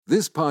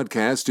This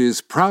podcast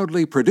is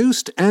proudly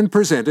produced and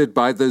presented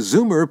by the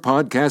Zoomer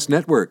Podcast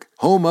Network,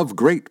 home of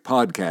great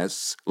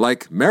podcasts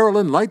like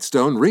Marilyn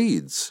Lightstone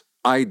Reads,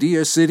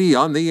 Idea City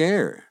on the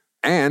Air,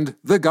 and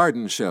The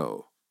Garden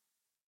Show.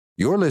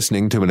 You're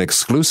listening to an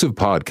exclusive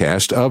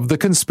podcast of The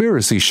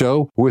Conspiracy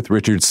Show with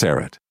Richard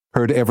Syrett.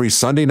 Heard every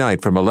Sunday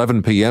night from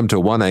 11 p.m. to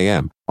 1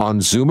 a.m. on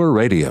Zoomer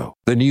Radio,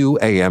 the new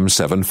AM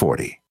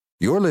 740.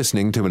 You're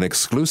listening to an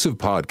exclusive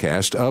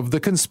podcast of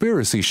The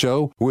Conspiracy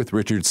Show with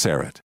Richard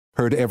Syrett.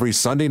 Heard every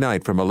Sunday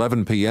night from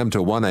 11 p.m.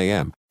 to 1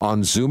 a.m.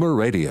 on Zoomer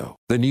Radio,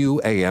 the new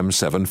AM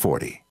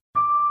 740.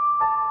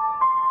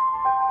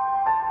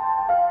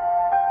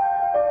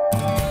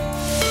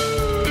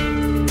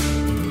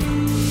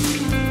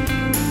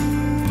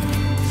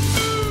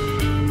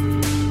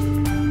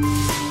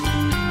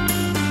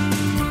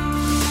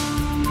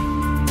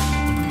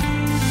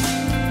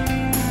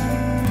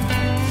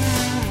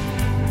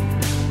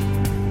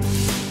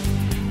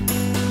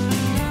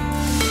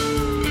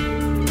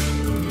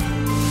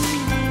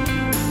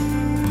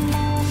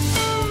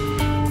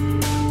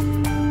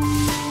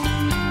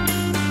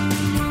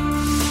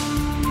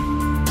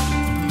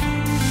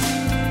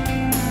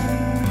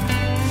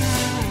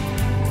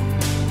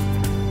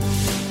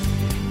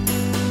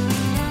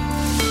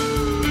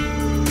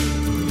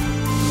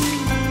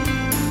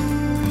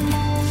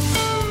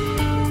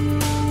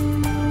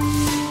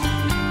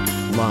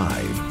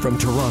 From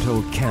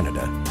Toronto,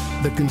 Canada,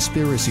 The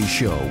Conspiracy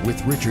Show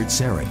with Richard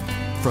Syrett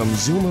from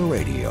Zoomer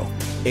Radio,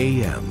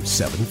 AM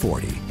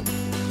 740.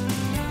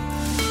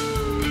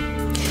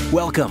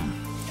 Welcome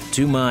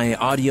to my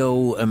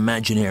audio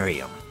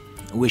imaginarium,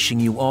 wishing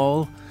you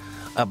all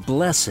a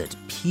blessed,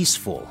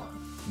 peaceful,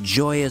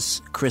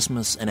 joyous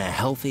Christmas and a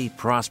healthy,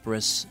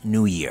 prosperous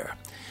New Year.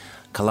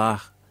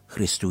 Kalach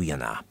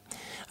Christuyana.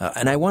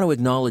 And I want to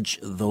acknowledge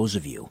those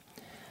of you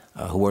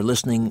who are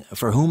listening,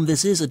 for whom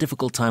this is a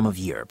difficult time of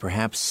year.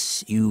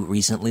 Perhaps you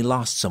recently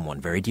lost someone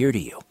very dear to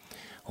you,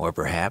 or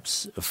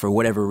perhaps, for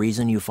whatever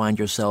reason, you find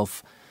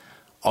yourself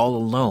all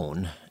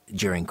alone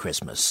during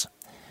Christmas.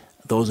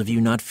 Those of you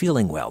not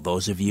feeling well,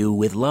 those of you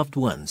with loved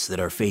ones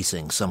that are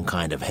facing some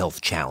kind of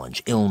health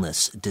challenge,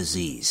 illness,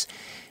 disease,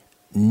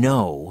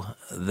 know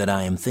that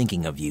I am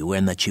thinking of you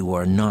and that you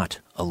are not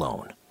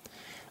alone.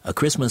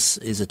 Christmas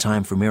is a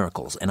time for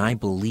miracles, and I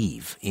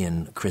believe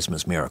in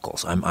Christmas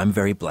miracles. I'm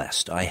very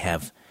blessed. I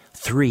have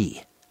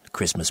 3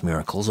 Christmas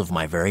miracles of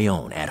my very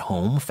own. At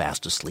home,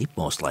 fast asleep,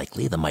 most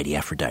likely, the mighty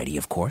Aphrodite,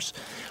 of course,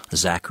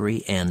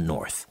 Zachary, and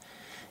North.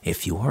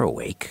 If you are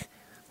awake,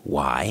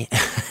 why?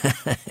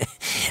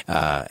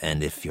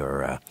 And if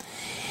you're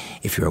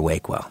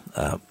awake, well,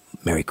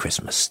 Merry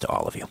Christmas to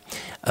all of you.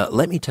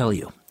 Let me tell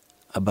you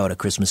about a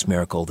Christmas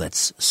miracle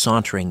that's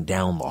sauntering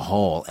down the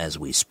hall as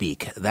we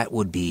speak. That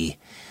would be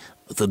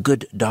the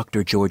good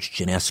Dr. George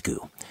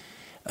Ginescu.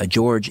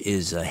 George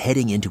is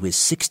heading into his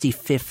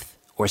 65th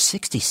or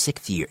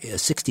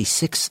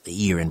 66th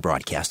year in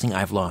broadcasting.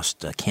 I've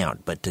lost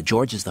count, but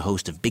George is the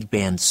host of Big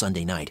Band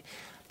Sunday Night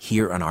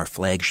here on our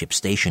flagship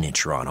station in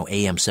Toronto,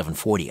 AM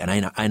 740.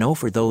 And I know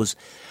for those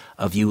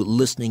of you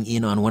listening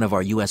in on one of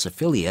our U.S.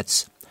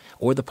 affiliates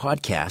or the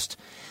podcast,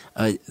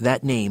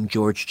 that name,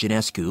 George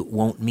Ginescu,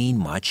 won't mean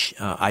much.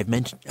 I've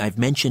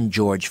mentioned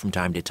George from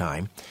time to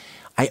time.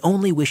 I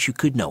only wish you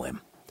could know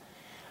him.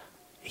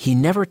 He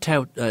never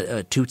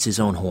toots his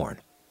own horn,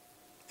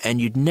 and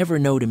you'd never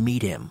know to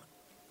meet him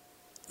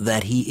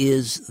that he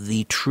is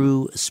the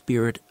true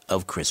spirit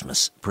of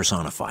Christmas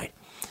personified.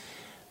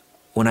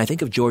 When I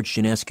think of George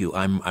Ginescu,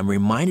 I'm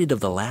reminded of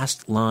the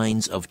last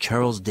lines of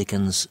Charles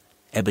Dickens'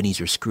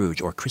 Ebenezer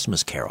Scrooge, or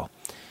Christmas Carol.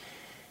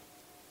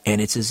 And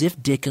it's as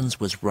if Dickens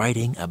was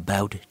writing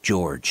about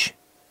George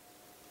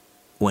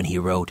when he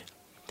wrote,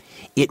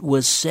 "It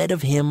was said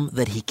of him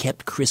that he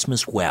kept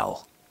Christmas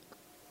well,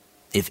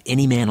 if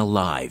any man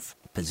alive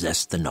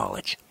possessed the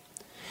knowledge."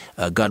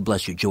 God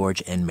bless you,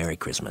 George, and Merry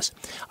Christmas.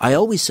 I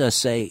always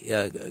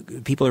say,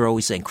 people are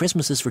always saying,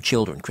 Christmas is for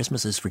children,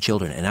 Christmas is for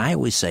children. And I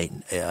always say,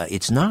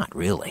 it's not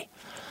really.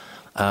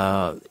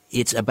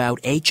 It's about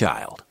a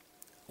child.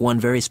 One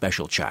very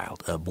special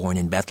child, born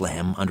in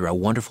Bethlehem under a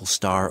wonderful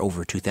star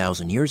over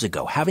 2,000 years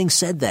ago. Having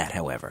said that,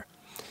 however,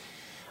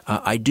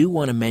 I do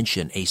want to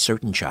mention a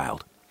certain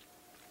child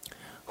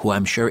who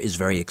I'm sure is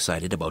very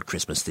excited about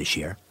Christmas this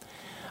year.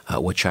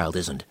 What child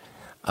isn't?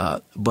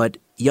 But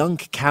young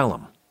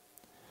Callum,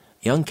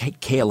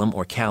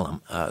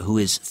 who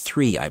is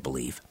 3, I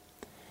believe,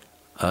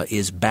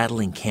 is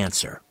battling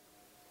cancer.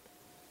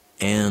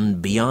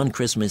 And beyond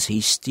Christmas,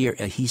 he's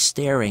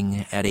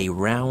staring at a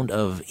round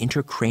of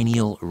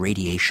intracranial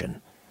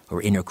radiation,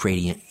 or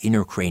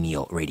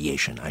intracranial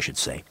radiation, I should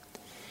say.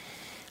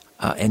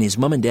 And his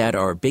mom and dad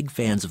are big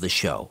fans of the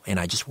show, and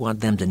I just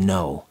want them to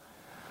know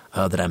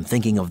that I'm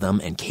thinking of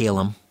them and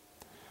Calum.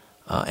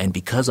 And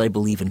because I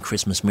believe in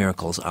Christmas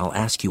miracles, I'll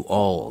ask you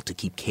all to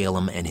keep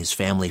Calum and his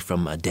family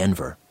from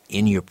Denver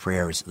in your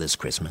prayers this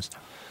Christmas.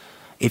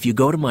 If you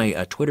go to my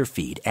Twitter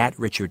feed, at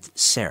Richard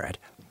Syrett,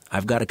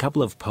 I've got a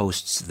couple of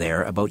posts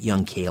there about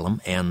young Calum,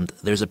 and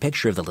there's a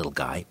picture of the little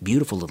guy,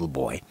 beautiful little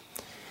boy.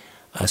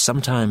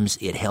 Sometimes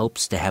it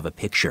helps to have a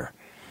picture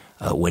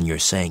when you're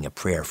saying a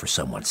prayer for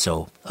someone.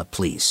 So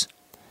please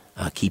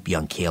keep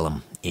young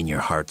Caleb in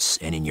your hearts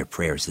and in your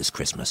prayers this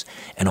Christmas.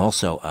 And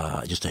also,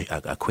 just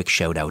a quick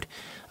shout out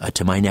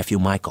to my nephew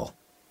Michael.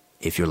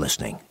 If you're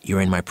listening,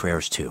 you're in my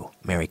prayers too.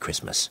 Merry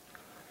Christmas.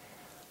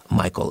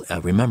 Michael,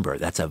 remember,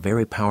 that's a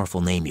very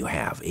powerful name you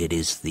have. It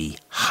is the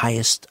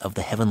highest of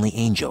the heavenly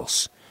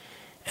angels.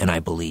 And I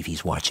believe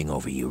he's watching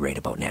over you right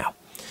about now.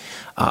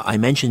 I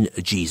mentioned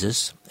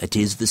Jesus.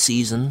 'Tis the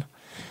season,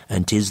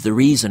 and 'tis the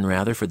reason,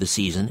 rather, for the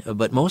season.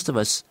 But most of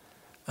us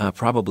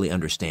probably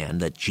understand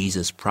that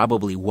Jesus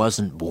probably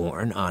wasn't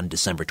born on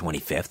December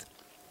 25th.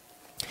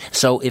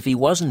 So if he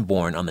wasn't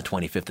born on the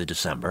 25th of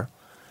December,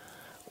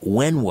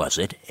 when was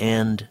it,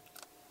 and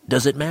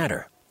does it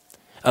matter?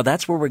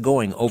 That's where we're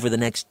going over the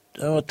next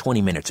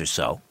 20 minutes or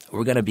so.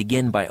 We're going to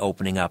begin by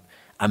opening up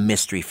a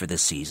mystery for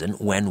this season.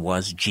 When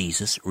was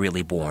Jesus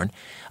really born?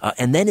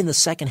 And then in the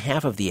second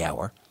half of the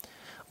hour,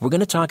 we're going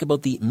to talk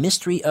about the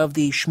mystery of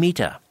the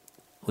Shemitah.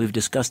 We've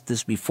discussed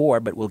this before,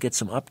 but we'll get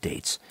some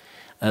updates.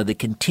 The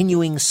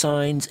continuing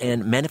signs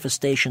and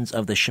manifestations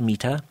of the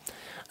Shemitah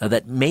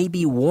that may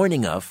be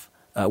warning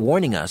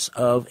us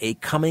of a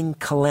coming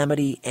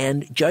calamity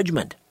and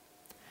judgment.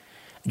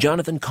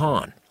 Jonathan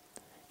CAHN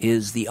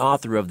is the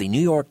author of the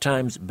New York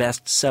Times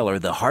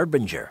bestseller, The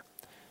Harbinger,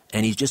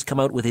 and he's just come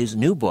out with his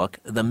new book,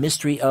 The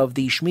Mystery of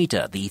the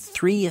Shemitah, the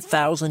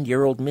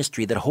 3,000-year-old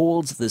mystery that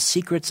holds the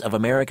secrets of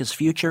America's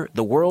future,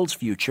 the world's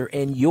future,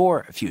 and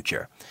your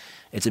future.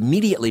 It's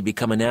immediately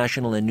become a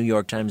national and New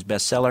York Times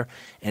bestseller,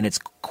 and it's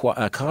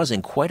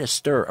causing quite a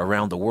stir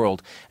around the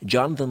world.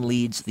 Jonathan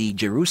leads the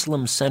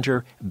Jerusalem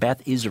Center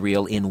Beth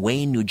Israel in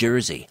Wayne, New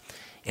Jersey,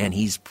 and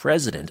he's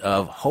president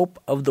of Hope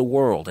of the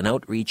World, an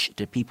outreach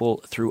to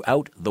people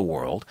throughout the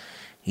world.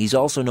 He's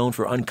also known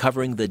for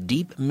uncovering the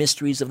deep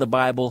mysteries of the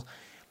Bible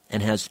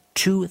and has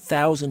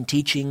 2,000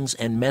 teachings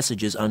and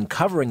messages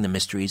uncovering the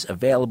mysteries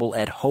available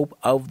at Hope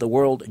of the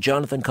World.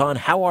 Jonathan CAHN,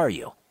 how are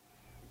you?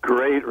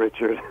 Great,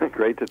 Richard.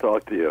 Great to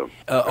talk to you.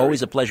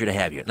 Always a pleasure to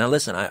have you. Now,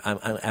 listen,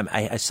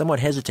 I somewhat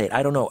hesitate.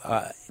 I don't know.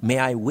 May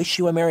I wish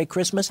you a Merry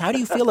Christmas? How do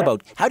you feel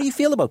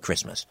about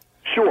Christmas?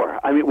 Sure.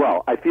 I mean,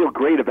 well, I feel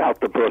great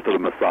about the birth of the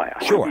Messiah.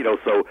 Sure.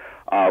 So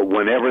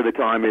whenever the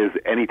time is,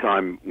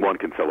 anytime one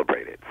can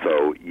celebrate it.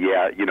 So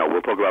yeah,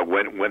 we'll talk about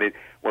when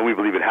we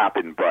believe it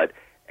happened, but.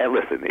 And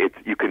listen,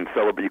 you can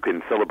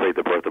celebrate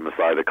the birth of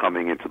Messiah, the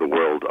coming into the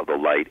world of the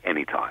light,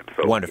 anytime.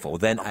 So wonderful.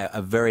 Then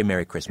a very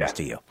Merry Christmas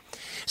to you.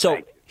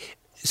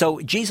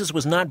 So Jesus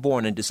was not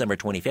born on December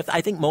 25th.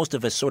 I think most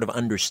of us sort of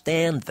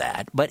understand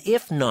that. But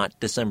if not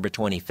December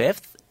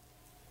 25th,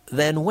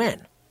 then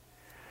when?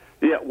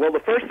 Yeah. Well, the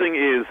first thing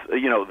is,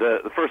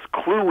 the first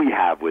clue we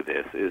have with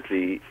this is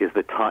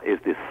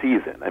this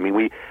season. I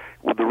mean,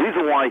 the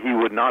reason why he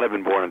would not have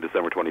been born on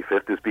December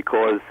 25th is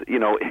because,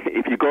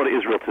 if you go to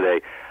Israel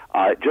today,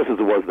 just as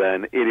it was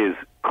then, it is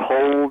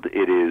cold.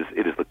 It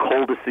is the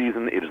coldest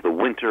season. It is the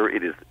winter.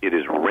 It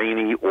is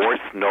rainy or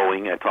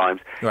snowing at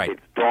times. Right.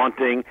 It's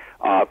daunting.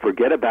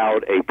 Forget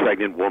about a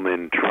pregnant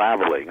woman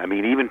traveling. I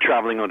mean, even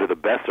traveling under the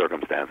best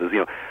circumstances.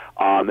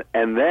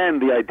 And then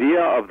the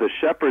idea of the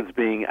shepherds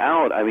being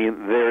out. I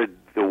mean,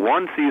 the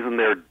one season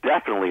they're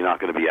definitely not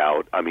going to be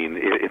out. I mean,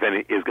 if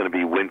any is going to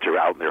be winter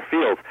out in their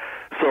fields.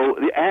 So,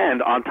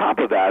 and on top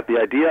of that, the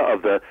idea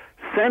of the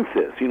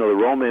census. The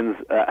Romans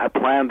had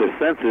planned their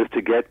census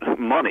to get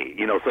money.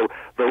 So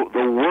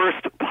the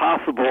worst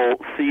possible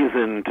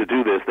season to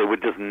do this, they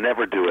would just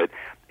never do it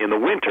in the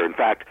winter. In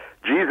fact,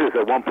 Jesus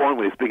at one point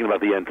when he's speaking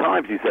about the end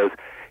times, he says,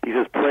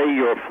 pray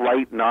your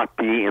flight not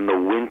be in the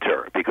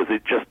winter, because you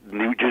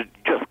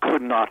just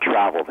could not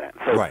travel then.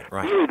 So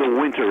really the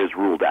winter is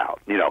ruled out,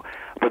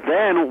 But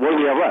then what do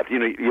we have left?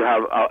 You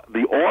have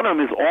the autumn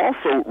is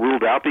also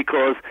ruled out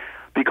because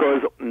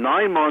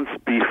 9 months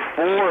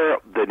before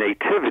the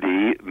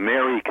Nativity,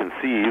 Mary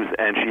conceives,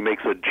 and she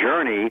makes a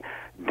journey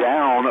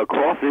down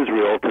across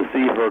Israel to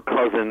see her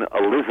cousin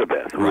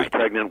Elizabeth, who is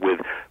pregnant with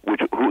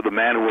the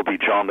man who will be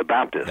John the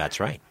Baptist. That's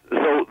right.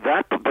 So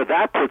that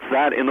puts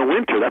that in the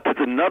winter. That puts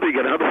another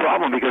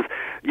problem because,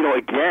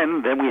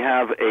 again, then we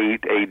have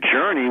a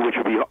journey which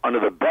would be under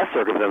the best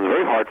circumstances,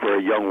 very hard for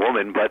a young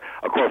woman, but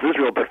across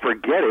Israel, but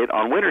forget it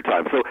on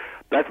wintertime. So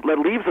that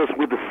leaves us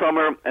with the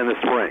summer and the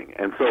spring.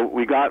 And so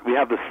we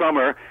have the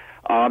summer.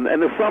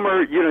 And the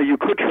summer, you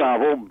could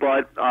travel,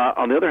 but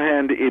on the other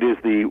hand, it is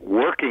the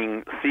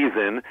working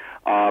season.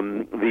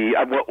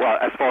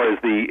 As far as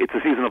it's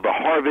a season of the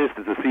harvest.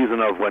 It's a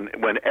season of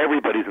when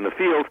everybody's in the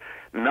field.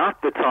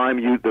 Not the time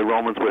the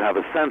Romans would have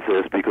a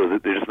census, because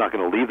they're just not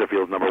going to leave the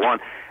fields. Number one,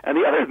 and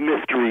the other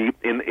mystery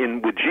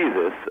in with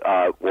Jesus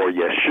or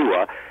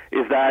Yeshua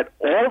is that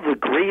all the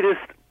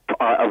greatest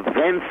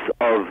events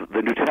of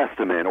the New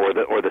Testament or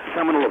the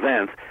seminal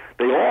events,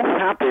 they all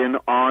happen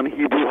on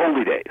Hebrew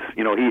holy days.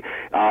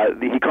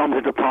 He comes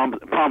into Palm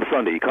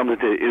Sunday. He comes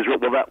into Israel.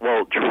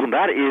 Jerusalem.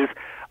 That is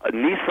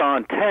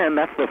Nisan 10,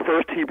 that's the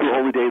first Hebrew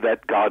holy day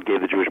that God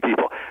gave the Jewish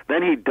people.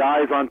 Then he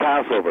dies on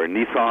Passover,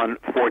 Nisan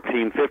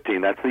 14,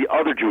 15. That's the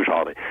other Jewish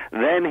holiday.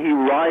 Then he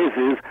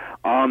rises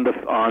on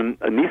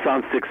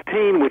Nisan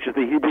 16, which is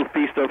the Hebrew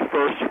feast of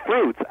first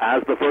fruits,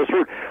 as the first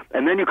fruit.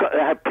 And then you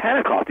have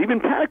Pentecost. Even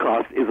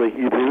Pentecost is a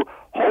Hebrew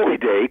holy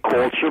day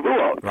called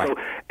Shavuot. Right. So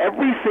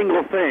every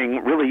single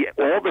thing, really,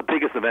 all the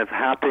biggest events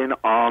happen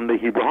on the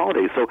Hebrew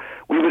holidays. So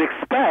we would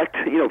expect,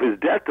 if his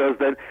death does,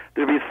 then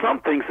there'd be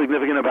something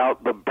significant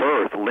about the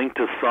birth linked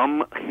to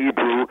some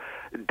Hebrew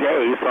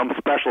day, some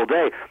special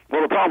day.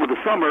 Well, the problem with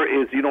the summer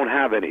is you don't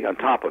have any on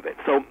top of it.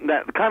 So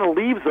that kind of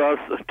leaves us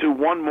to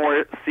one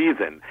more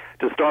season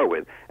to start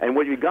with. And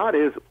what you got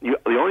is, the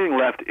only thing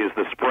left is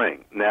the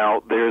spring.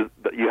 Now,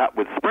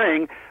 with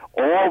spring,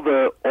 all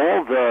the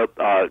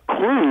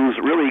clues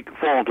really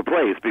fall into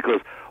place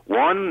because,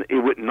 one,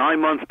 9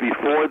 months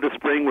before the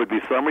spring would be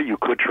summer, you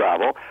could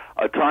travel.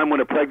 A time when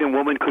a pregnant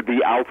woman could be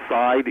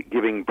outside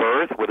giving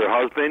birth with her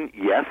husband,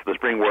 yes, the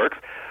spring works.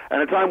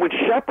 And a time when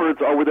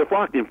shepherds are with their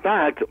flock. In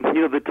fact,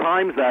 the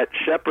times that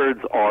shepherds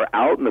are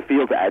out in the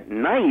fields at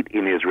night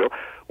in Israel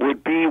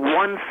would be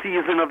one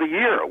season of the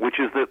year, which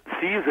is the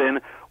season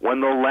when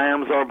the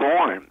lambs are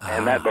born.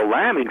 And that the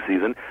lambing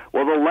season,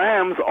 well, the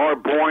lambs are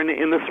born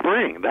in the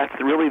spring. That's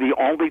really the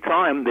only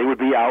time they would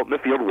be out in the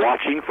field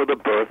watching for the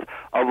birth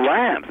of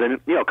lambs. And,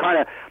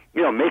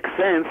 makes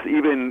sense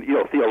even,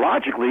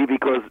 theologically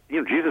because,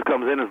 Jesus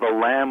comes in as the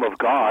Lamb of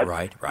God.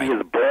 Right. He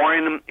is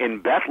born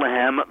in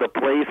Bethlehem, the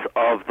place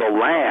of the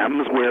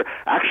lambs, where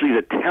actually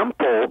the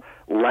temple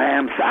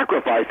lamb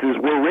sacrifices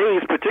were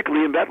raised,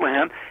 particularly in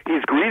Bethlehem.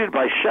 He's greeted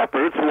by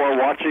shepherds who are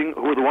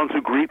the ones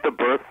who greet the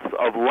births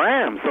of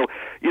lambs. So,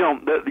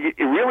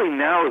 it really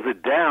narrows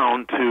it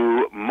down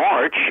to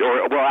March,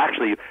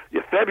 actually,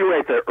 February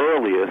at the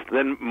earliest,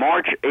 then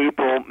March,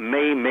 April,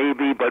 May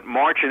maybe, but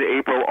March and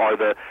April are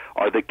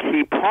the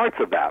key parts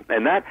of that.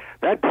 And that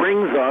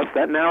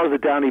narrows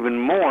it down even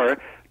more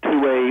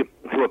to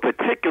a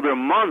particular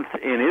month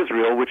in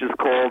Israel, which is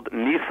called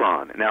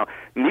Nisan. Now,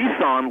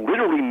 Nisan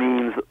literally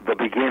means the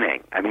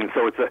beginning. I mean,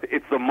 so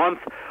it's the month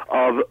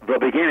of the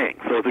beginning.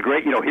 So it's a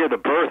great, here the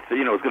birth, is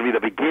going to be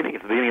the beginning.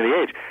 It's the beginning of the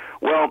age.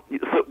 Well,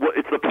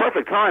 it's the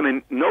perfect time.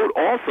 And note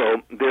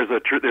also, there's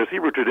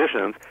Hebrew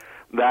traditions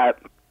that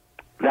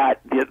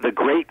the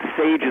great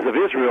sages of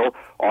Israel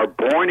are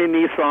born in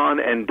Nisan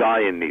and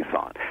die in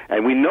Nisan.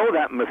 And we know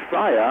that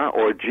Messiah,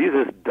 or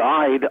Jesus,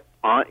 died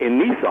in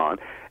Nisan,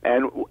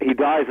 and he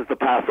dies as the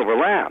Passover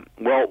lamb.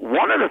 Well,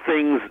 one of the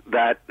things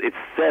that it's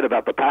said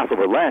about the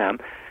Passover lamb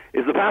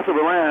is the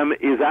Passover lamb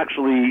is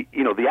actually,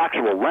 the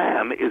actual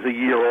lamb is a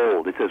year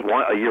old. It says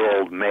a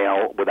year-old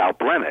male without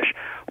blemish.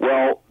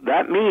 Well,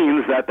 that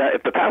means that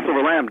if the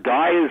Passover lamb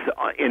dies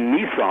in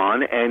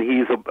Nisan and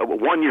he's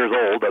 1 year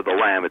old, the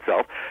lamb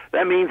itself,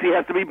 that means he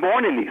has to be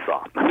born in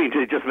Nisan. I mean,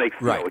 it just makes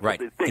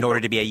right. In order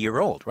to be a year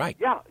old, right?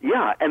 Yeah.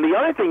 And the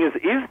other thing is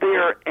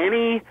there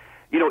any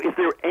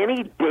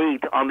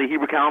date on the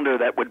Hebrew calendar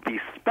that would be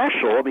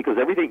special, because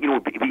everything,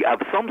 we have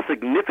some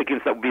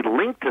significance that would be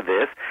linked to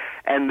this,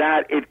 and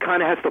that it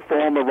kind of has to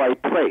fall in the right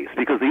place?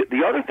 Because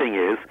the other thing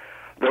is,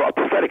 a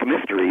prophetic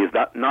mystery is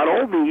that not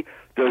only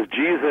does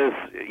Jesus,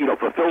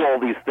 fulfill all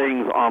these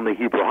things on the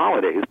Hebrew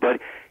holidays, but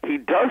he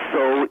does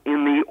so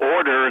in the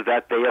order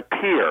that they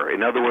appear.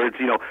 In other words,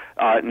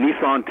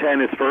 Nisan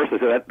 10 is first,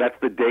 so that's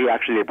the day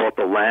actually they brought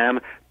the lamb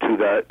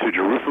to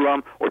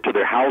Jerusalem or to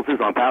their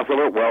houses on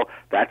Passover. Well,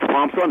 that's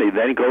Palm Sunday.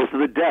 Then he goes to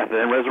the death and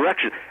then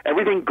resurrection.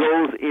 Everything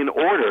goes in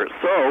order.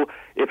 So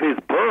if his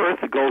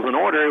birth goes in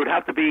order, it would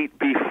have to be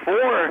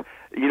before,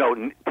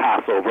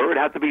 Passover. It would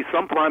have to be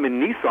sometime in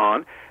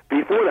Nisan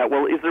before that.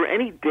 Well, is there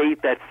any date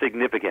that's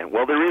significant?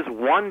 Well, there is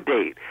one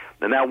date.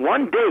 And that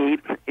one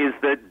date is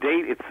the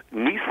date, it's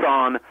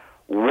Nisan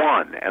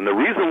 1. And the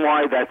reason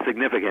why that's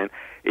significant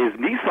is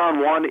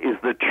Nisan 1 is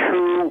the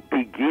true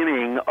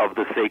beginning of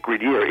the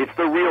sacred year. It's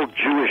the real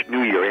Jewish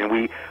New Year. And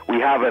we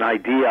have an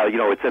idea,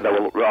 it said that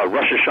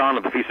Rosh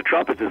Hashanah, the Feast of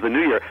Trumpets, is the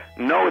New Year.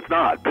 No, it's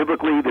not.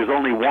 Biblically, there's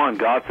only one.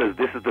 God says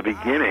this is the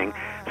beginning.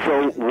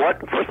 So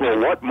first of all,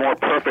 what more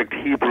perfect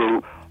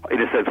Hebrew,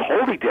 it says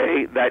holy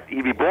day that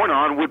he'd be born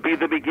on would be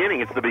the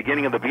beginning. It's the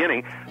beginning of the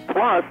beginning.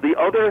 Plus, the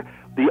other.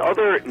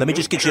 Let me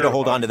just get you to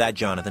hold on to that,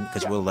 Jonathan,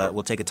 because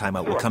we'll take a time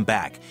out. We'll come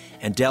back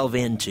and delve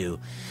into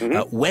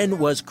when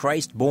was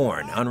Christ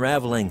born,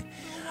 unraveling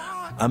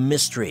a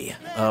mystery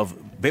of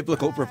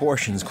biblical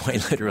proportions,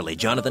 quite literally.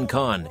 Jonathan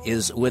CAHN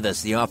is with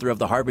us, the author of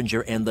The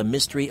Harbinger and The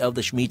Mystery of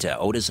the Shemitah,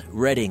 Otis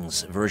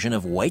Redding's version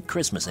of White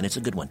Christmas, and it's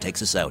a good one.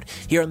 Takes us out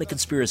here on The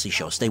Conspiracy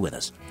Show. Stay with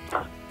us.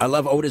 I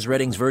love Otis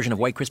Redding's version of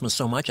White Christmas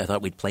so much, I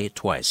thought we'd play it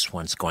twice,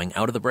 once going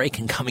out of the break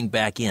and coming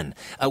back in.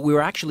 We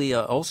were actually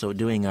also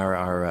doing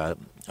our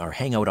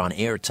Hangout on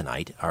Air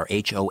tonight, our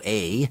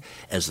HOA,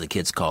 as the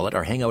kids call it,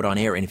 our Hangout on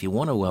Air. And if you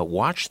want to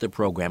watch the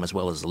program as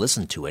well as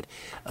listen to it,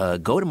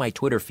 go to my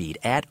Twitter feed,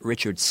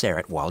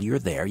 @RichardSarrett. While you're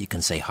there, you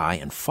can say hi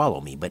and follow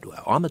me. But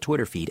on the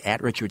Twitter feed,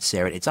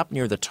 @RichardSarrett, it's up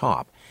near the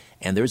top.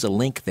 and there's a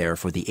link there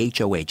for the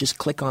HOA. Just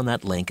click on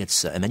that link, and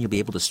then you'll be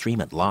able to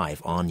stream it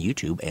live on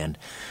YouTube and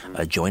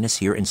join us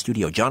here in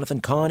studio.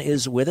 Jonathan Cahn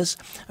is with us,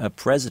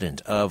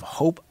 president of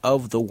Hope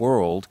of the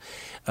World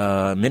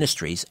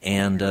Ministries,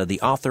 and the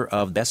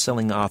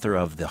best-selling author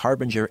of The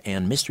Harbinger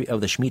and Mystery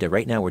of the Shemitah.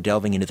 Right now we're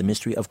delving into the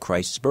mystery of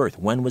Christ's birth.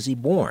 When was he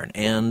born?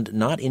 And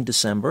not in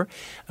December.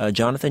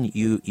 Jonathan,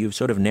 you've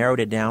sort of narrowed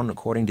it down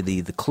according to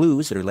the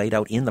clues that are laid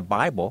out in the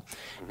Bible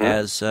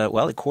as,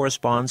 it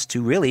corresponds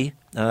to really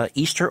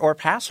Easter or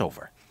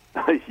Passover.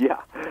 Yeah.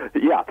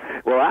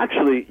 Well,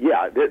 actually,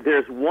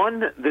 there's this one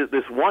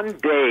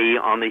day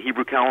on the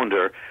Hebrew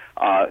calendar,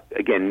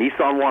 again,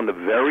 Nisan 1,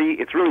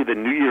 it's really the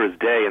New Year's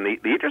Day. And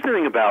the interesting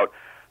thing about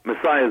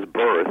Messiah's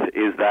birth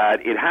is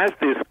that it has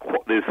this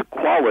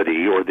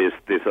quality or this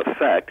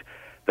effect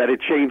that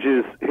it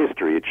changes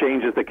history. It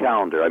changes the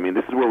calendar. I mean,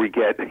 this is where we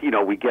get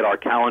our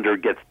calendar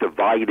gets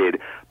divided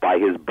by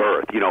his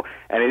birth,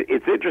 and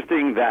it's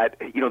interesting that,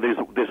 there's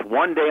this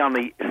one day on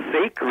the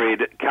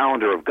sacred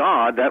calendar of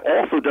God that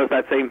also does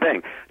that same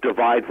thing,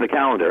 divides the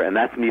calendar, and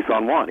that's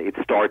Nisan 1. It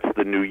starts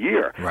the new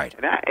year. Right.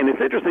 And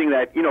it's interesting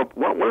that,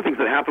 one of the things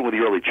that happened with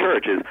the early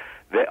church is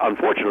that,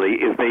 unfortunately,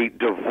 they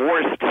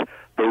divorced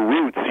the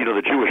roots,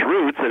 the Jewish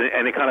roots,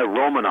 and it kind of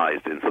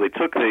Romanized it. And so they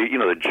took the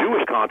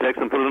Jewish context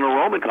and put it in a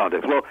Roman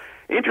context. Well,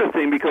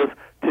 interesting, because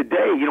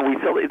today,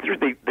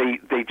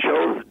 they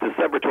chose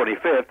December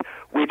 25th,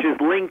 which is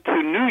linked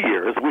to New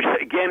Year's, which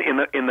again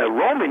in the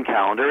Roman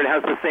calendar it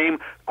has the same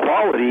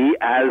quality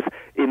as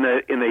in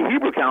the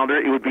Hebrew calendar.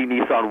 It would be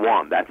Nisan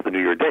 1. That's the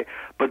New Year day.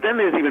 But then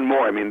there's even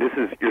more. I mean, this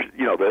is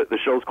the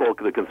show's called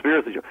The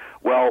Conspiracy Show.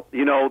 Well,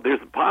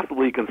 there's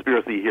possibly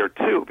conspiracy here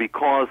too,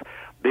 because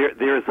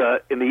there's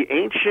in the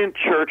ancient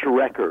church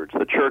records,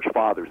 the church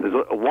fathers, there's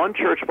one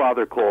church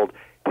father called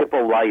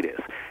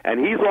Hippolytus, and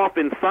he's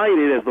often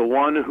cited as the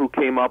one who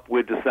came up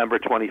with December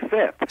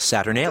 25th.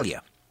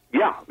 Saturnalia.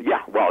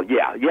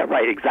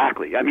 Right,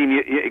 exactly. I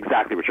mean,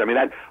 exactly, Richard. I mean,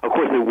 that, of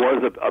course, it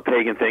was a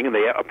pagan thing, and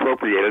they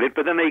appropriated it,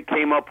 but then they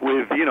came up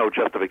with,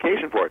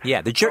 justification for it.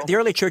 Yeah, the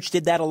early church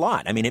did that a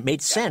lot. I mean, it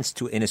made sense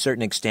to, in a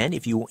certain extent.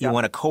 If you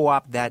want to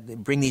co-opt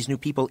that, bring these new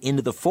people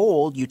into the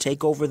fold, you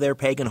take over their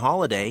pagan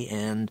holiday,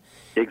 and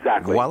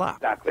voila.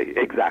 Exactly.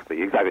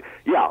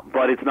 Yeah,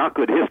 but it's not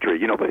good history,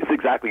 but it's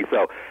exactly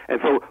so. And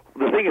so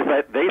the thing is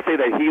that they say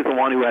that he's the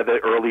one who had the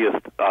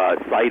earliest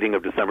sighting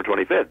of December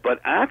 25th, but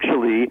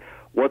actually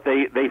what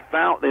they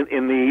found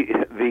in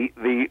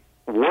the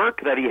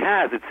work that he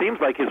has, it seems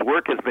like his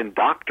work has been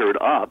doctored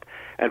up.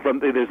 And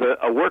there's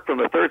a work from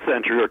the 3rd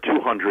century or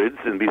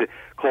 200s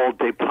called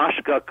De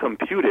Pascha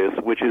Computus,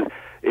 which is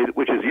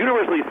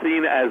universally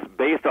seen as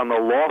based on the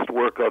lost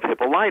work of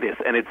Hippolytus.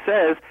 And it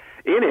says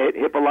in it,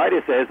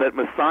 Hippolytus says that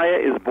Messiah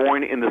is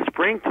born in the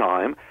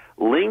springtime,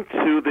 linked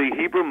to the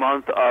Hebrew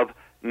month of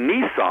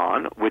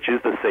Nisan, which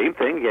is the same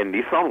thing, again,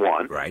 Nisan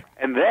 1. Right.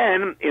 And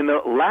then in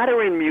the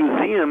Lateran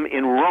Museum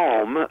in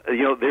Rome,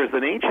 there's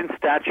an ancient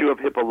statue of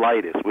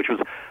Hippolytus, which was,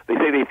 they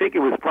think it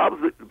was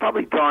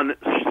probably done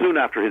soon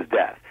after his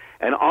death.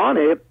 And on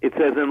it, it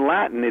says in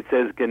Latin, it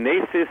says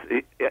Genesis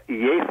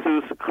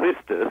Jesus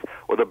Christus,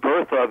 or the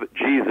birth of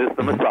Jesus,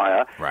 the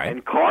Messiah. Right.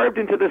 And carved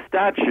into the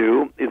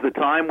statue is the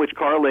time which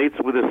correlates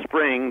with the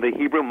spring, the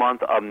Hebrew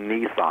month of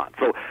Nisan.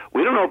 So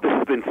we don't know if this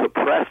has been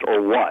suppressed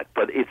or what,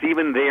 but it's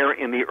even there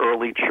in the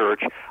early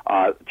church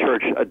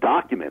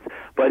documents.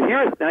 But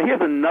here's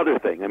another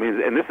thing. I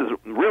mean, and this is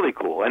really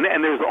cool. And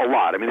there's a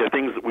lot. I mean, there are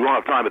things, we won't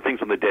have time, but things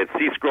from the Dead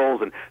Sea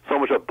Scrolls and so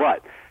much of.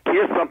 But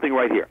here's something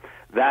right here.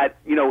 That,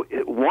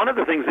 one of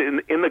the things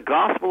in the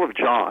Gospel of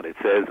John, it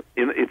says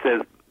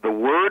the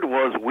Word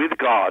was with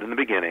God in the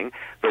beginning,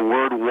 the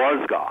Word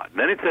was God.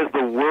 Then it says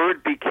the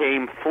Word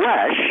became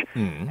flesh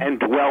and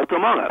dwelt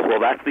among us. Well,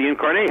 that's the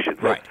incarnation.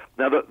 So, right.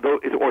 Now,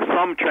 or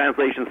some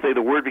translations say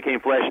the Word became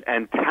flesh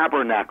and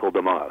tabernacled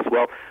among us.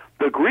 Well,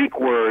 the Greek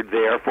word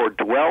there for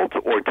dwelt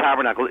or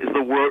tabernacle is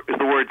the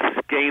word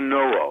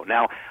skenoro.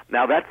 Now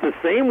that's the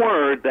same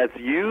word that's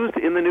used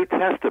in the New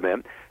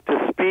Testament to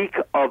speak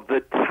of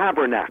the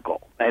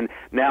tabernacle. And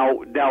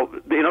now, in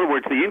other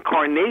words, the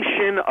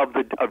incarnation of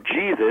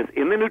Jesus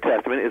in the New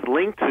Testament is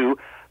linked to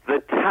the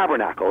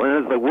tabernacle.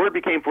 And as the Word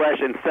became flesh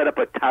and set up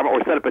a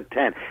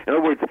tent. In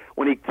other words,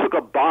 when he took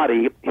a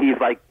body, he's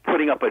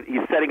setting up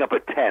a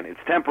tent. It's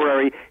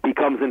temporary. He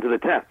comes into the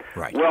tent.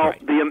 Right. Well,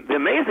 the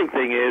amazing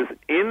thing is,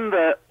 in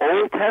the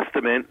Old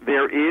Testament,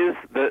 there is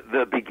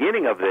the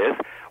beginning of this,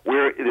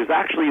 where there's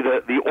actually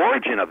the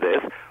origin of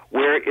this,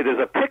 where it is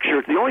a picture.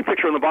 It's the only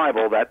picture in the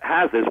Bible that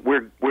has this,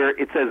 where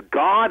it says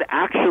God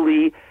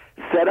actually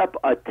set up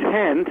a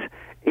tent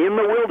in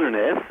the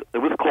wilderness. It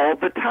was called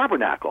the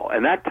tabernacle.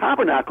 And that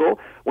tabernacle,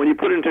 when you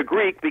put it into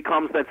Greek,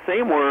 becomes that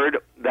same word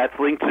that's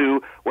linked to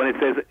when it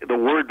says the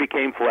Word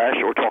became flesh,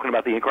 or talking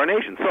about the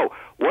incarnation. So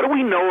what do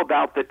we know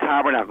about the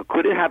tabernacle?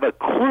 Could it have a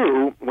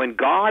clue when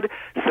God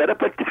set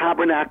up a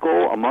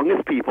tabernacle among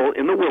his people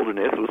in the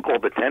wilderness? It was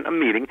called the tent of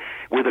meeting,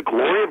 where the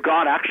glory of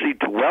God actually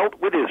dwelt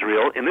with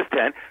Israel in this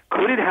tent.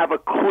 Could it have a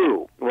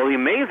clue? Well, the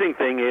amazing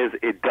thing is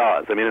it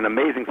does. I mean, an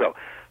amazing so.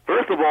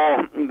 First of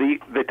all,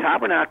 the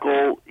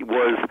tabernacle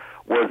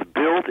was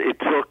built. It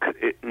took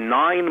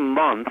 9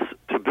 months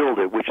to build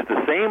it, which is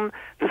the same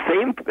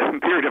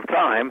period of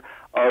time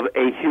of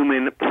a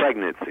human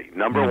pregnancy.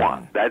 Number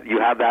one, that you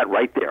have that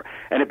right there,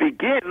 and it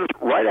begins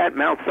right at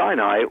Mount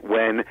Sinai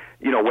when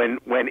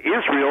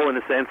Israel, in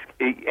a sense,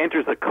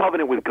 enters a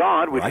covenant with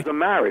God, which is a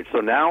marriage. So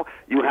now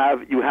you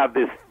have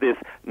this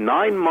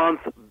 9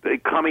 month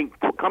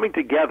coming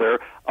together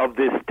of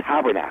this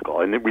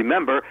tabernacle, and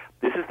remember,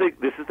 this is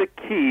the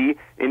key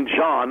in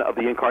John of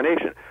the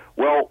incarnation.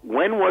 Well,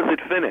 when was it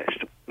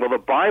finished? Well, the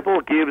Bible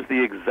gives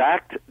the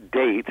exact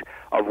date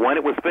of when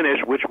it was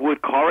finished, which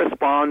would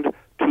correspond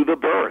to the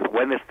birth,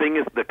 when this thing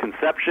is the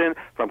conception,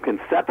 from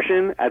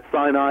conception at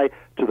Sinai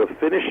to the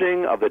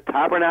finishing of the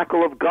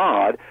tabernacle of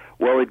God.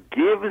 Well, it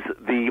gives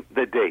the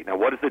date. Now,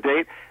 what is the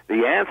date?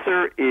 The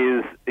answer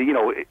is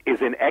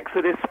in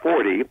Exodus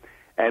 40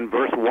 and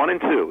verse 1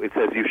 and 2. It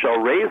says, "You shall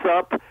raise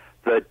up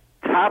the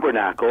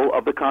tabernacle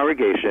of the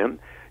congregation.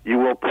 You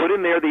will put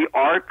in there the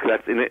ark."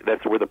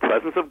 That's where the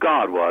presence of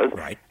God was.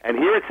 Right. And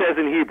here it says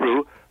in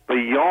Hebrew,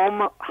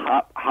 "B'yom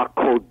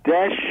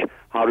hakodesh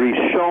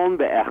harishon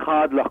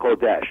be'echad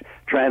lachodesh."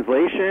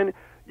 Translation: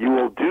 You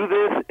will do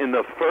this in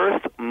the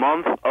first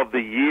month of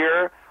the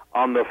year,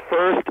 on the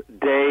first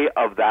day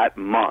of that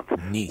month.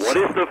 Nisan.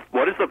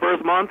 What is the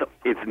first month?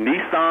 It's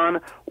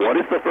Nisan. What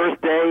is the first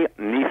day?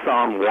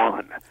 Nisan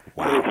 1.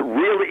 Wow.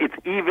 So it's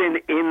even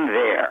in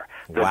there.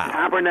 The Wow.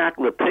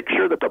 tabernacle, the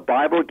picture that the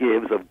Bible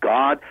gives of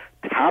God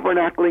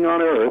tabernacling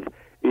on earth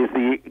gives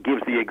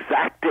the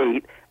exact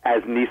date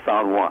as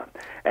Nisan 1.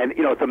 And,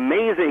 it's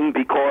amazing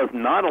because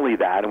not only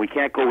that, and we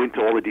can't go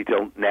into all the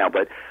detail now,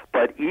 but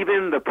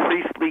even the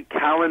priestly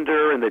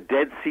calendar and the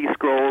Dead Sea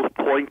Scrolls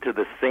point to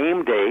the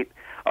same date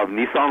of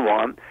Nisan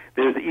 1.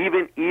 There's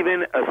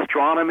even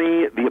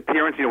astronomy, the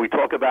appearance, we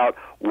talk about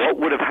what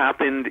would have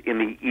happened in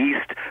the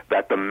East,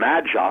 that the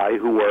Magi,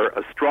 who were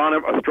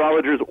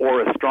astrologers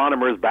or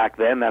astronomers back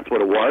then, that's what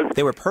it was.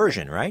 They were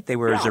Persian, right? They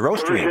were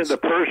Zoroastrians. The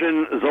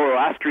Persian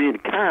Zoroastrian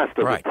caste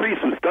of the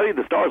priests who studied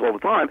the stars all the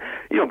time.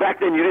 Back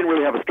then you didn't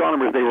really have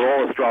astronomers. They were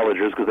all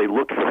astrologers because they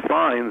looked for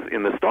signs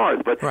in the stars.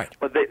 But they're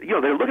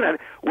looking at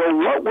it. Well,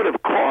 what would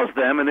have caused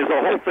them, and there's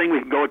a whole thing we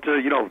can go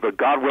into, the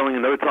God willing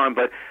another time,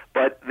 but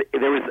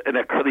there was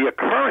the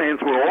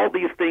occurrence where all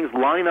these things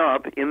line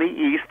up in the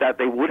East that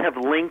they would have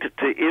linked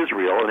to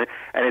Israel,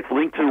 and it's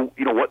linked to,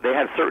 what they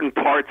had certain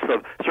parts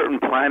of certain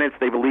planets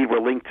they believe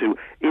were linked to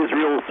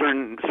Israel.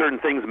 Certain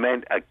things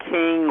meant a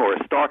king or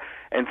a star,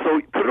 and so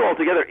put it all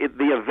together.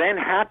 The event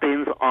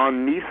happens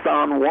on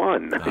Nisan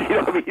 1.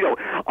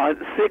 On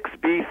 6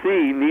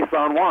 BC,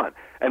 Nisan 1.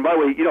 And by the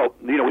way,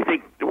 we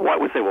think,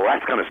 we say, well,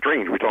 that's kind of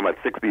strange. We're talking about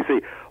 6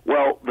 BC.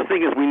 Well, the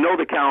thing is, we know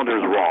the calendar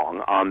is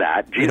wrong on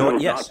that. Jesus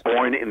was not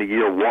born in the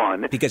year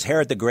 1. Because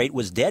Herod the Great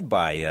was dead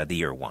by the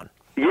year 1.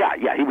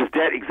 Yeah, he was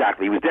dead,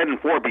 exactly. He was dead in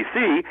 4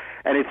 BC,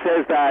 and it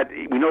says that,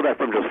 we know that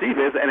from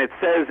Josephus, and it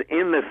says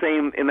in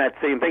that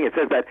same thing, it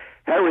says that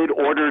Herod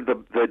ordered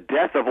the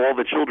death of all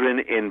the children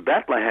in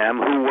Bethlehem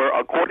who were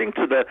according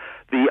to the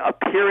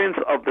appearance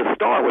of the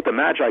star, what the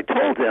Magi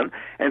told him,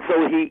 and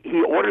so he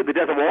ordered the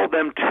death of all of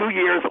them 2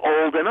 years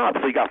old and up.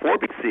 So you got 4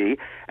 BC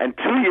and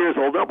 2 years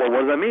old and up. Well,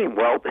 what does that mean?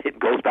 Well, it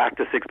goes back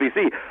to 6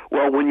 BC.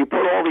 Well, when you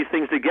put all these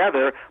things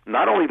together,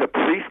 not only the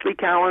priestly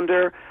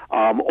calendar,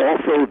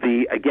 also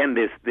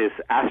this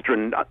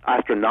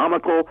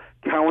astronomical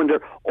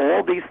calendar,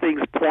 all these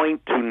things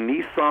point to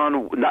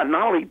Nisan, not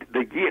only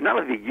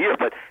the year,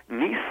 but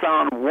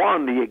Nisan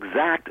 1, the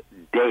exact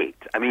date.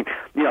 I mean,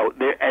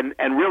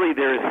 and really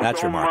there is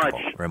That's so much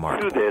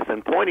to this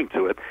and pointing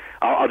to it.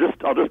 I'll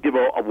just give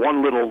a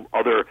one little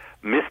other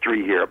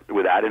mystery here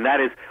with that, and that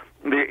is,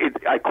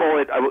 I call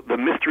it the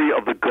mystery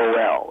of the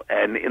Goel.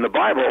 And in the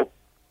Bible,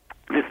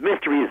 this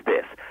mystery is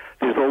this: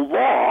 there's a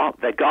law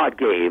that God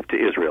gave to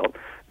Israel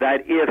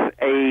that if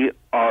a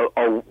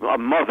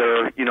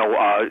mother,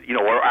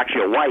 or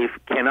actually a wife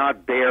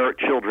cannot bear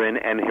children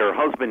and her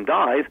husband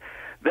dies,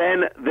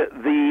 then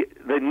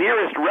the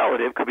nearest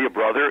relative, could be a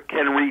brother,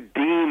 can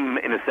redeem,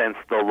 in a sense,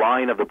 the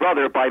line of the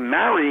brother by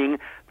marrying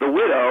the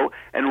widow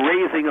and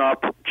raising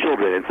up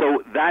children. And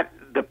so that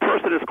the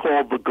person is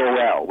called the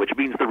Goel, which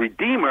means the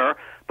redeemer,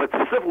 but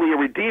specifically a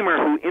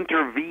redeemer who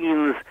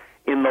intervenes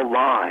in the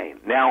line.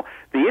 Now,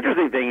 the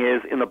interesting thing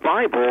is, in the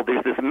Bible,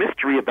 there's this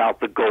mystery about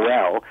the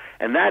Goel,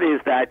 and that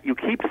is that you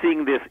keep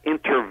seeing this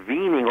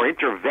intervening or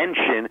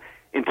intervention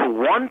into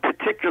one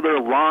particular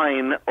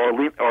line or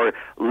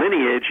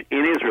lineage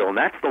in Israel, and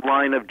that's the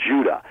line of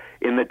Judah.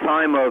 In the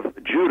time of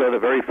Judah,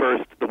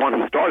 the one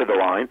who started the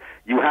line,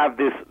 you have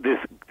this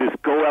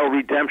Goel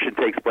redemption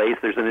takes place.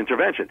 There's an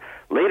intervention.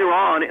 Later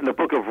on in the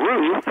book of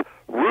Ruth,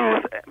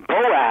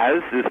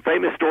 Boaz, this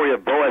famous story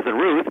of Boaz and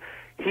Ruth,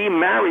 he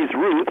marries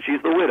Ruth,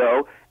 she's the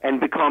widow,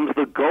 and becomes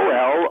the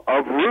Goel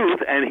of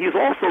Ruth, and he's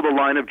also the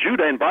line of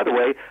Judah, and by the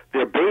way,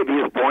 their baby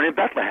is born in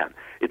Bethlehem.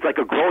 It's like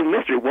a growing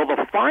mystery. Well,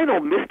 the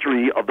final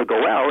mystery of the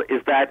Goel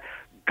is that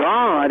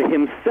God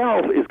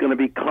himself is going to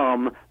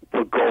become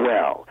the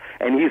Goel,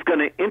 and he's going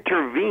to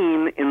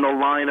intervene in the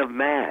line of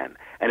man.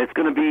 And it's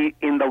going to be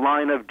in the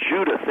line of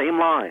Judah, same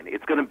line.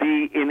 It's going to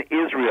be in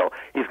Israel.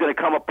 He's going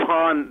to come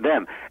upon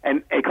them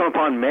and come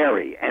upon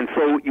Mary. And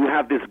so you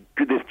have this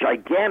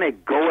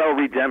gigantic Goel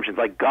redemption,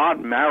 like God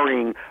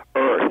marrying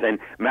earth and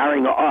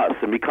marrying us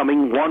and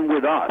becoming one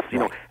with us.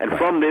 And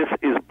from this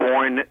is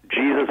born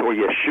Jesus or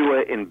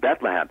Yeshua in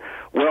Bethlehem.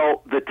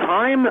 Well, the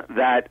time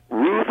that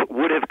Ruth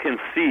would have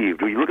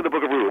conceived, when you look at the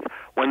book of Ruth,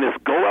 when this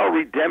Goel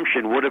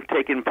redemption would have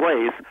taken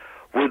place,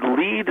 would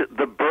lead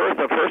the birth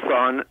of her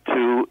son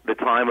to the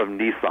time of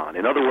Nisan.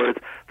 In other words,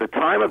 the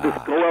time of this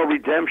Goel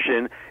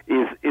redemption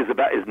is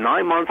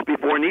 9 months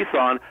before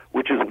Nisan,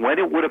 which is when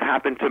it would have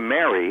happened to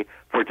Mary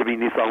for it to be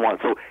Nisan 1.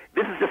 So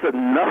this is just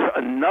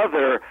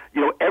another,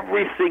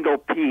 every single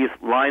piece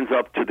lines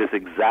up to this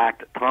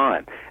exact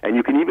time. And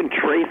you can even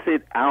trace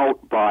it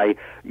out by,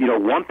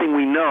 one thing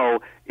we know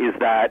is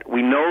that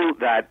we know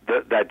that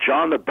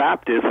John the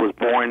Baptist was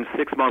born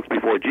 6 months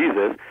before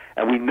Jesus,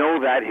 and we know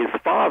that his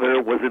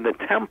father was in the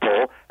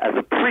temple as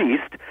a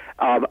priest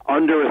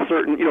under a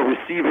certain,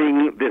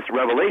 receiving this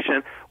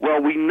revelation.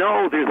 Well, we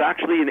know there's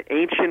actually an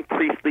ancient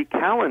priestly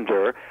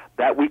calendar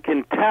that we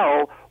can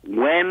tell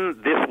when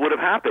this would have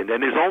happened.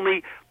 And there's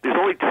only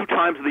 2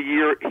 times of the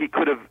year he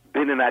could have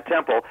been in that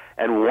temple,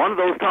 and one of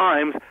those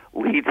times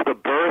leads the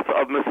birth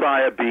of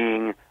Messiah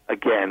being,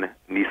 again,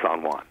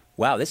 Nisan 1.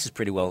 Wow, this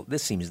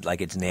seems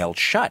like it's nailed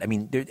shut. I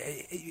mean,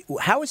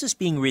 how is this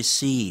being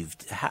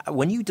received?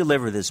 When you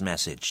deliver this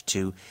message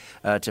to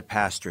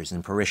pastors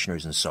and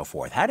parishioners and so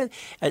forth,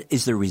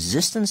 is there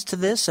resistance to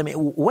this? I mean,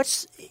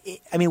 what's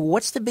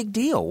the big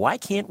deal? Why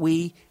can't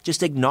we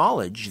just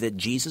acknowledge that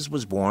Jesus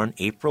was born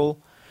April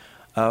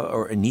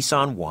or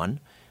Nisan 1,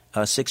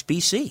 6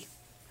 BC?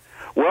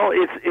 Well,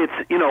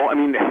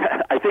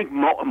 I think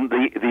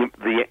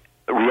the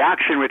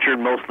reaction, Richard,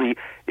 mostly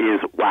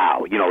is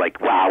wow,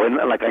 wow. And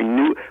I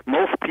knew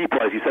most people,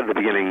 as you said at the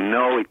beginning,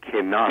 know it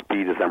cannot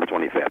be December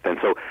 25th. And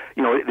so,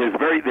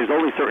 there's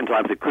only certain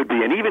times it could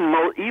be. And even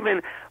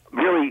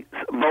really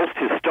most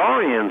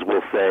historians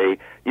will say,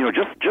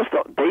 just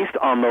based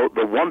on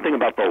the one thing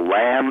about the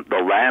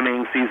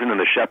lambing season and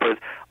the shepherds,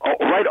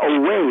 right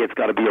away it's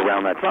got to be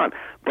around that time.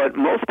 But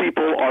most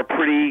people are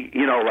pretty,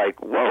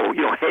 whoa,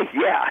 hey,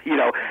 yeah,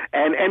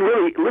 and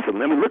really, listen,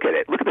 look at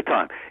it. Look at the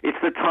time. It's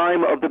the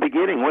time of the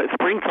beginning.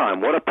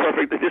 Springtime. What a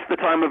perfect, it's the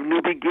time of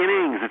new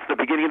beginnings. It's the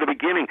beginning of the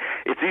beginning.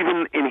 It's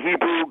even, in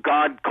Hebrew,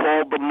 God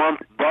called the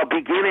month the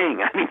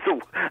beginning.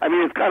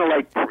 It's kind of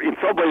like, in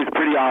some ways,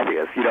 pretty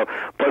obvious,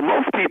 But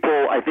most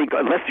people, I think,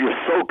 unless you're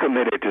so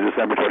committed to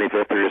December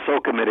 25th or you're so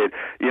committed,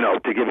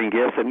 to giving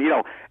gifts, and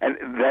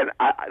then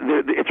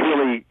it's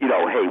really,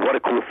 hey, what a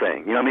cool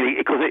thing.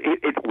 Because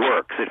it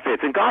works, it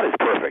fits, and God is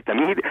perfect.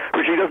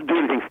 He doesn't do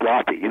anything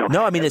sloppy.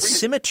 No,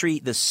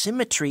 the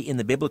symmetry in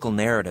the biblical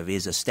narrative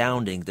is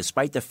astounding,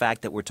 despite the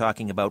fact that we're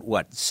talking about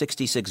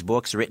 66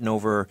 books written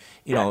over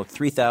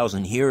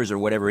 3,000 years or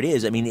whatever it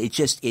is. It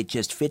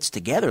just fits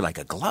together like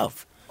a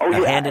glove. Oh,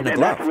 yeah, hand in a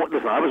glove.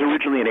 Listen, I was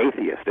originally an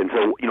atheist, and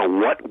so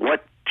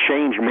what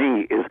changed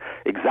me is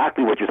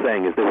exactly what you're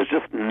saying. Is there was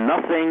just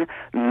nothing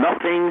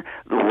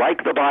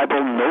like the Bible,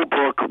 no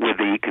book with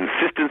the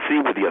consistency,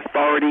 with the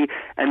authority,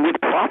 and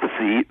with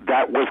prophecy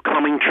that was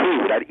coming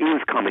true. That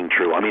is coming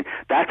true.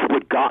 That's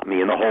what got me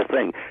in the whole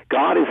thing.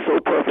 God is so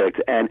perfect,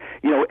 and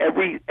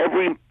every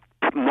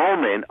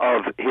moment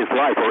of his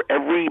life or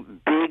every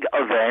big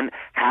event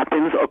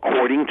happens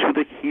according to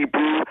the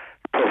Hebrew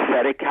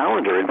prophetic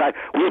calendar. In fact,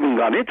 we haven't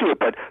gone into it,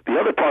 but the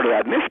other part of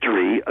that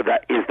mystery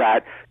is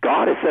that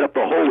God has set up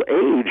the whole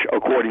age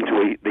according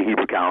to the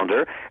Hebrew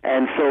calendar,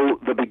 and so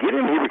the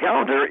beginning of the Hebrew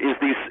calendar is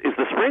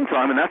the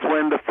springtime, and that's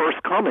when the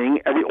first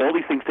coming, all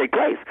these things take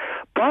place.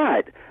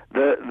 But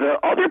the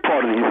other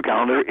part of the Hebrew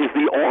calendar is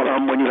the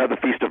autumn, when you have the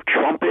Feast of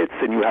Trumpets,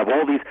 and you have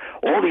all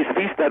these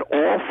feasts that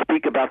all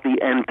speak about the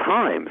end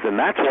times, and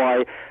that's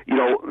why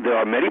there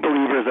are many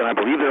believers, and I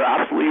believe they're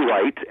absolutely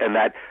right, and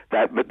that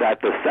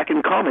the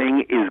second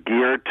coming is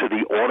geared to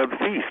the autumn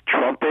feast,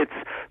 trumpets,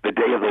 the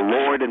day of the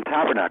Lord, and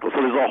tabernacle. So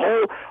there's a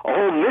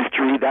whole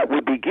mystery that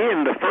would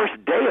begin. The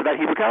first day of that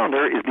Hebrew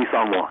calendar is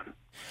Nisan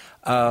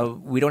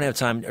 1. We don't have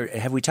time.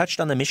 Have we touched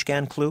on the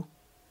Mishkan Clue?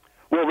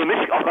 Well, the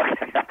Mishkan.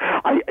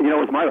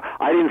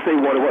 I didn't say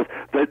what it was.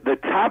 The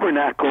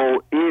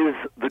tabernacle is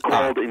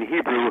called in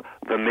Hebrew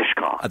the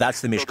Mishkan.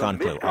 That's the Mishkan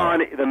Clue.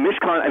 The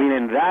Mishkan.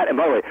 And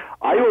by the way,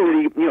 I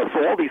already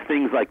so all these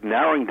things like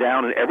narrowing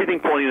down and everything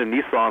pointing to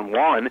Nisan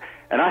 1,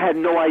 and I had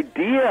no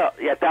idea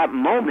at that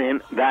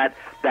moment that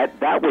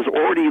was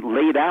already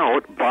laid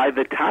out by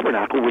the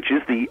tabernacle, which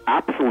is the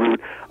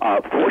absolute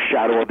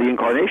foreshadow of the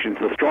incarnation.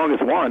 It's the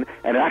strongest one,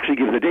 and it actually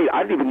gives a date.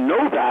 I didn't even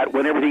know that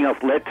when everything else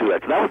led to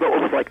it. So that was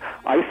almost like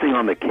icing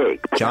on the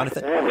cake.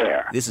 Jonathan, all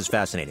there. This is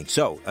fascinating.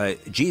 So,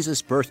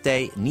 Jesus'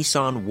 birthday,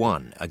 Nisan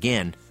 1.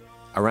 Again,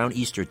 around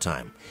Easter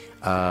time.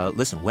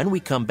 Listen, when we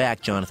come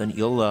back, Jonathan,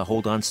 you'll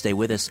hold on, stay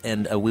with us,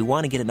 and we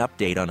want to get an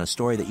update on a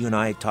story that you and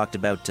I talked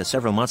about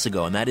several months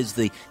ago, and that is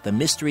the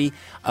mystery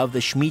of the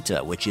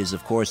Shemitah, which is,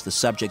 of course, the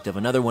subject of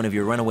another one of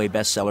your runaway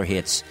bestseller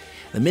hits.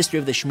 The mystery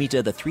of the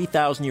Shemitah, the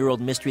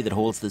 3,000-year-old mystery that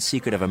holds the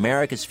secret of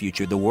America's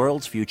future, the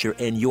world's future,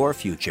 and your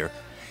future.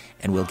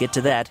 And we'll get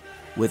to that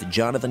with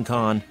Jonathan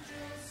CAHN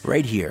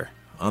right here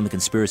on The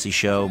Conspiracy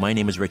Show. My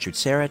name is Richard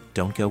Serrett.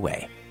 Don't go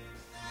away.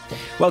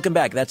 Welcome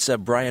back. That's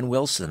Brian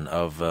Wilson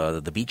of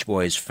the Beach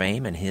Boys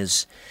fame and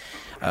his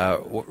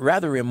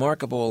rather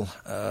remarkable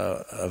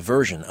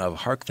version of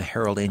Hark the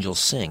Herald Angels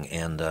Sing.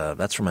 And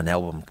that's from an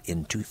album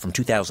from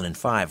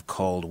 2005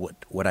 called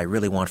What I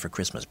Really Want for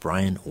Christmas.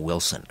 Brian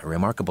Wilson, a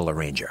remarkable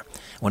arranger.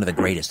 One of the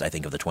greatest, I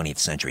think, of the 20th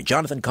century.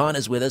 Jonathan CAHN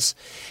is with us,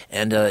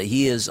 and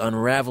he is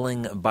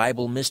unraveling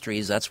Bible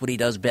mysteries. That's what he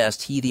does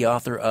best. He, the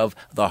author of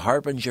The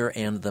Harbinger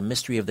and the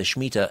Mystery of the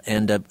Shemitah.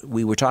 And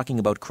we were talking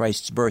about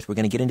Christ's birth. We're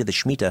going to get into the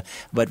Shemitah.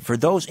 But for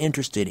those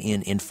interested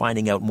in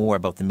finding out more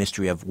about the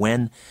mystery of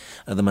when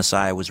the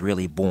Messiah was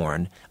really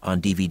born on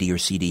DVD or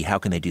CD, how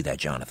can they do that,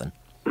 Jonathan?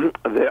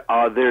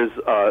 There's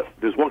a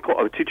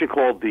teaching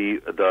called the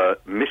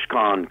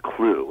Mishkan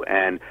Clue,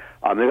 and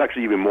there's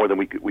actually even more than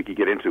we could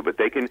get into. But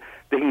they can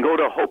go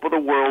to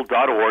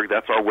hopeoftheworld.org.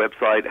 That's our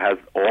website. Has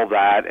all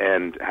that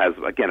and has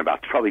again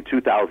about probably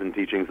 2,000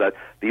 teachings. That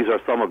these are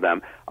some of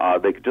them.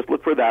 They could just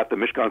look for that, the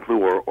Mishkan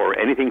Clue, or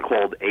anything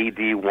called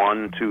AD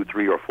 1, 2,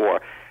 3, or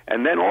 4.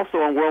 And then also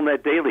on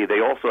WorldNet Daily, they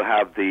also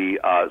have the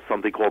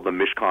something called the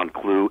Mishkan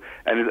Clue,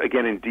 and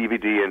again in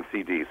DVD and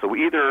CD. So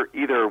either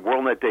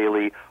WorldNet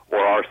Daily or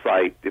our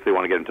site, if they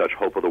want to get in touch,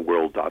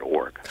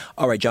 hopeoftheworld.org.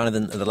 All right,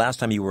 Jonathan, the last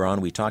time you were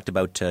on, we talked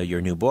about your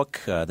new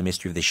book, The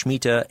Mystery of the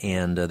Shemitah,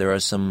 and there are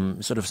some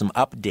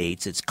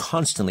updates. It's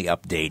constantly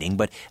updating.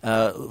 But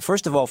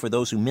first of all, for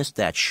those who missed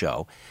that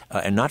show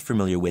and not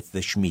familiar with the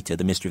Shemitah,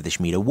 The Mystery of the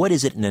Shemitah, what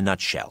is it in a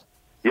nutshell?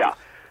 Yeah.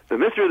 The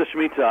mystery of the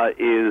Shemitah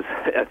is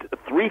a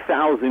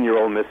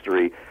 3,000-year-old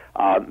mystery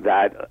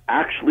that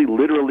actually,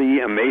 literally,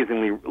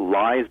 amazingly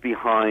lies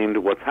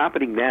behind what's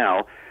happening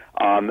now.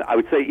 I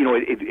would say,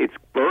 it's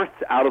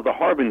birthed out of the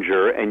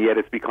Harbinger, and yet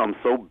it's become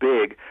so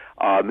big.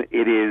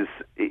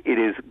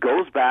 It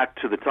goes back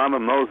to the time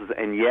of Moses,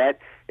 and yet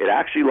it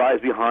actually lies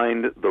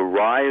behind the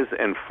rise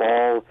and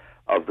fall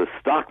of the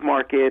stock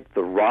market,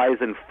 the rise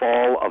and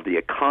fall of the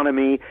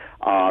economy,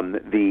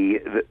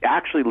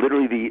 actually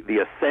literally the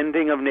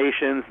ascending of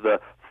nations, the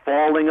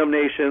falling of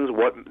nations,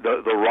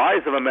 the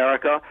rise of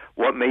America,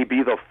 what may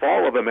be the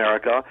fall of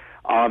America,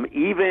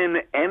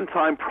 even end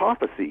time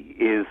prophecy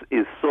is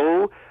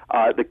so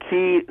the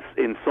key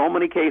in so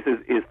many cases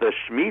is the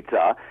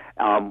Shemitah,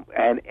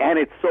 and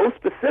it's so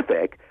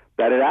specific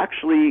that it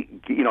actually,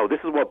 this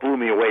is what blew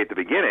me away at the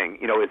beginning,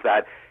 is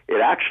that it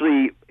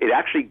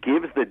actually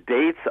gives the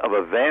dates of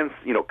events,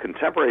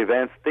 contemporary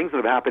events, things that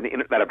have happened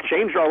that have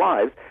changed our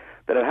lives,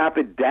 that have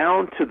happened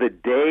down to the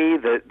day,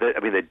 the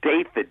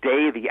date, the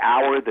day, the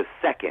hour, the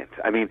second.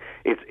 I mean,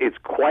 it's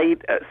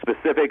quite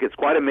specific. It's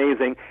quite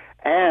amazing,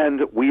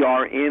 and we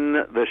are in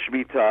the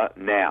Shemitah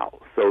now.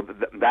 So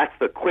that's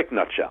the quick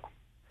nutshell.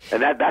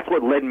 And that's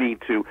what led me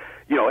to,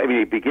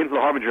 it begins with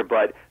the Harbinger,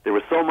 but there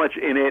was so much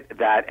in it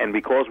and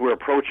because we're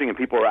approaching and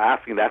people are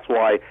asking, that's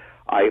why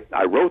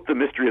I wrote The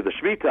Mystery of the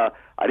Shemitah.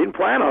 I didn't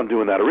plan on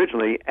doing that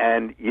originally,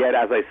 and yet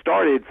as I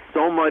started,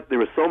 there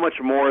was so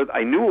much more.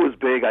 I knew it was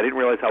big. I didn't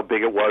realize how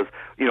big it was.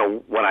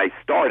 When I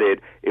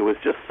started, it was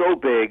just so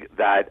big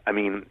that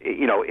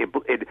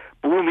it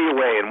blew me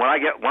away. And when I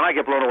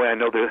get blown away, I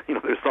know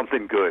there's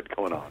something good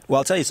going on. Well,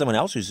 I'll tell you someone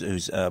else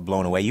who's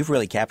blown away. You've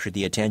really captured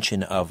the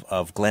attention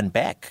of Glenn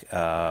Beck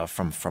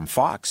from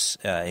Fox.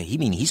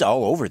 He's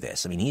all over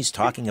this. I mean, he's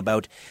talking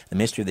about the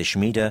mystery of the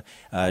Shemitah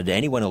to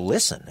anyone who'll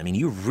listen. I mean,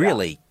 you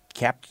really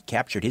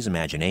captured his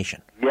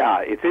imagination. Yeah,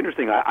 it's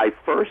interesting. I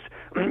first,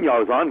 I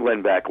was on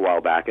Glenn Beck a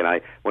while back, and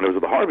when it was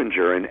with the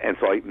Harbinger, and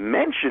so I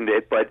mentioned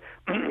it, but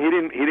he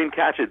didn't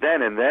catch it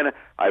then. And then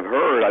I've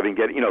been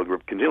getting,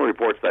 continual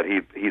reports that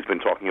he's been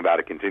talking about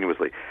it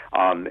continuously,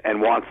 and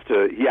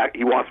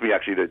he wants me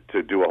actually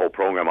to do a whole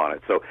program on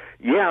it. So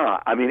yeah,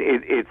 I mean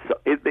it's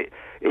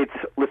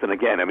listen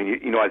again. I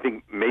mean I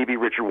think maybe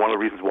Richard, one of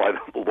the reasons why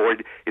the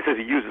Lord, he says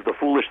he uses the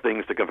foolish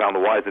things to confound the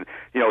wise, and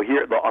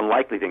here the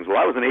unlikely things. Well,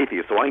 I was an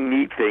atheist, so I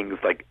need things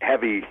like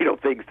heavy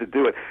things to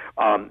do it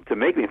to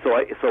make me.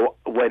 So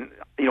when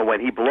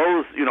he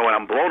blows, when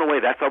I'm blown away,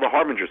 that's how the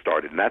Harbinger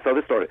started, and that's how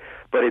this started.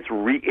 But it's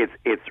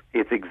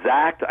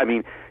exact. I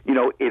mean,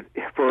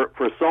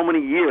 for so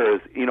many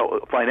years,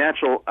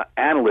 financial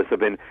analysts have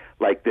been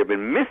they've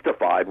been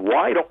mystified.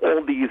 Why do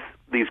all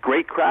these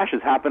great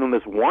crashes happen on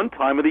this one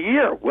time of the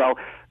year? Well,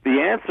 the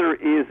answer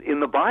is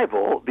in the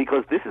Bible,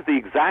 because this is the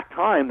exact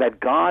time that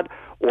God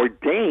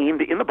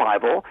ordained in the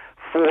Bible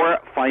for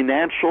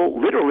financial,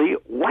 literally,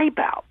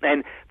 wipeout.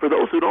 And for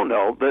those who don't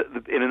know,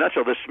 in a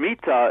nutshell, the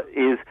Shemitah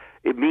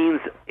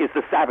it's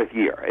the Sabbath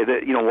year.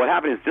 What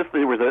happened is just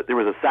there was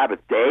a Sabbath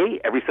day.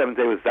 Every seventh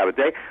day was a Sabbath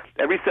day.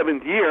 Every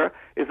seventh year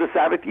is the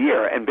Sabbath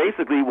year. And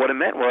basically what it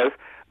meant was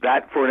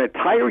that for an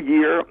entire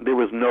year there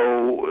was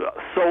no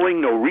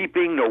sowing, no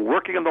reaping, no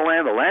working of the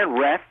land. The land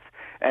rests,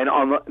 and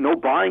no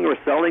buying or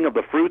selling of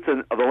the fruits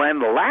of the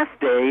land. The last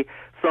day,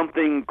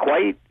 something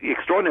quite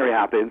extraordinary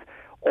happens.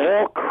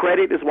 All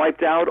credit is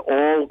wiped out.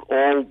 All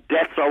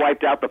debts are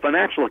wiped out. The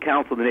financial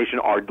accounts of the nation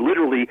are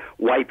literally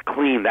wiped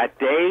clean. That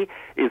day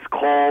is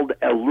called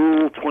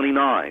Elul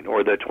 29,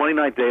 or the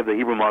 29th day of the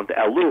Hebrew month,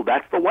 Elul.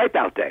 That's the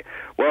wipeout day.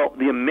 Well,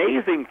 the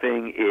amazing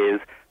thing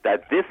is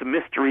that this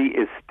mystery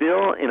is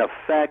still in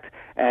effect.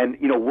 And,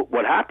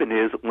 what happened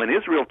is when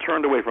Israel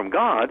turned away from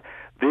God,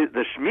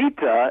 the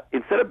Shemitah,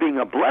 instead of being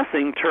a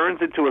blessing,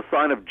 turns into a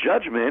sign of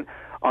judgment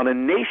on a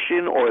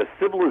nation or a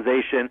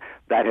civilization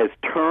that has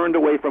turned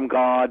away from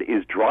God,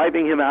 is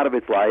driving him out of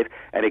its life,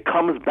 and it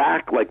comes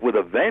back like with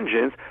a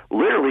vengeance,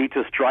 literally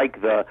to strike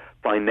the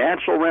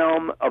financial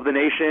realm of the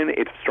nation,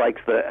 it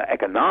strikes the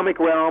economic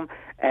realm,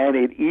 and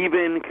it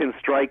even can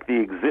strike the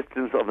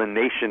existence of the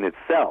nation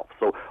itself.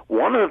 So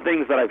one of the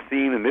things that I've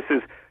seen, and this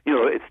is,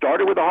 it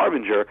started with the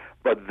Harbinger,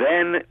 but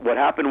then what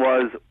happened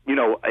was,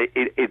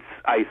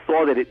 I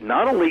saw that it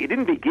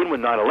didn't begin with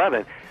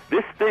 9/11.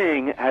 This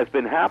thing has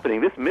been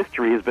happening. This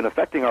mystery has been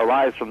affecting our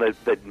lives from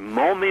the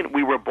moment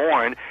we were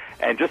born.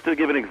 And just to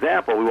give an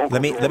example, we won't.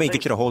 Let me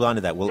get you to hold on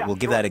to that. We'll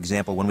give that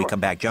example when we come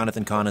back.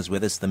 Jonathan CAHN is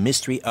with us. The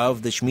mystery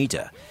of the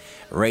Shemitah,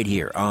 right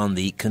here on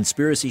the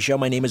Conspiracy Show.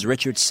 My name is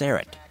Richard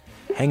Serrett.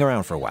 Hang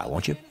around for a while,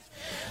 won't you?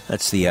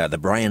 That's the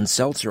Brian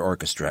Seltzer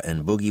Orchestra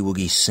and Boogie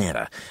Woogie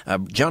Santa.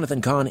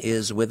 Jonathan CAHN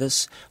is with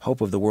us,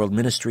 Hope of the World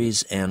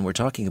Ministries, and we're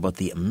talking about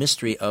the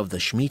mystery of the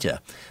Shemitah,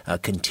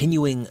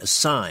 continuing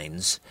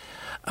signs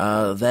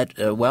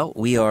that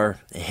we are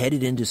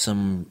headed into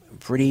some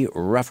pretty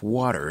rough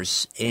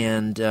waters.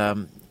 And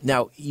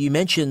now, you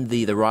mentioned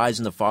the rise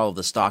and the fall of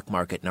the stock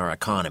market in our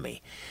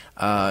economy.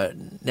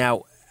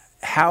 Now,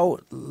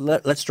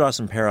 let's draw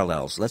some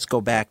parallels. Let's go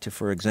back to,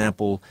 for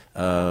example,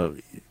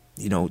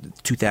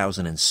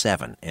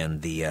 2007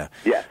 and the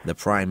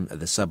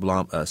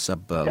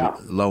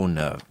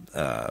loan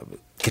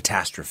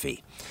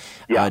catastrophe.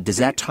 Yeah. Does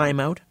that time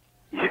out?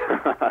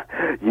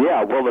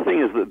 Yeah. Well, the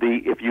thing is that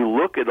if you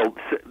look at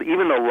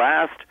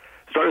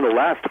starting the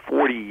last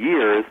 40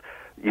 years,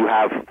 you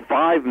have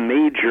 5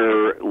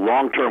 major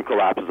long-term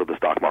collapses of the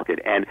stock market,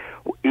 and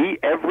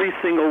every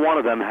single one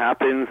of them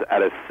happens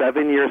at a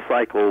 7-year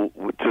cycle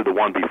to the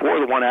one before,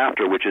 the one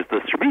after, which is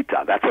the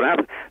Shemitah. That's what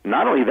happens.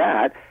 Not only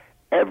that,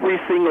 every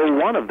single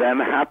one of them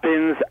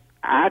happens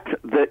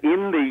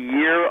in the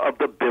year of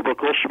the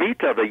biblical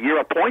Shemitah, the year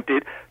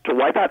appointed to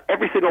wipe out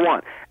every single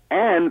one.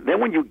 And then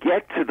when you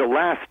get to the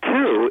last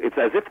 2, it's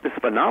as if this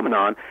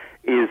phenomenon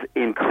is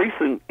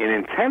increasing in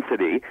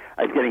intensity,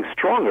 it's getting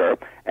stronger,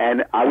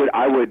 and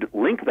I would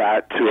link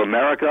that to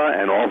America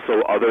and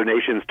also other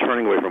nations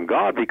turning away from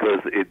God,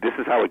 because this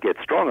is how it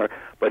gets stronger.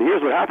 But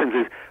here's what happens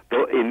is,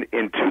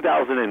 in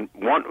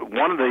 2001,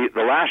 one of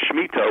the last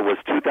Shemitah was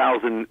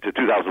 2000 to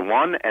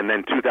 2001, and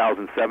then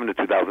 2007 to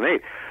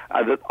 2008.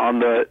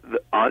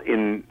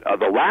 In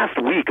the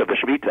last week of the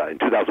Shemitah in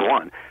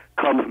 2001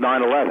 comes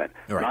 9/11.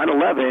 Right.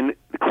 9/11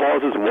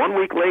 causes 1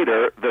 week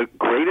later the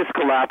greatest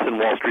collapse in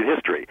Wall Street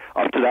history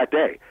up to that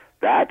day.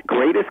 That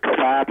greatest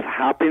collapse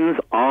happens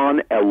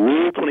on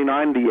Elul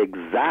 29, the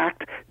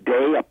exact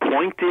day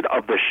appointed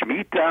of the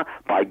Shemitah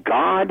by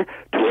God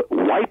to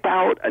wipe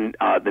out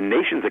the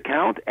nation's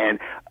account, and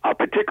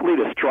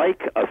particularly to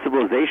strike a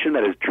civilization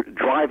that is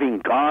driving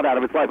God out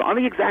of its life. On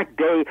the exact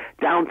day,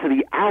 down to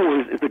the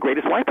hours, is the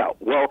greatest wipeout.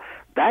 Well,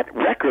 that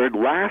record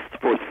lasts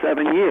for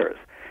 7 years.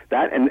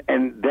 That and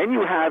then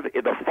you have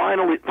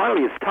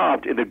finally is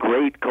topped in the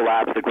Great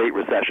Collapse, the Great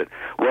Recession.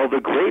 Well,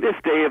 the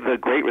greatest day of the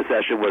Great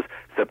Recession was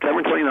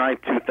September 29,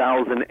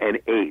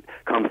 2008.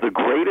 Comes the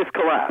greatest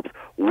collapse.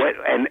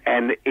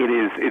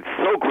 It's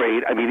so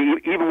great. I mean,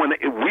 even when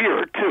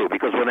weird too,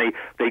 because when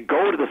they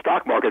go to the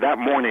stock market that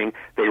morning,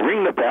 they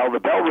ring the bell. The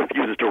bell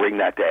refuses to ring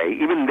that day.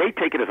 Even they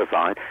take it as a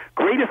sign.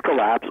 Greatest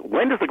collapse.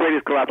 When does the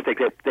greatest collapse take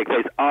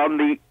place? On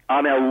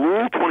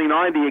Elul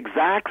 29, the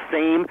exact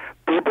same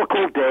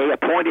biblical day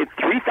appointed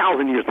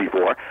 3,000 years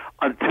before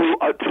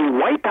to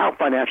wipe out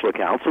financial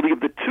accounts. So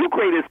the 2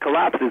 greatest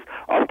collapses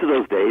up to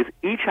those days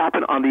each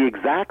happen on the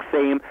exact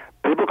same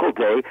biblical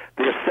day.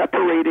 They're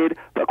separated,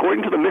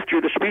 according to the mystery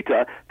of the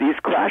Shemitah, these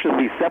crashes will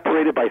be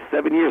separated by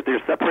 7 years.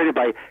 They're separated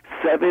by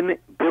 7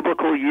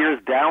 biblical years,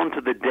 down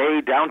to the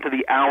day, down to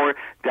the hour,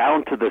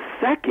 down to the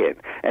second.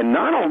 And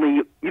not only,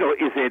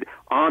 is it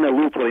on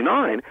Elul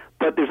 29,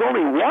 but there's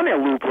only one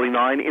Elul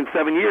 29 in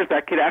 7 years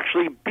that could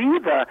actually be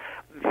the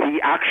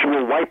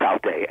actual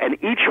wipeout day, and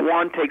each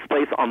one takes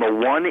place on the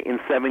 1 in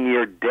 7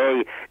 year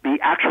day, the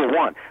actual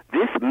one.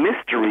 This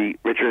mystery,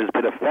 Richard, has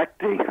been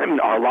affecting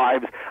our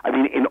lives. I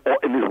mean, in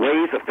these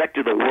ways,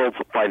 affected the world's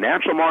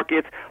financial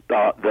markets,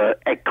 the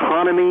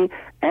economy,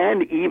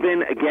 and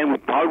even, again, we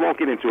probably won't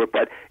get into it,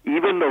 but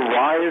even the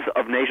rise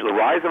of nations, the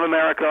rise of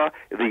America,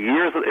 the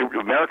years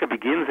America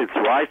begins its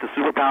rise to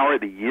superpower,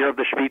 the year of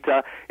the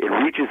Shemitah, it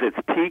reaches its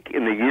peak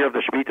in the year of the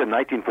Shemitah,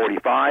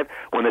 1945.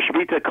 When the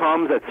Shemitah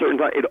comes at certain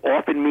times, it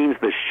often means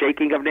the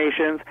shaking of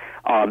nations,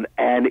 and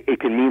it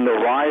can mean the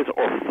rise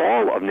or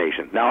fall of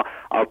nations. Now,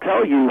 I'll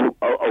tell you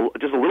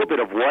just a little bit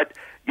of what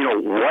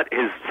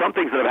is some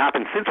things that have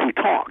happened since we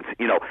talked,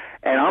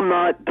 and I'm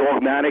not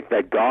dogmatic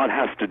that God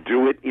has to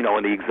do it,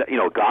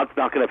 and God's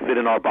not going to fit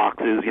in our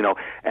boxes,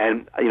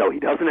 and he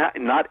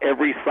doesn't not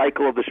every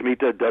cycle of the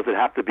Shemitah does it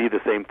have to be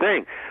the same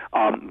thing,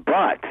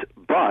 but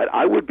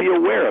I would be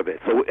aware of it.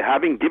 So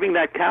giving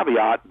that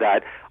caveat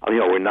that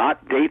we're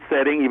not date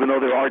setting, even though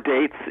there are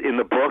dates in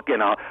the book,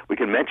 and we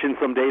can mention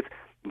some dates.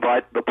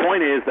 But the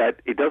point is that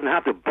it doesn't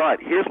have to.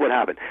 But here's what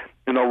happened.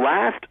 In the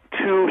last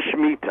two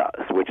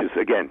Shemitahs, which is,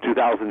 again,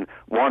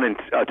 2001 and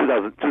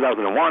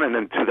 2001 and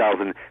then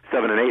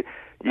 2007 and 8,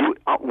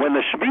 when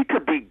the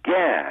Shemitah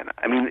began,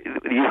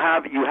 you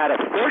had a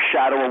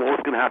foreshadow of what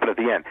was going to happen at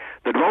the end.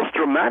 The most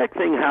dramatic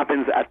thing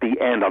happens at the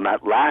end on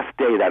that last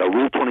day, that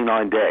Elul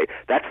 29 day.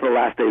 That's the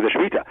last day of the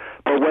Shemitah.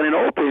 But when it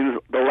opens,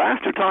 the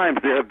last two times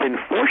there have been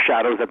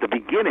foreshadows at the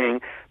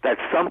beginning that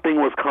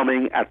something was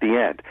coming at the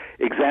end.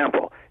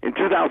 Example, in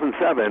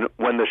 2007,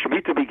 when the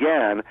Shemitah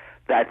began,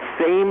 that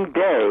same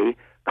day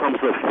comes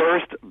the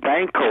first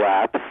bank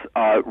collapse,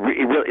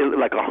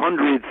 like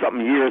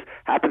 100-something years,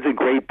 happens in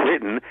Great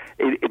Britain.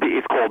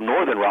 It's called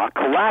Northern Rock,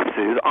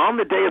 collapses on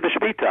the day of the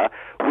Shemitah,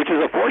 which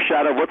is a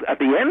foreshadow of what's at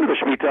the end of the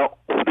Shemitah.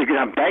 You're going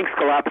to have banks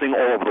collapsing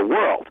all over the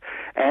world.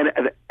 And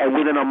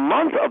within a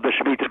month of the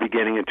Shemitah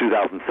beginning in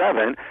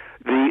 2007,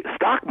 the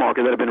stock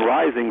market that had been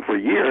rising for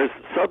years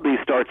suddenly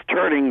starts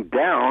turning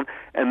down,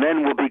 and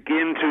then will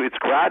begin to, it's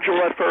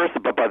gradual at first,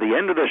 but by the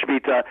end of the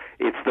Shemitah,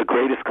 it's the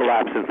greatest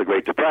collapse since the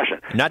Great Depression.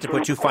 Not to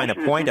put too fine a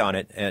point on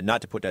it,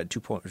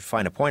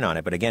 fine a point on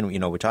it, but again,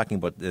 we're talking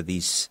about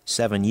these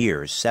 7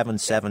 years, 7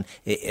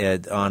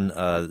 on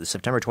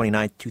September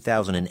 29th,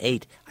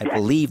 2008, I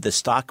believe the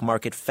stock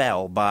market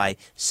fell by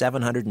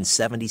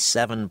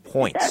 777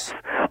 points.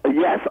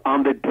 Yes,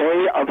 on the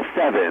day of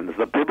sevens,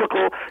 the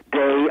biblical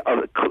day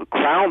of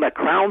that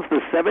crowns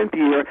the seventh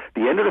year,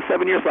 the end of the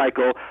 7-year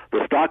cycle.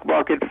 The stock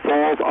market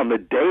falls on the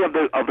day of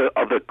the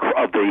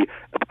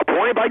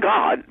appointed by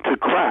God to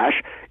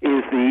crash.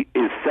 Is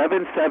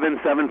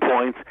 777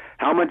 points?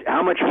 How much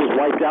was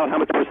wiped out? How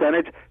much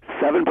percentage?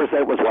 7%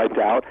 was wiped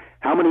out.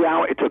 How many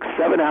hours? It took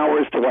 7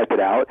 hours to wipe it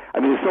out.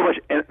 There's so much.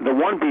 And the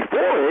one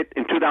before it,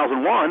 in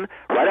 2001,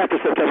 right after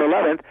September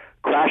 11th,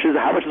 crashes.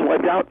 How much is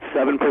wiped out?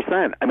 7%.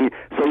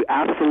 So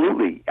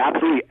absolutely.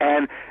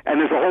 And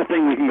there's a whole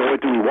thing we can go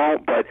into, we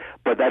won't, but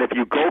that if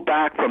you go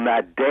back from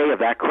that day of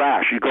that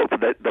crash, you go to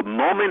the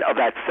moment of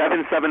that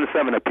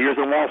 777 appears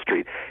on Wall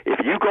Street.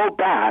 If you go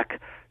back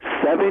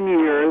 7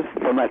 years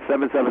from that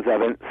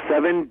 777,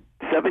 7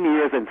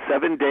 years and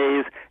 7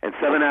 days and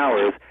 7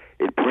 hours,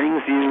 it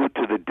brings you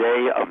to the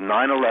day of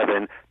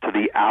 9/11, to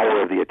the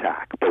hour of the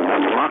attack. But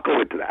we'll not go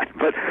into that.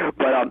 But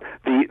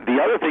the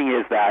other thing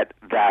is that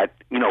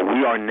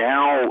we are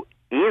now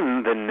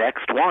in the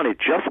next one. It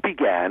just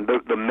began.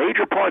 The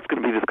major part's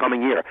going to be this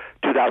coming year,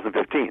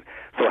 2015.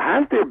 So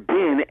has there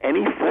been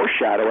any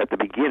foreshadow at the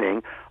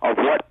beginning of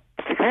what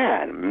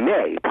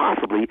may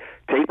possibly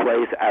take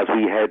place as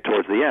we head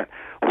towards the end?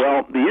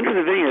 Well, the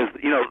interesting thing is,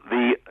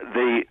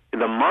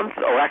 the month,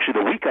 or actually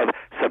the week of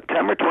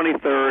September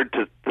 23rd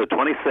to the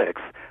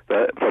 26th,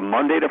 from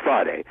Monday to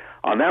Friday,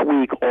 on that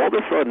week, all of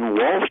a sudden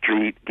Wall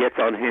Street gets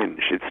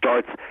unhinged. It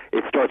starts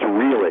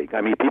reeling.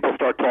 People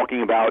start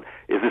talking about,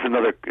 is this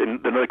another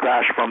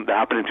crash that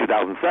happened in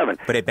 2007?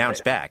 But it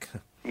bounced back.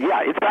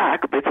 Yeah, it's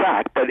back. But with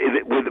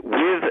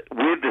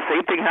the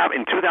same thing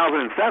happened in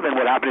 2007.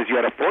 What happened is you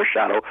had a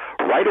foreshadow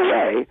right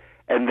away,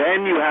 and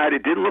then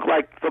it didn't look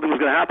like something was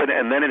going to happen,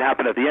 and then it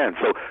happened at the end.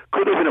 So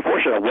could have been a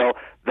foreshadow. Well,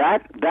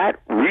 that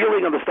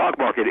reeling of the stock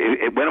market,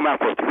 it went around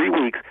for 3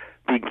 weeks.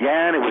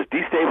 It was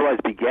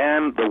destabilized,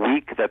 began the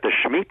week that the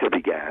Shemitah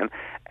began,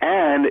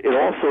 and it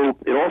also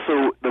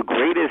the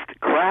greatest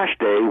crash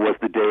day was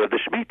the day of the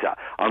Shemitah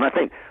on that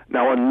thing.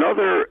 Now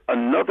another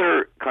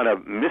kind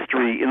of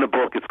mystery in the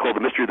book, it's called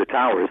the mystery of the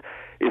towers,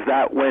 is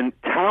that when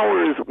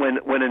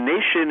a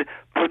nation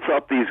puts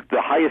up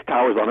the highest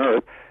towers on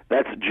earth,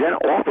 that's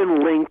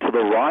often linked to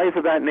the rise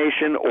of that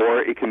nation,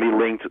 or it can be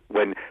linked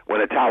when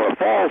a tower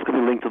falls, can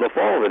be linked to the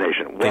fall of the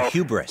nation. The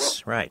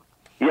hubris, right.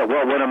 Yeah,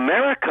 well, when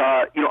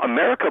America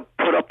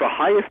put up the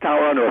highest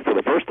tower on earth for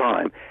the first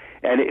time,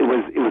 and it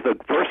was the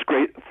first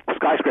great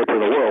skyscraper in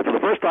the world. For the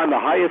first time,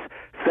 the highest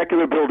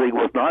secular building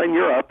was not in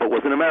Europe, but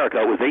was in America.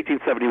 It was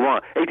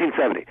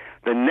 1870.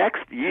 The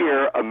next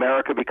year,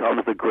 America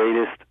becomes the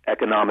greatest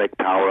economic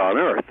power on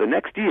earth. The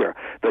next year,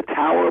 the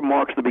tower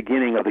marks the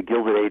beginning of the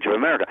Gilded Age of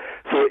America.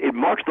 So it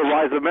marks the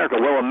rise of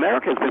America. Well,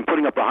 America has been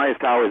putting up the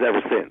highest towers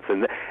ever since,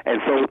 and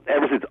so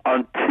ever since,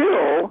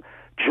 until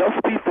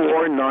just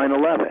before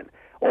 9/11.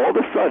 All of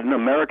a sudden,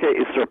 America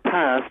is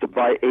surpassed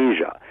by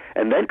Asia.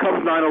 And then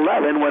comes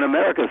 9/11, when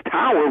America's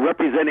tower,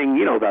 representing,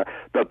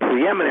 the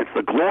preeminence,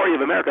 the glory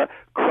of America,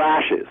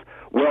 crashes.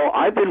 Well,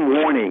 I've been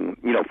warning,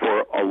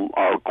 for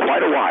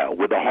quite a while,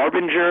 with the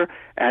Harbinger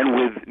and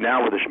with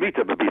the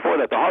Shemitah, but before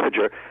that, the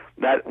Harbinger,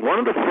 that one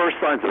of the first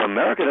signs that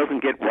America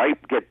doesn't get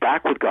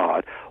back with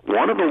God,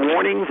 one of the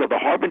warnings of the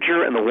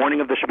Harbinger and the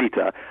warning of the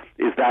Shemitah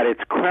is that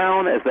its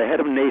crown as the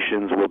head of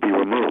nations will be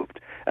removed.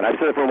 And I've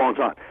said it for a long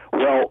time.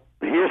 Well,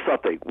 here's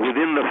something.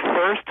 Within the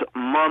first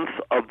month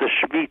of the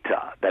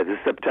Shemitah, that is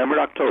September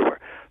and October,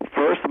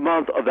 first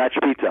month of that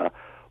Shemitah,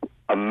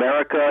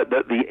 America,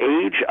 the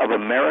age of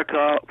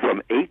America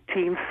from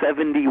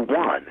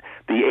 1871,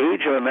 the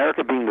age of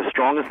America being the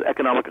strongest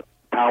economic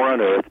power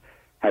on earth,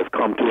 has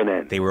come to an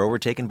end. They were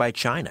overtaken by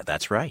China.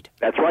 That's right.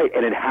 That's right,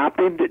 and it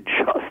happened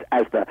just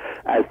as the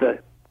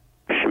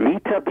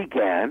Shemitah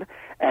began,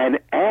 and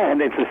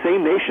it's the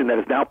same nation that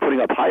is now putting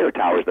up higher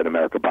towers than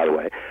America, by the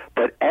way.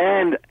 But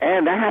and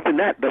that happened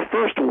that the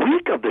first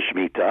week of the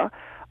Shemitah,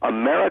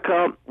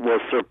 America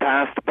was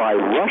surpassed by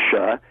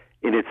Russia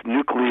in its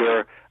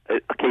nuclear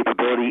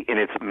capability, in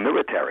its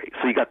military.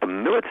 So you got the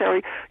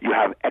military, you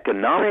have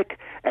economic,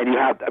 and you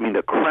have,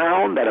 the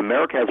crown that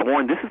America has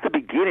worn. This is the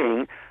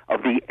beginning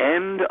of the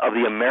end of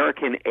the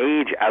American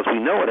age as we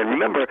know it. And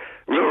remember,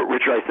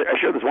 Richard, I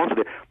shared this once with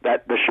you,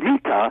 that the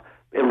Shemitah,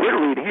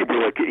 literally in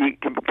Hebrew,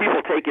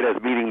 people take it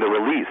as meaning the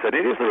release, and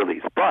it is the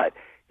release, but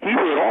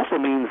Hebrew, it also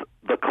means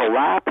the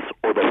collapse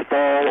or the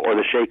fall or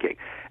the shaking.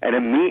 And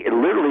it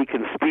literally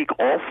can speak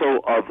also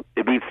of,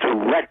 it means to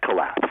let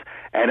collapse.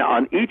 And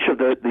on each of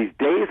these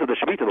days of the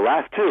Shemitah, the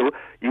last two,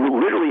 you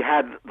literally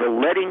had the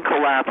letting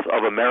collapse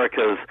of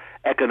America's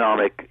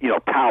economic,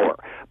 power.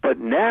 But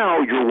now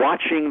you're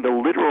watching the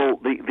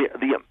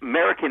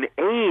American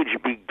age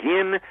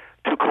begin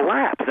to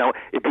collapse. Now,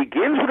 it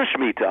begins with the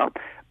Shemitah,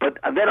 but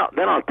then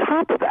on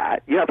top of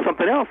that, you have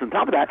something else. On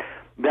top of that,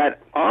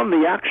 that on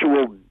the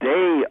actual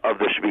day of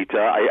the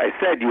Shemitah, I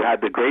said you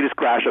had the greatest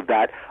crash of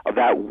that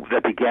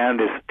began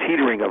this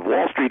teetering of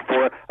Wall Street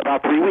for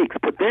about 3 weeks.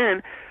 But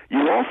then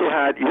you also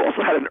had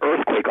an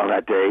earthquake on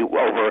that day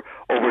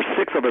over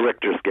 6 on the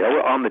Richter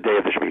scale on the day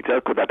of the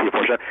Shemitah. Could that be a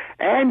foreshadow?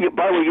 And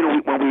by the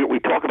way, when we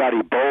talk about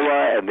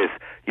Ebola and this,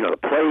 the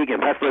plague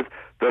and pestilence,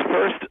 the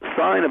first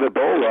sign of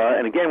Ebola,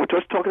 and again we're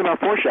just talking about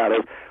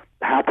foreshadows,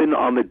 happened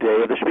on the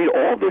day of the Shemitah.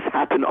 All this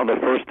happened on the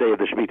first day of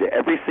the Shemitah.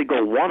 Every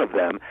single one of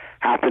them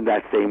happened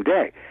that same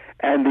day.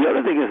 And the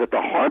other thing is that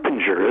the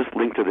harbingers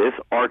linked to this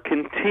are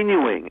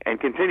continuing and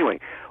continuing.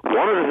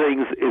 One of the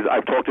things is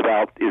I've talked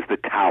about is the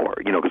tower,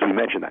 because we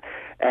mentioned that.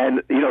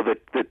 And,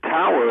 the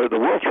tower, the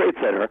World Trade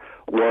Center,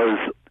 was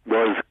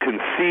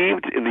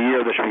conceived in the year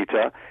of the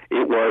Shemitah.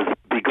 It was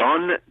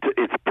begun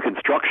its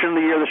construction in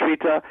the year of the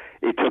Shemitah.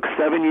 It took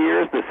 7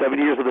 years. The 7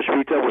 years of the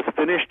Shemitah was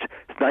finished.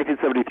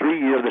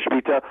 1973 year of the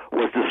Shemitah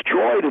was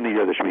destroyed in the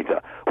year of the Shemitah.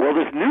 Well,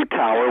 this new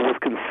tower was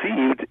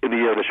conceived in the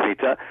year of the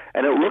Shemitah,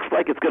 and it looks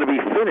like it's going to be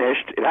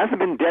finished. It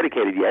hasn't been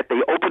dedicated yet.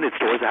 They opened its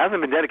doors. It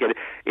hasn't been dedicated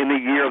in the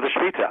year of the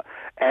Shemitah.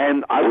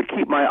 And I would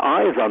keep my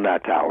eyes on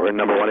that tower. And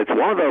number one, it's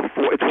one of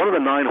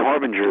the 9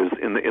 harbingers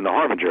in the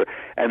Harbinger,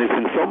 and there's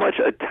been so much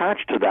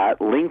attached to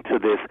that, linked to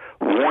this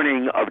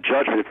warning of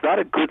judgment. It's not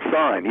a good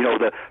sign.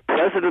 The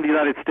President of the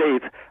United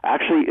States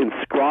actually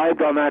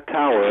inscribed on that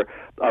tower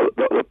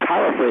the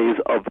paraphrase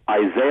of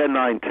Isaiah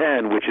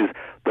 9:10, which is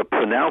the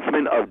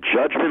pronouncement of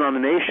judgment on the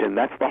nation.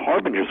 That's the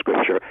Harbinger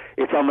scripture.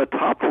 It's on the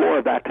top floor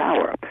of that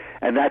tower.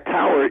 And that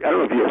tower, I don't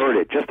know if you heard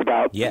it, just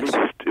about, yes.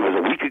 It was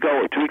a week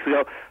ago or 2 weeks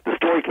ago, the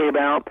story came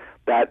out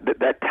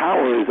that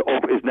tower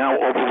is now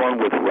overrun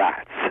with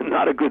rats.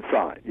 Not a good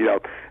sign.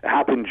 It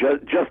happened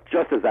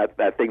just as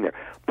that thing there.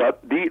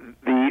 But the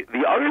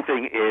other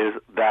thing is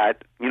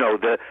that,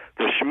 the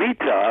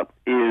Shemitah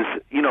is,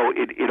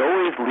 it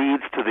always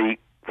leads to the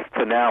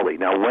finale.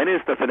 Now, when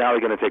is the finale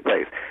going to take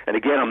place? And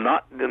again, I'm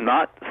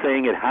not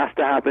saying it has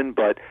to happen,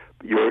 but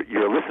your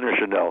listeners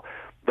should know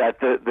that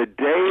the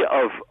day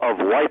of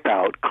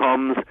wipeout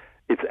comes.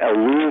 It's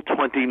Elul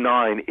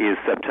 29 is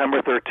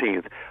September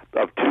 13th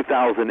of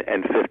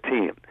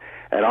 2015.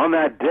 And on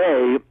that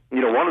day,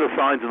 one of the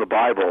signs in the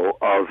Bible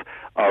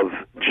of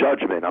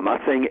judgment, I'm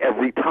not saying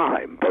every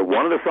time, but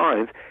one of the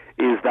signs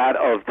is that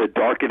of the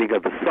darkening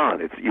of the sun.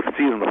 You can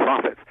see it in the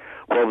prophets.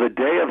 Well, the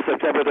day of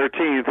September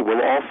 13th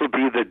will also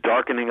be the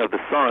darkening of the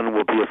sun,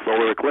 will be a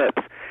solar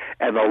eclipse.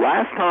 And the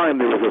last time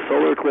there was a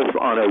solar eclipse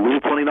on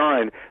Elul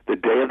 29, the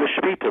day of the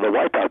Shemitah, the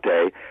wipeout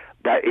day,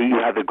 that you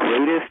had it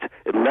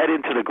led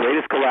into the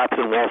greatest collapse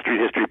in Wall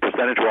Street history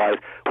percentage-wise,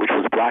 which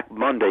was Black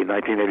Monday,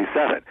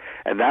 1987.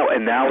 And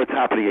now it's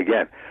happening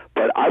again.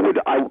 But I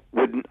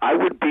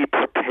would be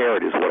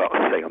prepared, is what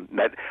I'm saying.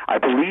 That I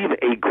believe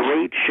a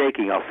great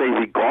shaking, I'll say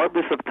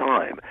regardless of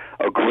time,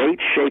 a great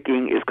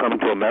shaking is coming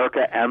to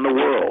America and the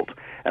world.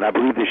 And I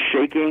believe this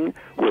shaking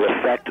will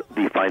affect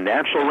the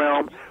financial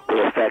realm,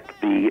 will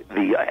affect the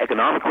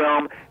economic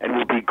realm, and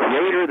will be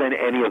greater than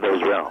any of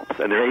those realms.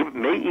 And there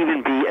may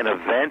even be an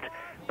event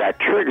that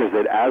triggers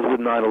it, as with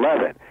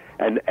 9/11.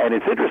 And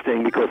it's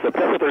interesting because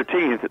September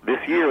 13th this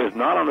year is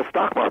not on a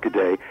stock market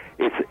day.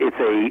 It's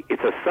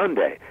a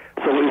Sunday.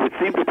 So it would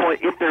seem to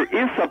point, if there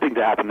is something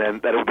to happen then,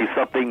 that it would be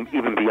something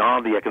even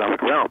beyond the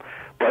economic realm.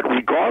 But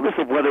regardless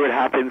of whether it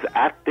happens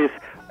at this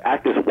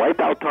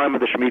wipeout time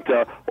of the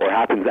Shemitah or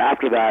happens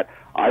after that,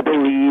 I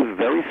believe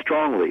very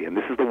strongly, and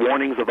this is the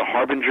warnings of the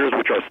Harbingers,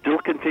 which are still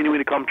continuing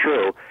to come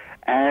true,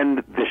 and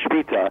the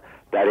Shemitah,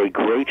 that a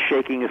great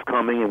shaking is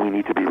coming and we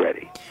need to be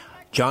ready.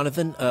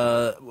 Jonathan,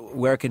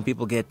 where can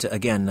people get,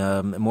 again,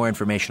 more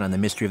information on the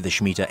mystery of the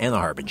Shemitah and the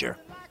Harbinger?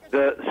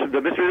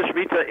 The mystery of the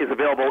Shemitah is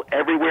available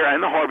everywhere,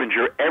 and the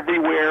Harbinger,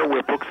 everywhere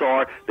where books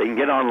are. They can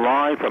get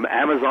online from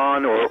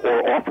Amazon or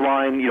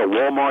offline,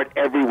 Walmart,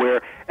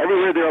 everywhere.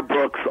 Everywhere there are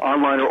books,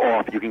 online or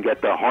off, you can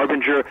get the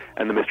Harbinger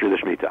and the mystery of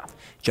the Shemitah.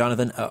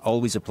 Jonathan,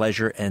 always a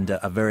pleasure, and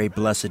a very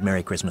blessed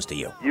Merry Christmas to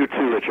you. You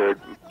too,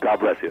 Richard. God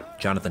bless you.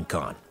 Jonathan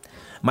CAHN.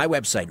 My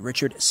website,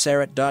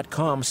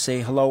 richardsyrett.com.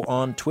 Say hello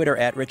on Twitter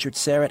at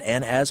richardsyrett,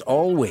 and as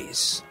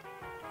always,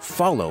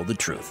 follow the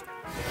truth.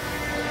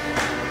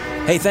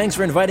 Hey, thanks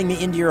for inviting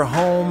me into your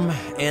home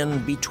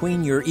and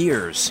between your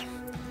ears.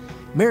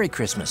 Merry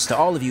Christmas to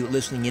all of you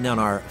listening in on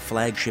our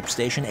flagship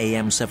station,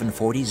 AM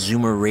 740,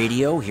 Zoomer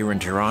Radio here in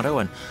Toronto,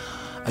 and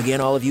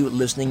again, all of you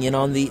listening in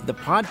on the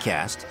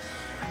podcast,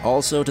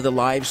 also to the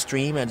live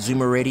stream at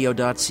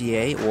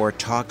zoomerradio.ca or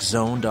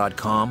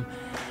talkzone.com,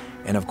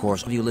 and of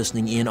course, all of you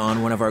listening in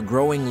on one of our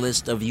growing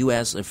list of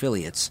U.S.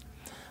 affiliates.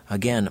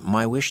 Again,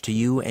 my wish to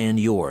you and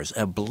yours,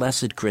 a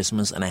blessed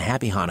Christmas and a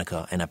happy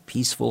Hanukkah and a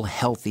peaceful,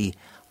 healthy,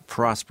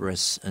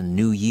 prosperous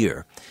new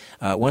year.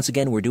 Once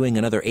again, we're doing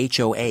another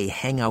HOA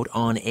Hangout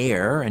on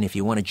Air, and if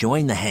you want to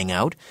join the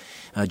Hangout,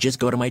 just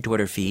go to my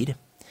Twitter feed,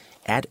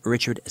 at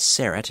Richard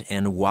Syrett,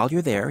 and while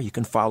you're there, you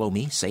can follow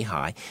me, say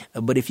hi.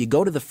 But if you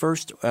go to the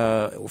first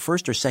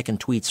or second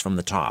tweets from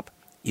the top,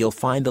 you'll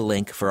find the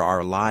link for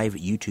our live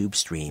YouTube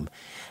stream,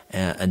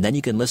 and then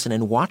you can listen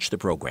and watch the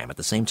program at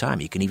the same time.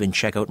 You can even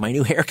check out my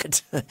new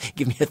haircut.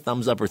 Give me a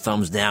thumbs up or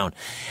thumbs down.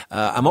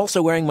 I'm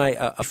also wearing my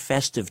a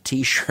festive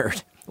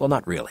T-shirt. Well,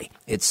 not really.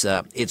 It's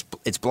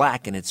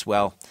black, and it's,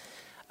 a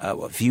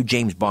few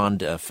James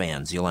Bond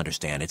fans, you'll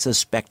understand. It says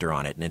Spectre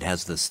on it, and it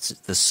has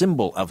the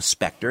symbol of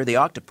Spectre, the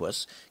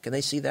octopus. Can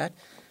they see that?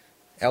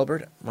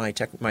 Albert,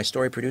 my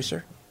story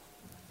producer?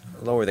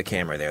 Lower the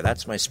camera there.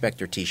 That's my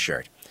Spectre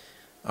T-shirt.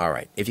 All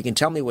right. If you can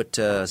tell me what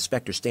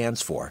Spectre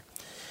stands for,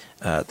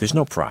 there's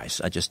no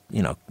prize. I just,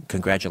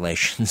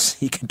 congratulations.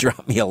 You can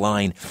drop me a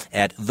line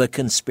at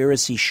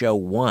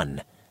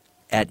theconspiracyshow1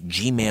 at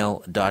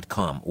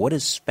gmail.com. What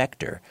does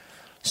Spectre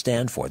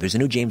stand for? There's a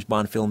new James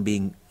Bond film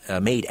being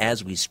made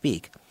as we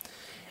speak.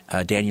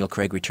 Daniel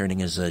Craig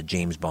returning as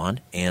James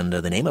Bond, and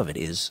the name of it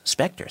is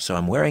Spectre. So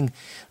I'm wearing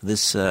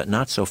this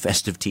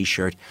not-so-festive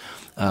T-shirt,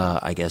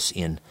 I guess,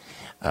 in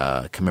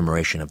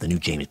commemoration of the new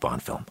James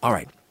Bond film. All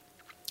right.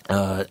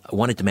 I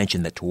wanted to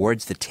mention that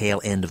towards the tail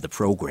end of the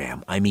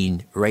program, I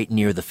mean right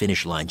near the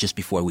finish line, just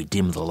before we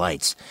dim the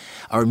lights,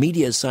 our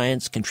media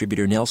science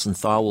contributor Nelson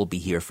Thaw will be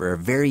here for a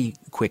very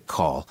quick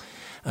call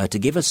to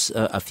give us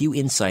a few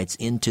insights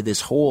into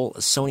this whole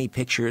Sony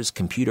Pictures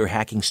computer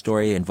hacking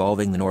story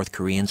involving the North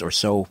Koreans, or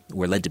so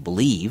we're led to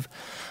believe.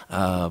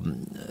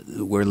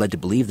 We're led to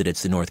believe that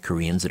it's the North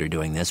Koreans that are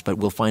doing this, but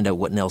we'll find out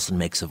what Nelson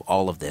makes of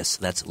all of this.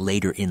 That's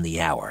later in the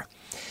hour.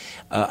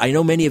 I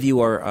know many of you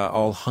are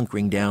all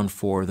hunkering down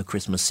for the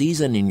Christmas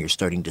season, and you're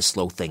starting to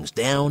slow things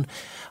down.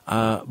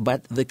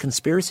 But the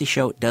Conspiracy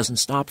Show doesn't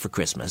stop for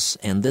Christmas,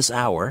 and this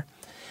hour,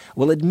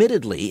 well,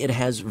 admittedly, it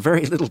has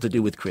very little to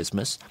do with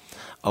Christmas,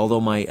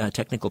 although my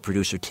technical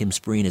producer, Tim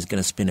Spreen, is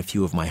going to spin a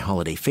few of my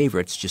holiday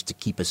favorites just to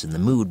keep us in the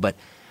mood. But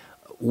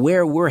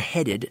where we're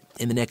headed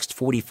in the next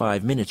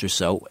 45 minutes or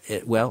so,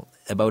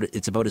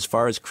 it's about as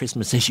far as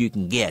Christmas as you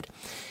can get.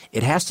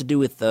 It has to do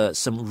with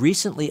some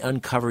recently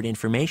uncovered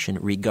information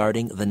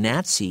regarding the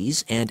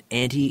Nazis and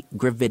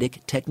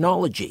anti-gravitic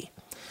technology.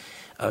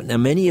 Now,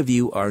 many of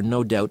you are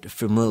no doubt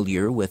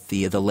familiar with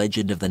the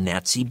legend of the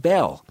Nazi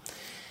Bell,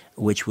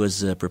 which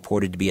was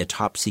purported to be a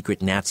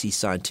top-secret Nazi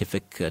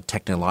scientific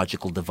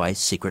technological device,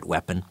 secret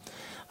weapon,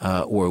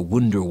 or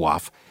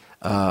Wunderwaffe.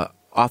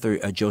 Author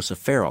Joseph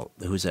Farrell,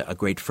 who's a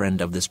great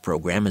friend of this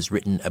program, has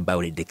written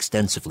about it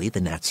extensively, the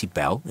Nazi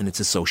Bell, and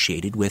it's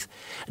associated with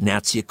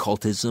Nazi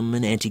occultism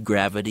and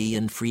anti-gravity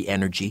and free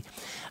energy.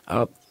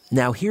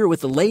 Now, here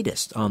with the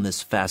latest on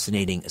this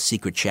fascinating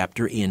secret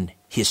chapter in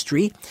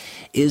history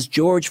is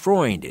George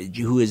Freund,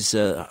 who has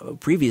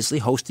previously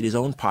hosted his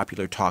own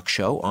popular talk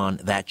show on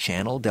that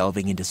channel,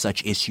 delving into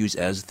such issues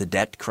as the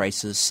debt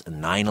crisis,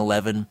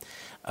 9/11,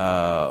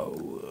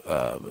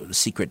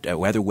 secret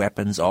weather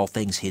weapons, all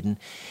things hidden.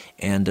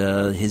 And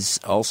his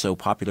also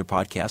popular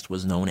podcast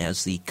was known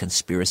as the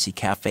Conspiracy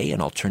Cafe,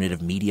 an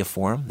alternative media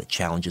forum that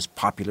challenges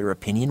popular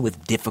opinion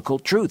with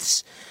difficult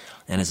truths.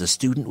 And as a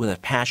student with a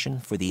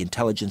passion for the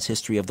intelligence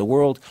history of the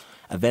world,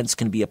 events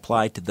can be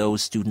applied to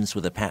those students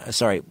with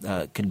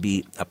can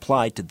be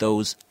applied to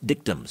those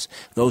dictums.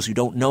 Those who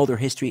don't know their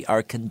history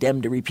are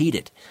condemned to repeat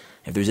it.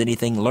 If there's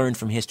anything learned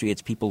from history,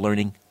 it's people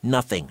learning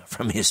nothing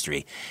from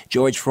history.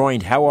 George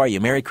Freund, how are you?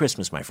 Merry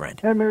Christmas, my friend.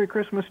 And Merry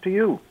Christmas to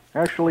you.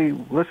 Actually,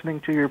 listening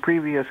to your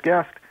previous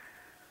guest,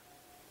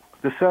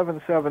 the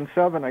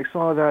 777, I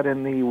saw that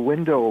in the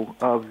window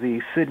of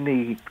the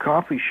Sydney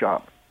coffee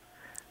shop.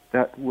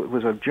 That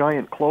was a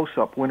giant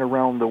close-up, went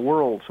around the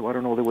world. So I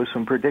don't know, there was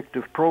some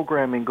predictive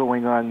programming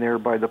going on there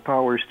by the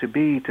powers to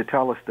be to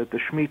tell us that the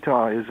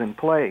Shemitah is in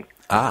play.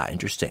 Ah,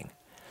 interesting.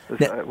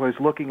 I was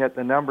looking at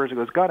the numbers. It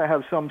was got to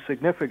have some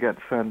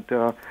significance, and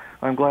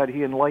I'm glad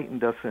he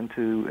enlightened us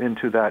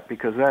into that,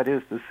 because that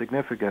is the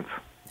significance.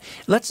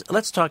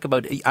 Let's talk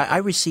about. I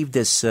received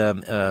this.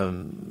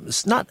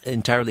 It's not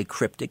entirely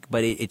cryptic,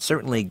 but it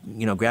certainly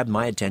grabbed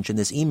my attention.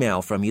 This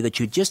email from you that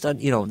you just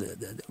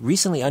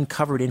recently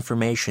uncovered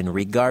information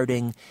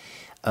regarding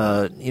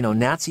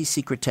Nazi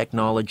secret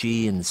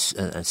technology and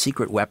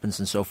secret weapons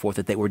and so forth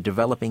that they were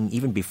developing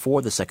even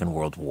before the Second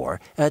World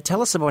War.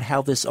 Tell us about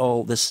how this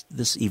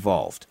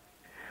evolved.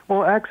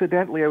 Well,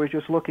 accidentally, I was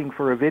just looking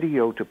for a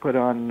video to put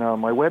on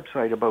my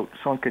website about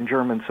sunken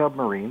German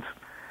submarines.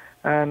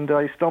 And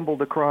I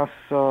stumbled across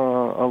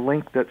a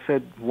link that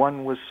said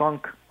one was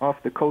sunk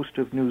off the coast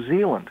of New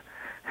Zealand.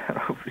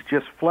 I was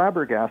just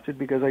flabbergasted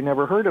because I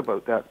never heard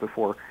about that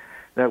before.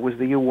 That was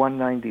the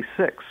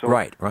U-196. So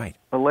right.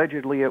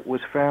 Allegedly, it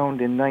was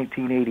found in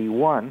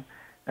 1981,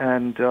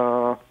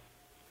 and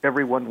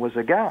everyone was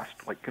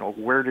aghast. Like,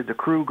 where did the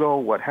crew go?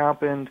 What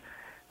happened?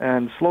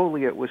 And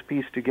slowly it was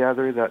pieced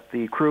together that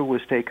the crew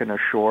was taken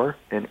ashore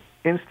and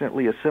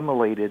instantly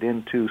assimilated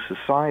into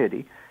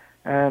society,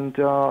 and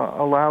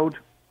allowed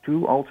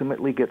to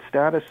ultimately get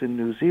status in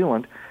New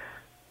Zealand.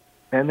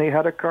 And they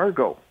had a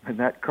cargo, and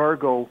that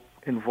cargo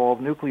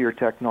involved nuclear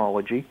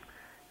technology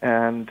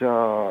and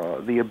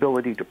the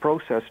ability to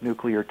process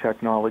nuclear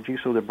technology,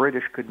 so the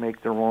British could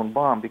make their own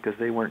bomb because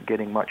they weren't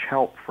getting much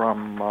help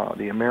from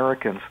the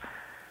Americans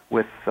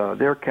with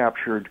their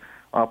captured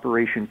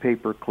Operation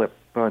Paperclip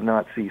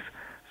Nazis.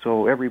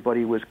 So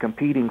everybody was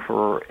competing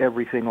for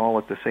everything all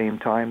at the same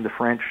time, the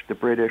French, the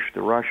British,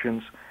 the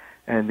Russians,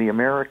 and the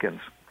Americans,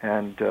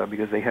 and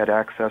because they had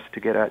access to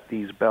get at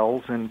these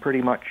bells, and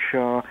pretty much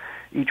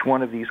each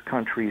one of these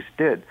countries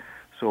did.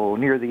 So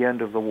near the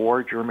end of the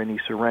war, Germany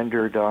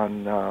surrendered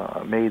on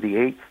May the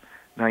 8th,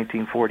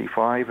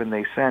 1945, and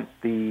they sent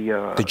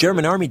the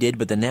German army did,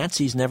 but the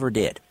Nazis never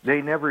did.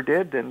 They never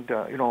did, and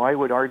I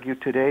would argue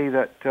today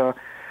that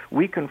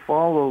we can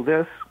follow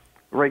this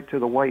right to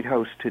the White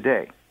House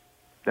today.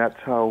 That's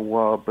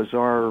how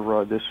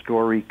bizarre this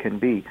story can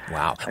be.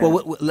 Wow.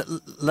 Well,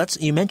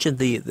 you mentioned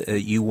the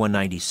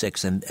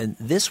U-196, and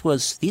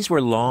these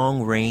were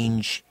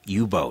long-range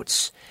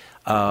U-boats.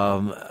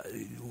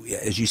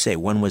 As you say,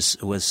 one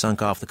was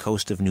sunk off the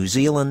coast of New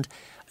Zealand.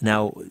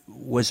 Now,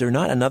 was there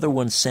not another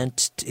one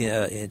sent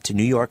to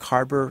New York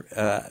Harbor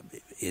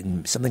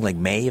in something like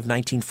May of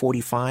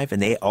 1945,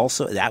 and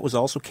that was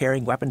also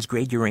carrying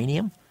weapons-grade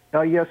uranium?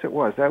 Yes, it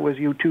was. That was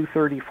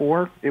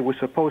U-234. It was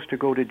supposed to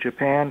go to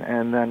Japan,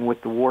 and then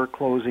with the war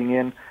closing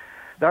in,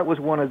 that was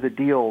one of the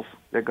deals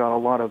that got a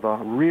lot of the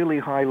really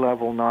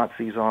high-level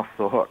Nazis off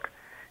the hook,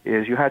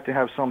 is you had to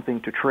have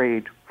something to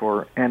trade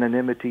for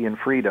anonymity and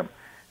freedom,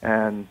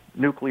 and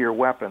nuclear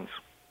weapons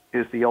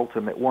is the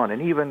ultimate one.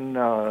 And even,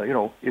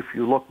 if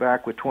you look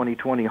back with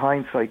 20/20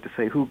 hindsight to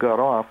say who got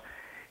off,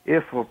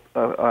 if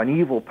an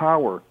evil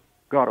power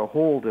got a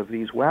hold of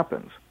these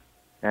weapons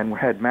and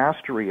had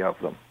mastery of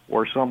them,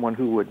 or someone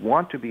who would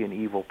want to be an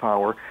evil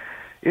power,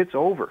 it's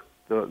over.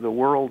 The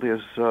world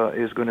is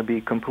going to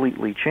be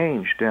completely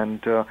changed,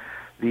 and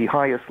the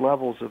highest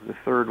levels of the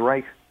Third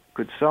Reich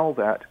could sell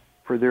that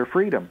for their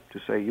freedom, to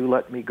say, you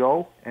let me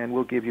go, and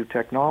we'll give you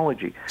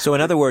technology. So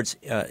in other words,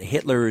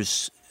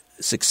 Hitler's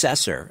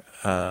successor,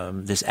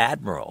 this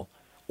admiral,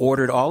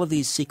 ordered all of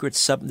these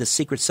the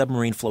secret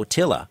submarine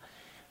flotilla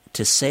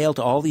to sail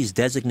to all these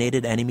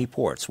designated enemy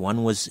ports.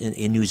 One was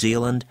in New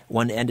Zealand,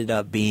 one ended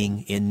up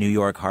being in New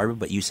York Harbor,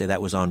 but you say that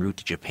was en route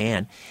to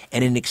Japan.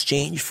 And in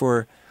exchange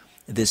for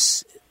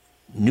this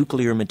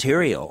nuclear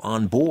material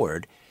on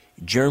board,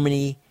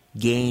 Germany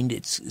gained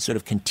its sort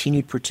of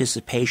continued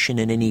participation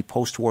in any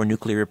post-war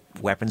nuclear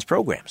weapons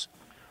programs.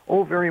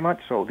 Oh, very much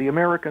so. The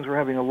Americans were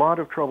having a lot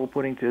of trouble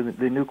putting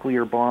the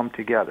nuclear bomb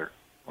together.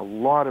 A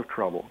lot of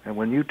trouble. And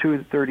when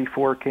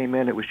U-234 came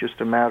in, it was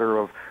just a matter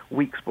of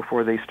weeks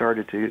before they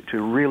started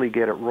to really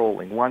get it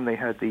rolling. One, they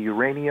had the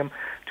uranium.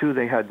 Two,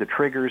 they had the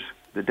triggers,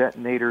 the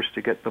detonators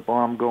to get the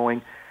bomb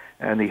going.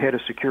 And the head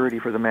of security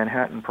for the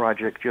Manhattan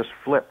Project just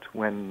flipped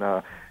when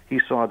he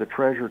saw the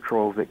treasure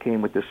trove that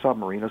came with this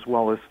submarine, as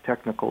well as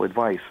technical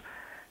advice.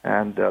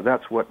 And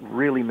that's what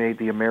really made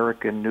the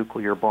American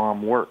nuclear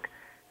bomb work.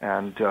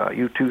 And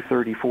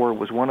U-234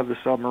 was one of the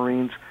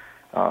submarines.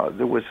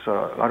 There was,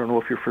 I don't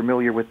know if you're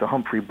familiar with the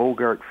Humphrey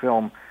Bogart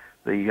film,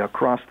 the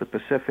Across the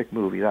Pacific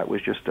movie. That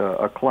was just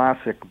a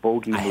classic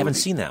bogey movie. I haven't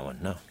seen that one,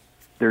 no.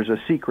 There's a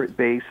secret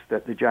base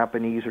that the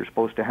Japanese are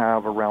supposed to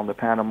have around the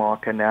Panama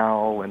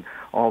Canal, and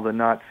all the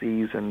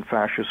Nazis and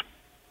fascist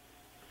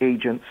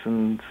agents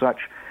and such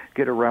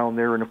get around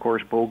there, and of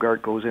course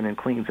Bogart goes in and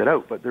cleans it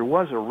out. But there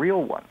was a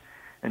real one,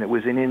 and it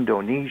was in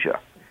Indonesia.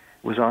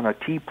 It was on a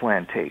tea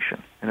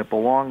plantation, and it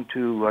belonged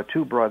to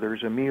two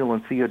brothers, Emil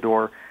and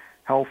Theodore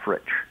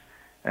Helfrich.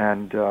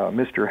 And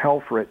Mr.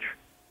 Helfrich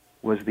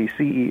was the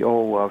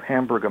CEO of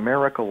Hamburg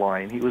America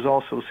Line. He was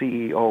also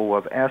CEO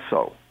of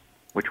Esso,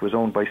 which was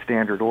owned by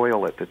Standard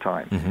Oil at the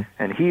time. Mm-hmm.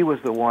 And he was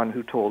the one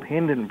who told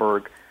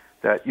Hindenburg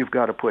that you've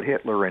got to put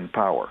Hitler in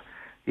power.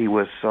 He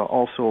was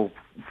also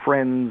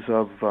friends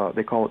of,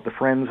 they call it the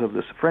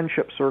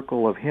Friendship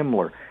Circle of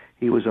Himmler.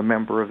 He was a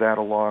member of that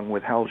along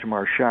with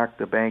Hjalmar Schacht,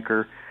 the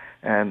banker,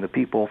 and the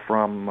people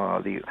from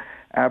the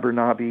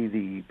Abernaby,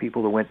 the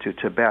people that went to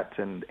Tibet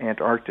and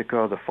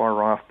Antarctica, the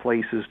far-off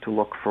places to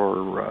look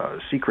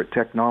for secret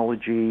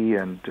technology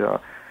and to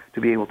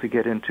be able to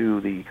get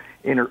into the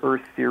inner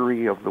Earth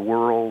theory of the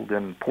world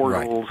and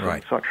portals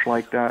and such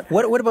like that.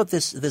 What about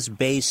this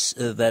base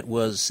that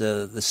was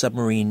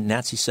the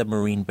Nazi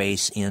submarine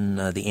base in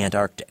the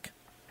Antarctic?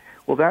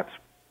 Well, that's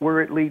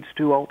where it leads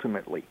to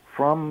ultimately.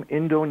 From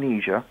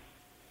Indonesia,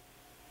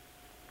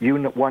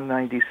 Unit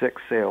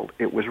 196 sailed.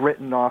 It was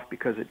written off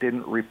because it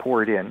didn't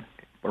report in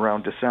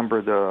around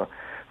December the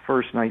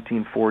 1st,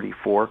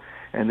 1944,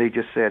 and they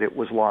just said it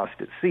was lost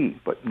at sea,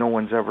 but no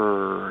one's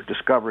ever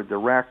discovered the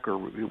wreck,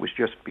 or it was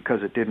just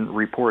because it didn't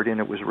report in,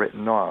 it was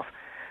written off.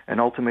 And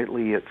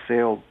ultimately it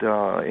sailed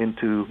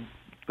into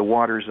the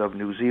waters of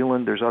New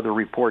Zealand. There's other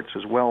reports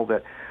as well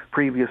that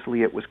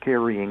previously it was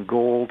carrying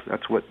gold.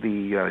 That's what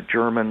the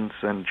Germans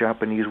and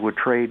Japanese would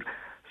trade,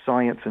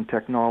 science and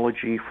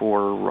technology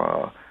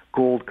for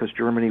gold, because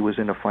Germany was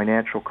in a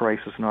financial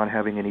crisis, not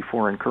having any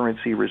foreign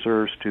currency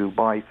reserves to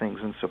buy things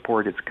and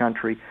support its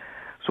country.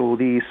 So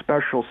these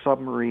special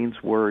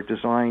submarines were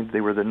designed,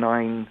 they were the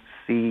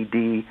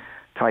 9CD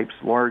types,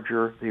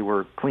 larger, they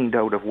were cleaned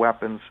out of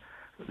weapons.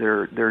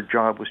 Their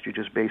job was to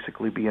just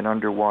basically be an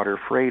underwater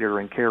freighter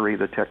and carry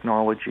the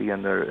technology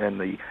and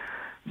the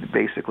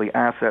basically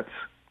assets,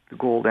 the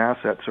gold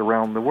assets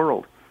around the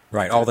world.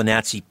 Right, all the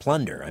Nazi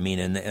plunder. I mean,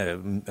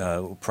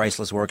 and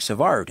priceless works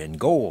of art and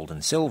gold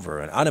and silver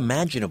and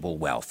unimaginable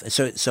wealth.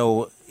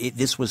 So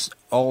this was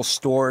all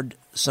stored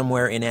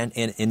somewhere in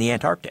the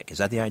Antarctic. Is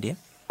that the idea?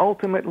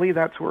 Ultimately,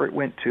 that's where it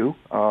went to.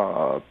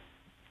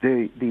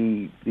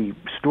 The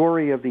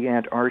story of the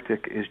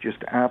Antarctic is just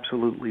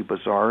absolutely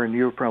bizarre, and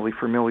you're probably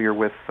familiar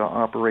with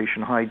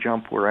Operation High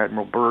Jump, where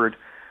Admiral Byrd,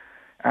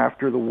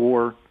 after the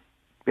war,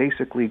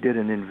 basically did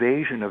an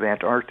invasion of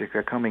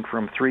Antarctica coming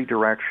from three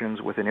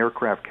directions with an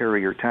aircraft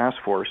carrier task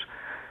force,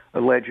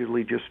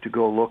 allegedly just to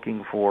go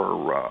looking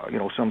for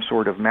some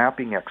sort of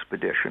mapping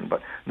expedition.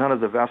 But none of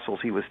the vessels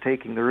he was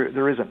taking,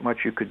 there isn't much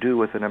you could do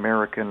with an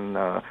American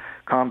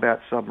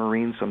combat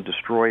submarine, some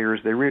destroyers.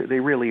 They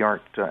really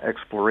aren't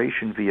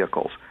exploration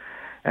vehicles.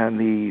 And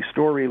the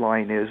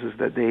storyline is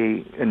that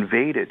they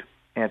invaded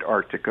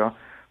Antarctica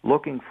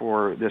looking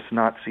for this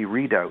Nazi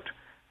redoubt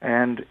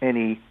and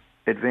any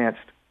advanced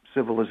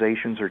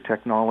civilizations or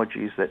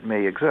technologies that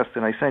may exist.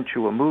 And I sent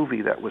you a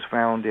movie that was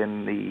found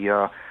in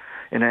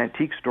an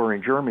antique store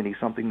in Germany,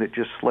 something that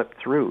just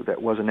slipped through,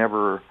 that wasn't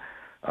ever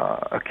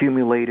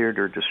accumulated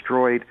or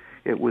destroyed.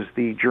 It was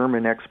the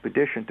German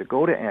expedition to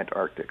go to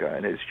Antarctica,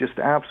 and it's just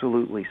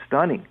absolutely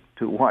stunning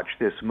to watch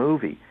this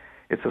movie.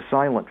 It's a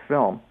silent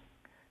film,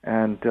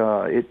 and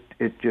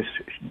it just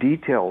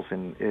details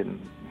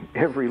in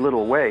every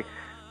little way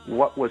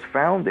what was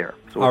found there.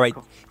 So all right,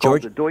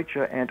 George. The Deutsche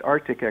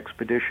Antarctic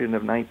Expedition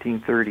of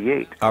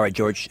 1938. All right,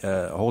 George,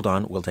 hold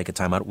on. We'll take a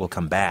time out. We'll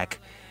come back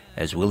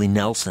as Willie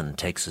Nelson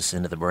takes us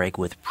into the break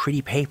with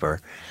Pretty Paper.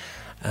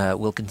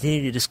 We'll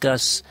continue to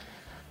discuss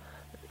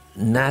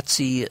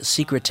Nazi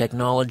secret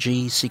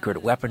technology,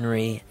 secret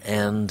weaponry,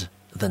 and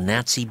the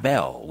Nazi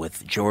bell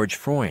with George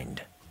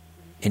Freund,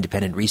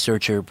 independent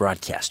researcher,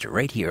 broadcaster,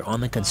 right here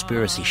on The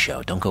Conspiracy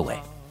Show. Don't go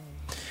away.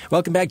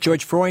 Welcome back.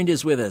 George Freund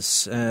is with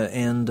us,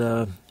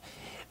 and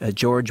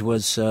George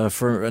was,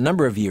 for a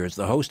number of years,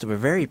 the host of a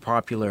very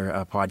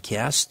popular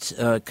podcast,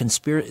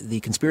 The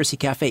Conspiracy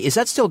Cafe. Is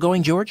that still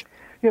going, George?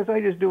 Yes,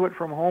 I just do it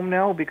from home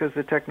now because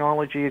the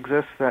technology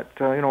exists that,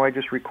 I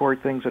just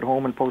record things at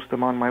home and post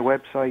them on my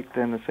website,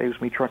 and it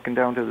saves me trucking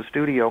down to the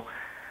studio.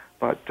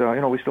 But,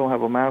 we still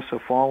have a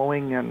massive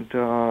following, and,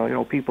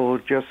 people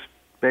just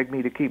beg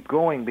me to keep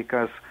going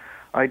because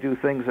I do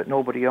things that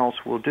nobody else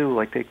will do,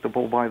 like take the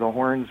bull by the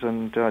horns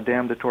and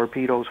damn the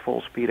torpedoes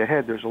full speed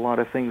ahead. There's a lot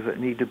of things that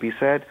need to be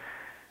said,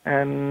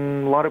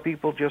 and a lot of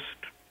people just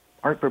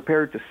aren't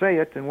prepared to say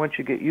it, and once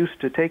you get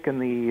used to taking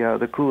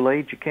the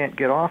Kool-Aid, you can't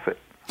get off it.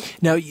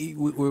 Now, we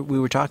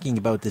were talking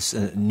about this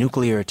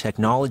nuclear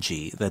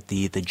technology that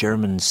the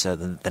Germans,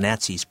 the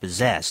Nazis,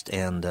 possessed,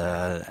 and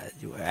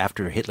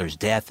after Hitler's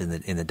death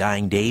in the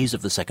dying days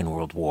of the Second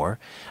World War,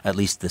 at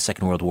least the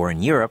Second World War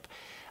in Europe,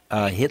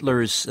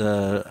 Hitler's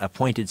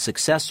appointed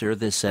successor,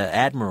 this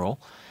admiral,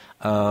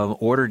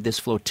 ordered this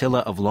flotilla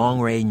of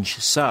long-range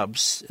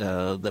subs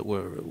that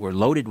were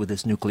loaded with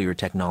this nuclear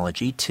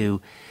technology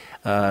to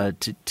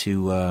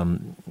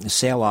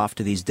sail off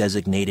to these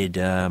designated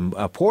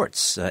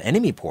ports,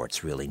 enemy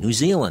ports, really, New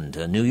Zealand,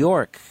 New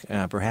York,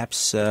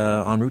 perhaps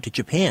en route to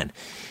Japan.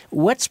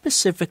 What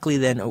specifically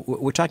then,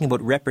 we're talking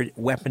about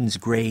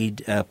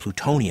weapons-grade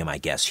plutonium, I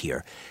guess,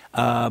 here.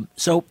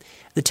 So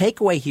the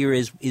takeaway here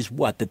is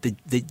what? That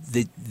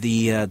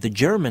the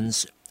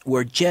Germans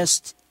were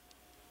just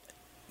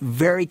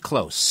very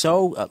close,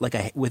 so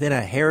within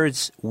a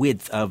hair's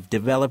width of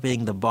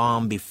developing the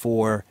bomb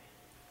before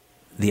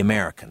the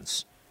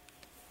Americans.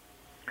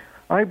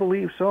 I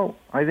believe so.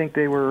 I think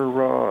they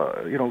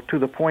were, to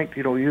the point,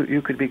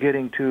 you could be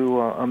getting to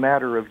a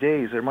matter of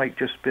days. There might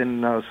just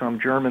been some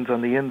Germans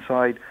on the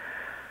inside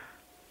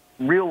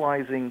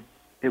realizing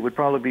it would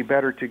probably be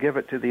better to give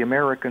it to the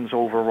Americans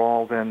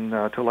overall than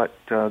to let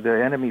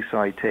the enemy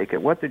side take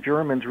it. What the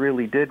Germans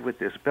really did with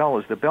this bell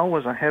is the bell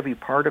was a heavy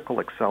particle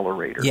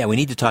accelerator. Yeah, we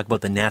need to talk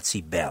about the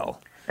Nazi bell.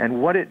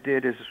 And what it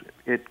did is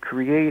it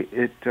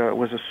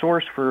was a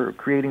source for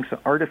creating some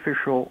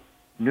artificial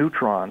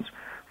neutrons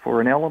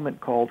for an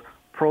element called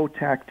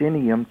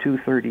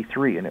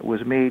protactinium-233, and it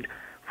was made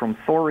from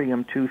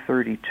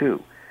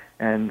thorium-232.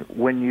 And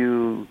when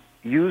you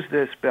use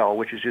this bell,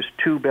 which is just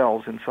two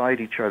bells inside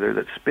each other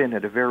that spin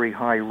at a very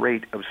high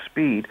rate of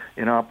speed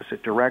in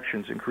opposite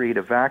directions and create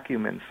a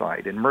vacuum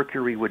inside, and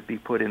mercury would be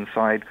put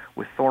inside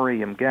with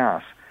thorium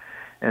gas.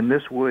 And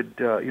this would,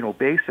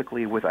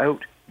 basically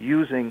without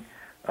using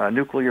a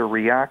nuclear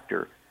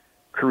reactor,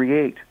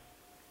 create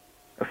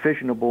a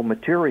fissionable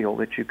material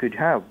that you could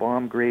have,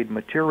 bomb-grade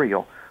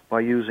material, by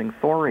using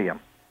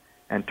thorium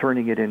and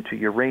turning it into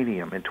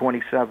uranium. In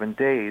 27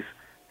 days,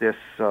 this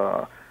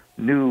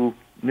new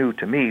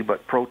to me,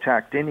 but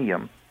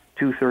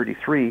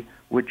protactinium-233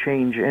 would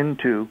change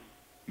into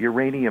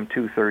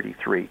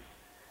uranium-233.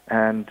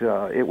 And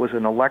it was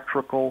an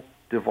electrical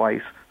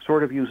device,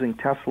 sort of using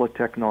Tesla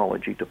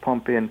technology to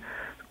pump in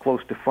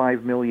close to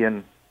 5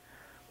 million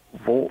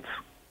volts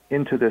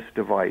into this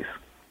device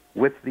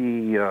with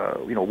the,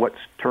 what's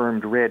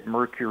termed red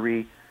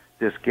mercury,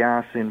 this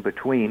gas in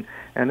between.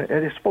 And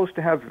it is supposed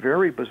to have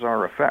very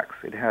bizarre effects.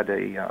 It had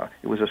it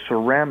was a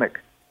ceramic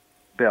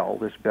bell,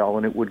 this bell,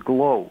 and it would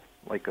glow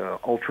like a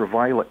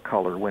ultraviolet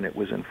color when it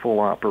was in full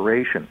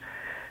operation.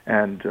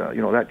 And,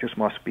 that just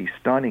must be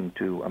stunning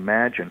to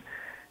imagine.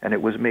 And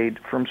it was made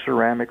from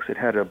ceramics. It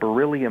had a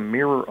beryllium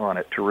mirror on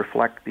it to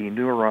reflect the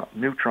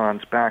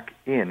neutrons back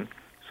in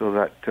so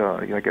that,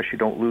 I guess you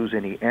don't lose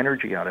any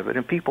energy out of it.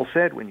 And people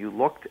said when you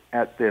looked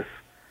at this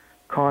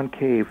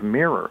concave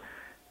mirror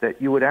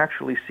that you would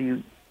actually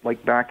see,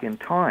 like back in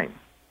time,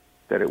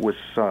 that it was,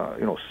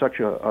 such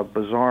a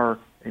bizarre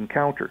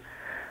encounter.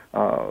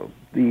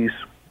 These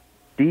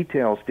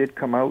details did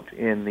come out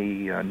in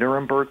the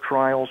Nuremberg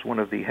trials. One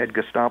of the head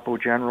Gestapo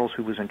generals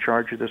who was in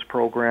charge of this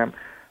program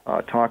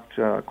talked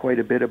quite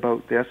a bit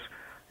about this,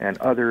 and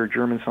other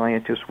German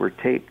scientists were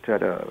taped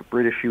at a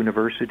British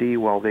university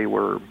while they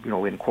were,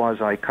 in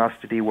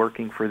quasi-custody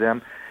working for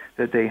them,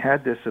 that they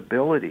had this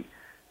ability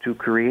to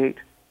create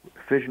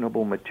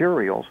fissionable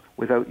materials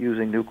without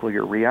using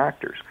nuclear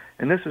reactors.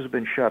 And this has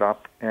been shut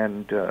up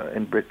and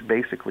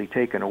basically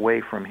taken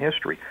away from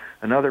history.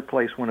 Another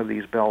place one of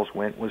these bells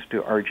went was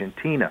to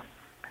Argentina.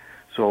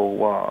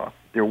 So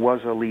there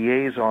was a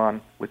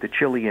liaison with the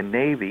Chilean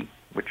Navy,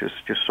 which is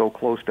just so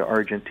close to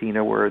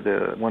Argentina, where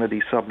one of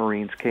these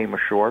submarines came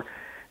ashore.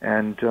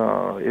 And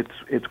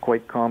it's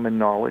quite common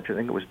knowledge. I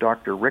think it was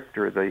Dr.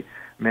 Richter, the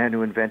man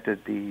who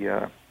invented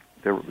the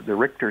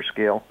Richter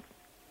scale,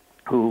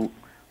 who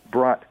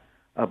brought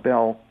a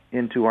bell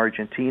into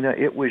Argentina.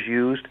 It was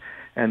used,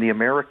 and the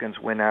Americans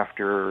went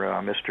after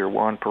Mr.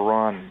 Juan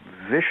Perón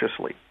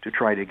viciously to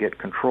try to get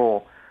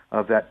control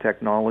of that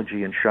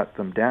technology and shut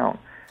them down.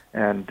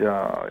 And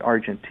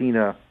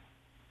Argentina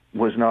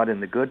was not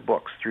in the good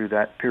books through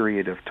that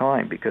period of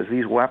time because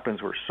these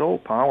weapons were so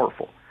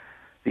powerful.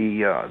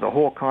 The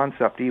whole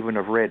concept even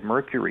of red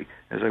mercury,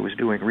 as I was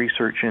doing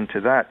research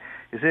into that,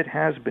 is it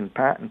has been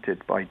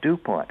patented by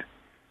DuPont.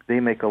 They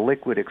make a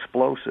liquid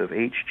explosive,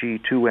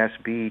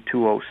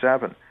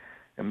 HG2SB207,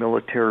 a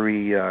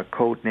military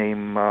code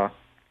name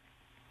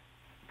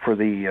for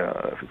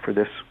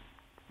this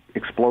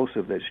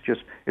explosive that's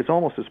it's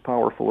almost as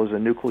powerful as a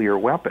nuclear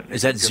weapon.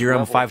 Is that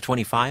Zerum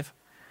 525?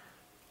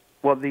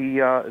 Well, the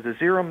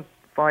Zerum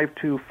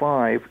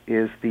 525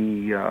 is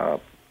the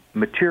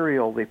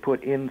material they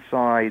put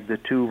inside the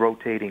two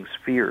rotating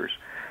spheres.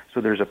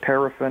 So there's a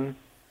paraffin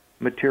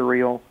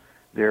material,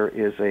 there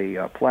is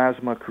a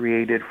plasma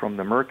created from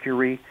the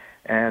mercury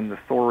and the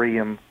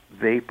thorium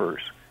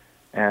vapors,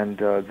 and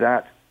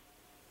that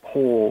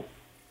whole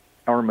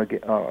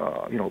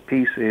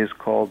piece is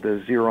called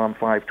the Zerum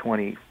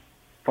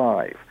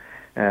 525,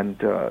 and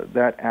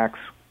that acts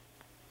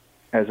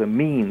as a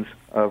means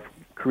of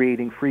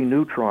creating free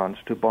neutrons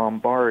to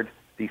bombard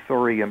the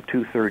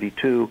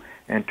thorium-232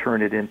 and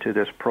turn it into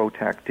this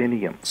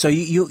protactinium. So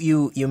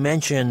you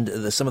mentioned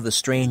some of the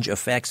strange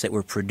effects that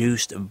were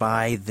produced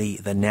by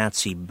the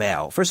Nazi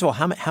bell. First of all,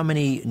 how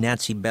many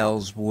Nazi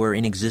bells were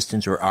in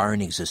existence or are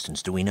in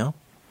existence? Do we know?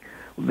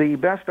 The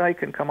best I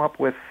can come up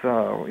with,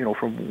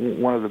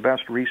 from one of the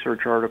best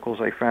research articles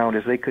I found,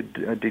 is they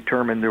could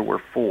determine there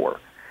were 4.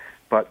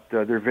 But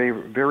there very,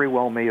 very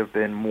well may have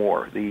been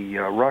more. The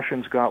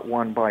Russians got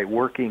one by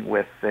working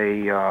with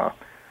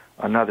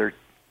another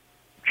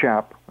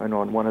chap, and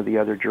one of the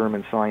other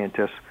German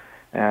scientists,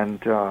 and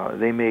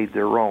they made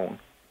their own.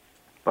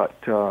 But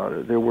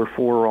there were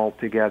 4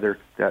 altogether.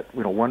 That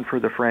one for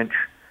the French,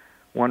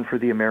 one for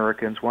the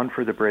Americans, one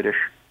for the British,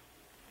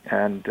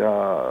 and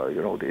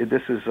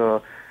this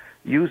is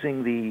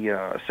using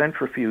the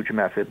centrifuge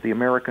method. The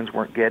Americans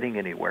weren't getting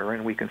anywhere,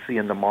 and we can see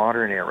in the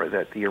modern era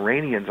that the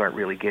Iranians aren't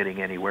really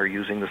getting anywhere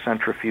using the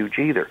centrifuge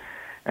either.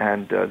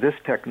 And this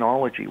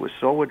technology was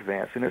so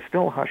advanced, and it's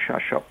still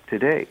hush-hush up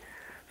today.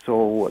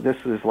 So this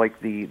is like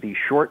the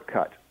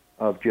shortcut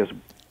of just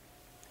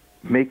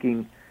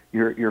making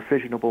your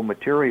fissionable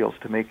materials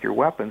to make your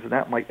weapons, and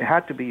that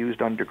had to be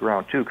used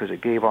underground too, because it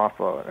gave off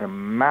a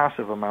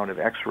massive amount of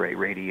X-ray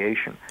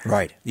radiation.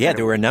 Right. Yeah,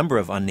 there were a number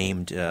of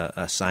unnamed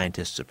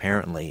scientists,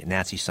 apparently,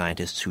 Nazi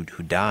scientists who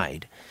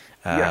died.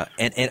 Yes.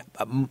 And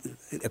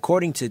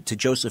according to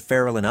Joseph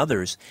Farrell and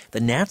others,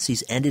 the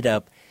Nazis ended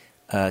up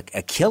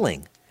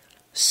killing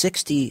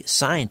 60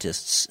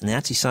 scientists,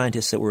 Nazi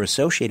scientists that were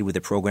associated with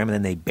the program, and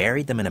then they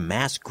buried them in a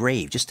mass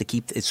grave just to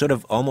keep. It sort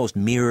of almost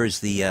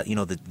mirrors the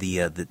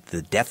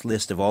death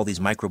list of all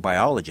these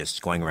microbiologists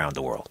going around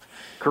the world.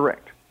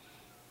 Correct.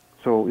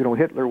 So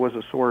Hitler was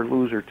a sore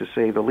loser, to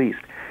say the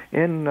least.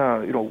 In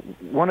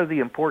one of the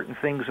important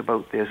things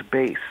about this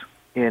base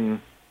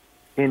in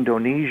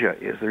Indonesia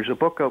is there's a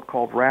book out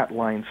called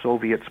Ratline: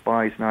 Soviet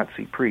Spies,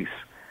 Nazi Priests.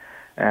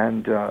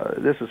 And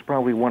this is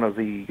probably one of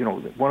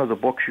the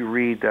books you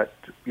read that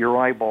your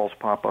eyeballs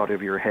pop out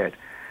of your head,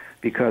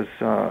 because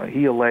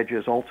he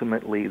alleges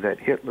ultimately that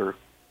Hitler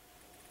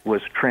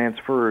was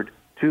transferred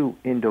to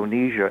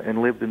Indonesia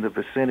and lived in the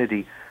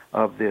vicinity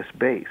of this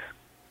base,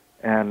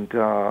 and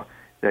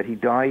that he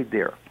died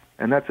there.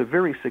 And that's a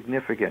very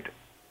significant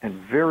and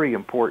very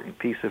important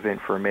piece of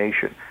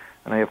information.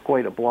 And I have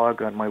quite a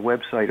blog on my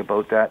website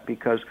about that,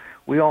 because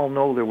we all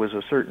know there was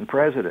a certain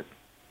president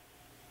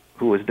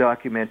who was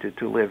documented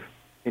to live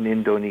in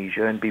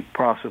Indonesia and be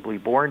possibly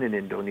born in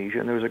Indonesia,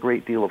 and there was a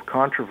great deal of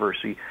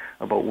controversy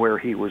about where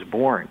he was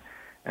born.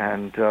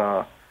 And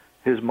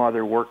his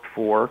mother worked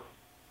for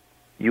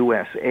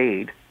U.S.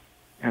 Aid,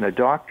 and a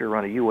doctor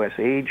on a U.S.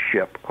 Aid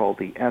ship called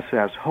the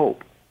SS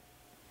Hope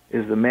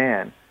is the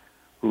man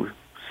who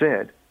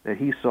said that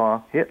he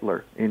saw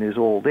Hitler in his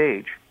old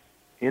age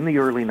in the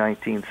early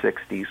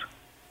 1960s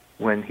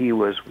when he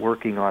was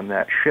working on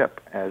that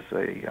ship as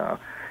a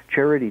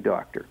charity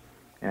doctor.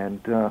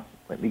 And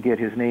let me get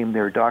his name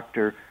there,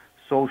 Dr.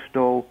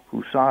 Sosto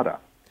Husada.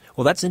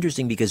 Well, that's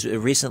interesting, because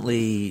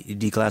recently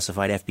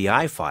declassified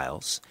FBI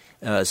files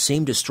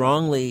seem to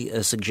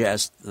strongly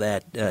suggest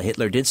that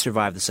Hitler did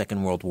survive the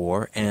Second World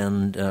War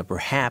and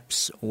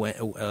perhaps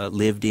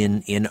lived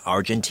in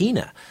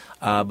Argentina.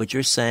 But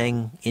you're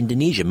saying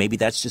Indonesia. Maybe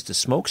that's just a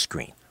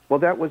smokescreen. Well,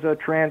 that was a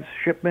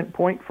transshipment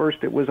point. First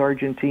it was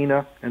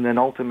Argentina, and then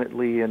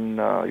ultimately in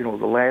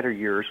the latter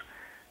years,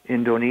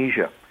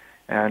 Indonesia.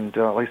 And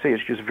like I say,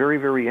 it's just very,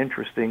 very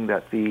interesting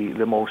that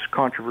the most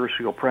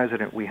controversial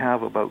president we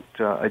have about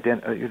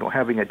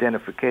having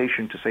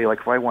identification to say, like,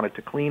 if I wanted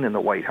to clean in the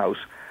White House,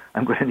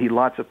 I'm going to need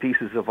lots of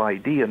pieces of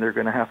ID, and they're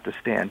going to have to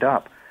stand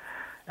up.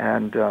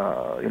 And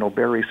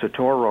Barry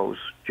Soetoro's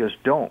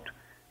just don't.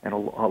 And a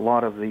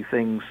lot of the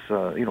things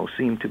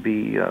seem to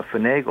be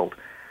finagled.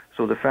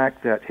 So the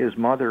fact that his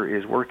mother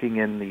is working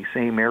in the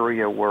same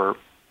area where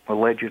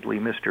allegedly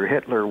Mr.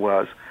 Hitler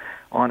was,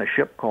 on a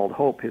ship called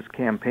Hope, his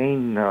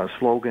campaign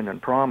slogan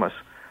and promise,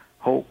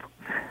 Hope,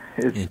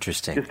 is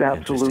just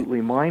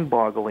absolutely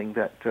mind-boggling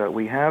that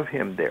we have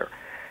him there.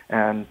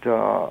 And,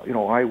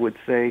 I would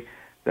say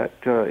that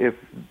if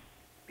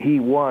he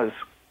was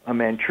a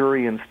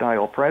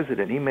Manchurian-style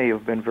president, he may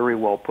have been very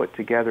well put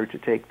together to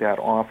take that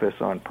office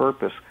on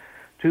purpose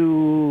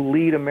to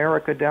lead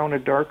America down a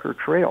darker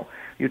trail.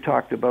 You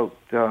talked about,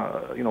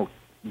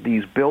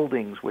 these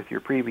buildings with your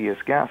previous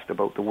guest,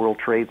 about the World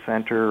Trade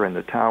Center and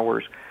the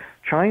towers.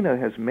 China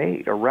has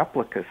made a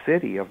replica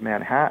city of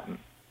Manhattan,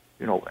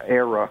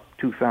 era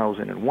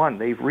 2001.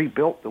 They've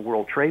rebuilt the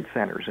World Trade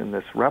Centers in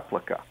this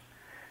replica.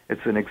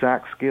 It's an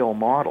exact scale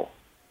model.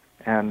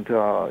 And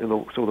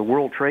so the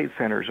World Trade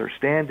Centers are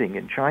standing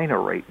in China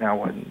right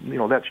now, and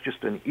that's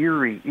just an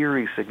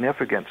eerie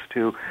significance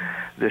to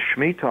the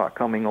Shemitah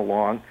coming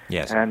along,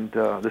 yes. And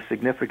the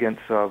significance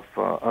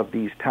of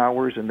these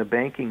towers and the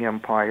banking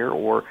empire,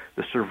 or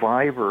the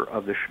survivor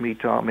of the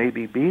Shemitah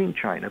maybe being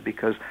China,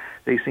 because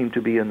they seem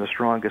to be in the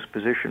strongest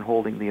position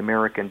holding the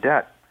American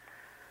debt.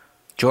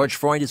 George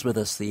Freund is with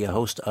us, the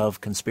host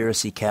of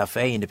Conspiracy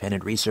Cafe,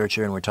 independent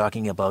researcher, and we're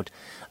talking about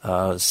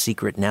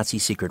Nazi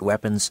secret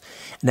weapons.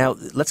 Now,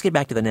 let's get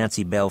back to the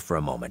Nazi bell for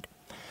a moment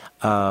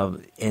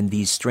and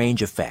these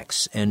strange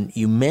effects. And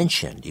you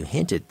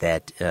hinted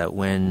that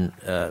when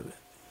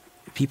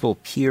people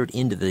peered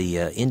into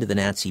the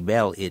Nazi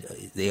bell,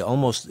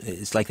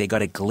 it's like they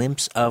got a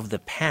glimpse of the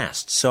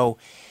past. So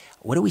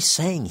what are we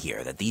saying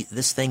here? That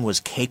this thing was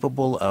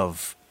capable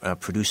of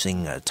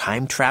producing a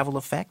time travel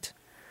effect?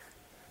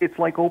 It's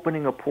like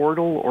opening a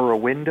portal or a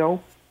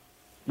window.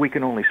 We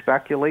can only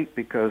speculate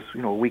because,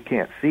 we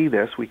can't see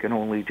this. We can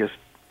only just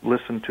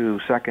listen to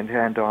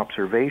second-hand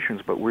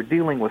observations. But we're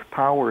dealing with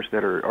powers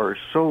that are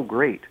so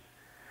great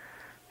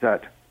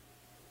that,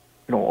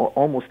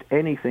 almost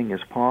anything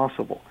is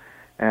possible.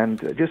 And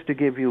just to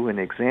give you an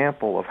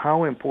example of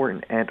how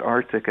important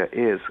Antarctica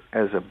is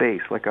as a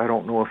base, I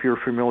don't know if you're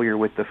familiar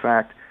with the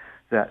fact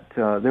that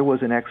there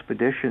was an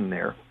expedition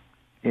there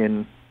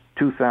in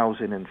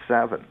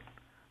 2007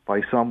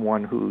 by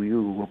someone who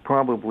you will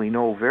probably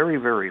know very,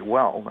 very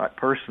well, not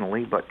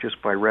personally, but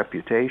just by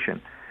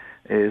reputation,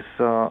 is,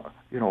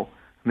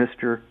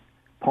 Mr.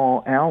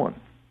 Paul Allen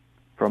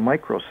from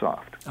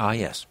Microsoft. Ah,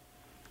 yes.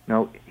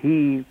 Now,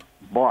 he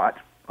bought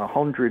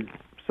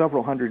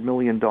several $100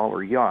 million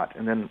yacht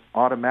and then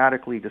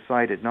automatically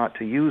decided not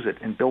to use it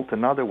and built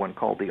another one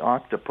called the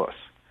Octopus.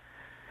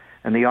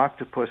 And the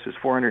Octopus is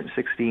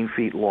 416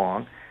 feet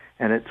long,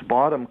 and its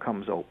bottom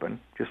comes open,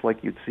 just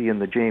like you'd see in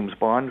the James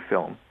Bond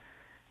film.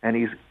 And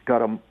he's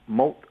got a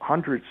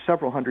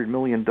several $100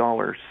 million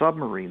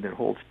submarine that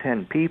holds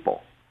 10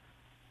 people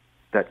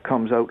that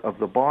comes out of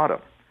the bottom.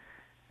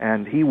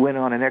 And he went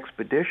on an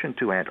expedition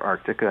to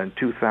Antarctica in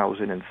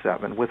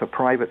 2007 with a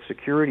private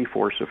security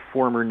force of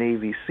former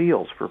Navy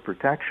SEALs for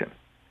protection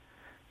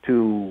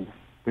to,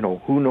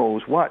 who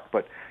knows what,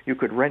 but you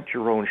could rent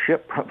your own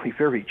ship probably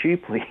very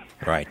cheaply,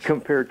 right,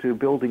 compared to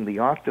building the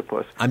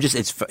Octopus.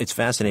 It's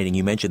fascinating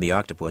you mentioned the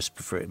Octopus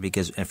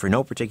because for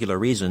no particular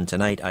reason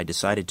tonight I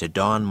decided to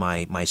don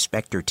my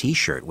Spectre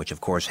T-shirt, which of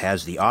course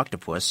has the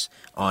Octopus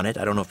on it.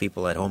 I don't know if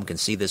people at home can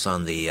see this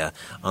on the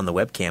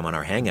webcam on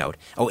our Hangout.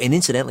 Oh, and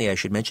incidentally, I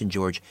should mention,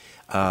 George,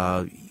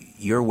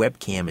 your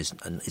webcam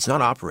it's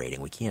not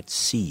operating. We can't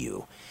see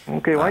you.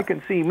 Okay, well, I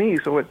can see me,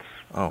 so it's,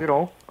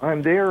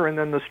 I'm there, and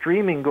then the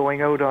streaming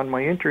going out on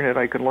my internet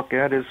I can look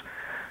at is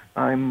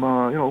I'm,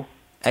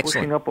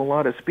 pushing up a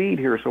lot of speed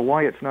here, so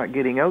why it's not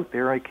getting out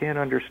there I can't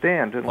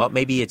understand. And well,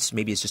 maybe it's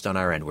just on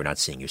our end we're not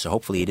seeing you, so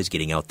hopefully it is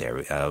getting out there.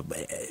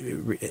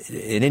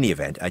 In any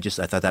event, I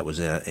thought that was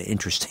an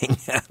interesting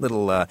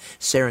little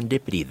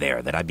serendipity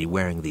there that I'd be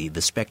wearing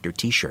the Spectre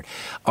T-shirt.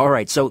 All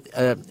right, so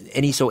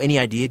any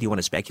idea? Do you want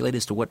to speculate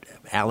as to what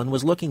Alan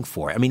was looking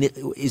for? I mean,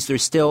 is there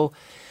still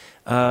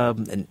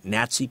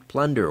Nazi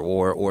plunder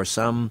or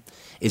some?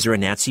 Is there a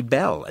Nazi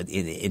bell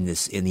in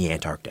the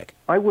Antarctic?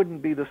 I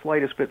wouldn't be the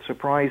slightest bit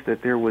surprised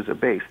that there was a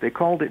base. They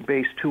called it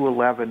Base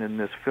 211 in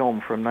this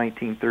film from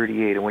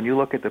 1938, and when you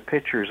look at the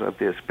pictures of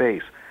this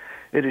base,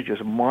 it is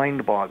just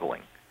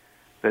mind-boggling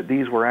that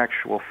these were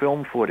actual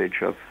film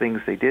footage of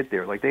things they did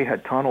there. Like they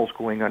had tunnels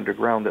going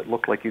underground that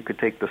looked like you could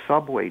take the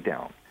subway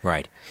down.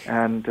 Right.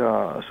 And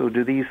so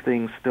do these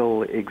things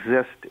still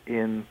exist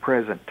in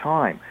present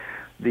time?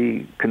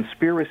 The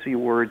conspiracy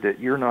word that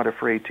you're not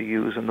afraid to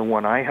use and the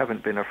one I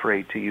haven't been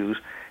afraid to use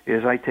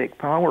is I take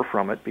power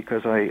from it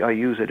because I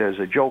use it as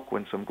a joke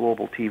when some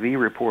global TV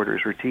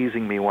reporters were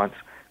teasing me once,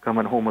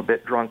 coming home a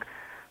bit drunk,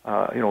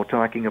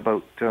 talking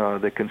about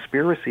the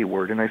conspiracy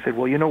word. And I said,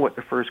 well, you know what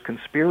the first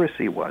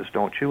conspiracy was,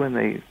 don't you? And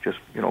they just,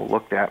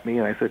 looked at me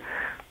and I said,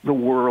 the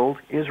world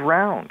is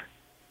round.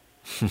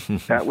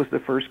 That was the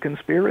first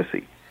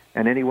conspiracy.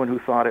 And anyone who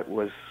thought it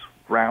was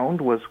round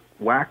was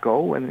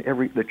wacko, and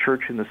the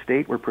church and the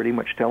state were pretty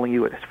much telling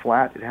you it's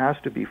flat, it has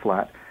to be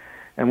flat.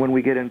 And when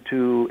we get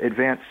into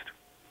advanced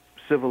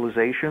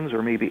civilizations,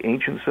 or maybe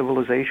ancient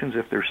civilizations,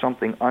 if there's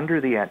something under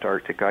the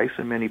Antarctic ice,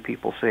 and many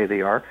people say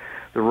they are,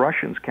 the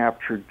Russians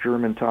captured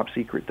German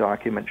top-secret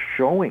documents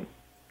showing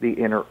the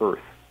inner Earth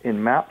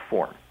in map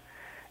form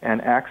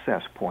and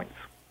access points.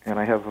 And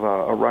I have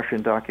a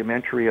Russian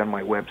documentary on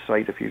my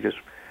website. If you just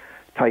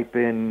type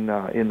in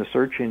the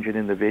search engine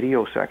in the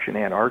video section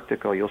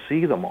Antarctica, you'll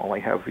see them all. I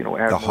have,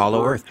 Admiral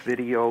Byrd's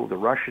video, the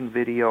Russian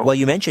video. Well,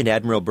 you mentioned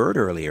Admiral Byrd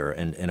earlier,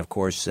 and of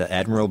course,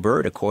 Admiral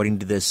Byrd, according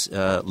to this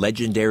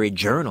legendary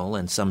journal,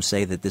 and some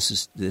say that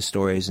this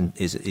story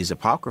is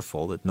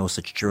apocryphal, that no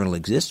such journal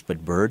exists,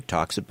 but Byrd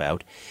talks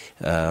about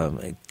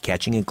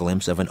catching a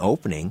glimpse of an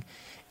opening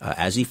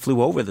as he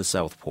flew over the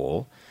South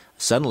Pole,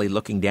 suddenly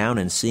looking down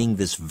and seeing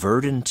this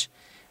verdant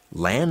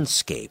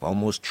landscape,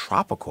 almost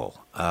tropical,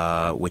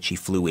 which he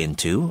flew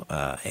into,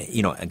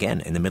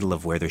 again, in the middle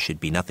of where there should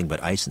be nothing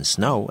but ice and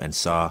snow, and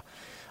saw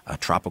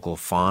tropical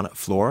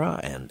flora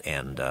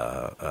and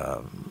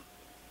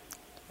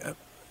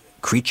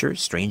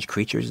creatures, strange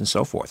creatures, and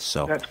so forth.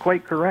 So that's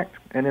quite correct.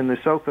 And in the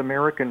South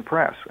American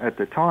press at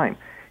the time,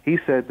 he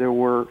said there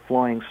were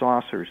flying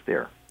saucers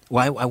there.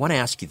 Well, I want to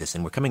ask you this,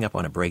 and we're coming up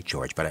on a break,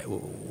 George, but I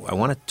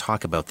want to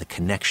talk about the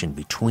connection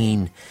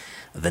between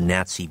the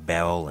Nazi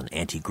bell and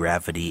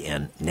anti-gravity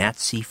and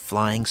Nazi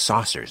flying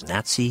saucers,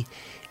 Nazi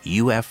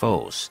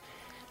UFOs.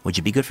 Would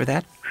you be good for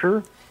that?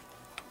 Sure.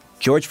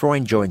 George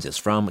Freund joins us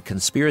from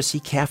Conspiracy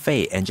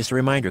Cafe. And just a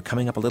reminder,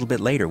 coming up a little bit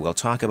later, we'll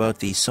talk about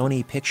the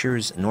Sony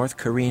Pictures North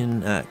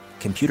Korean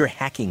computer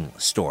hacking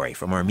story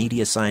from our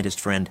media scientist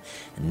friend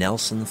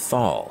Nelson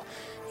Thal.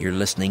 You're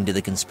listening to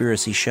The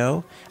Conspiracy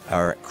Show,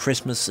 our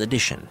Christmas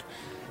edition.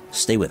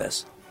 Stay with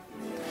us.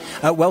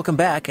 Welcome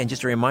back, and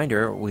just a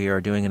reminder, we are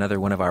doing another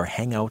one of our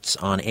Hangouts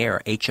on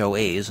Air,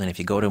 HOAs, and if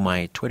you go to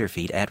my Twitter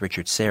feed,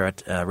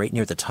 @RichardSyrett, right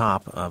near the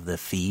top of the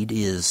feed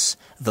is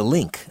the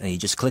link. You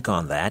just click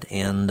on that,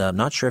 and I'm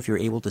not sure if you're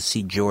able to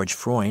see George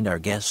Freund, our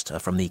guest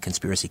from the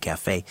Conspiracy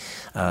Cafe.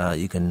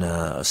 You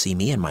can see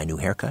me in my new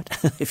haircut,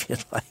 if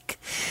you'd like.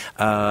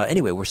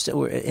 Anyway, we're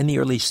in the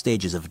early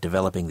stages of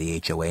developing the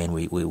HOA, and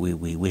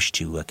we wish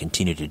to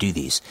continue to do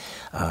these.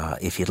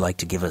 If you'd like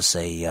to give us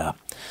a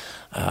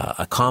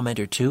comment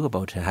or two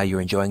about how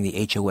you're enjoying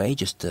the HOA,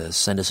 just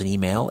send us an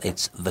email.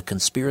 It's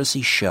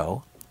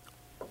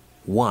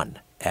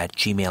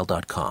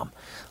theconspiracyshow1@gmail.com.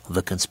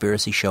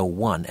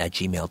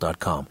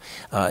 theconspiracyshow1@gmail.com.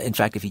 In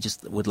fact, if you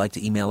just would like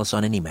to email us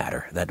on any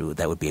matter, that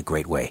would be a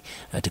great way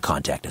to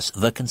contact us.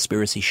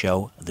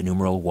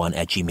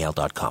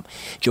 theconspiracyshow1@gmail.com.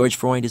 George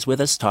Freund is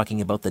with us talking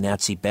about the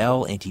Nazi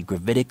bell,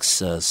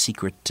 anti-gravitics,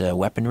 secret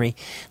weaponry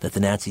that the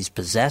Nazis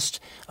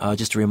possessed.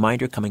 Just a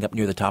reminder, coming up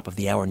near the top of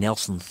the hour,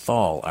 Nelson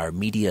Thal, our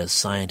media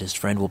scientist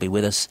friend, will be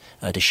with us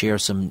to share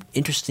some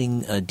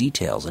interesting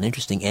details, an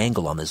interesting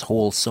angle on this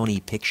whole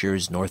Sony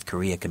Pictures North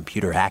Korea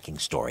computer hacking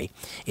story.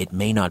 It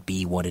may not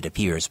be what it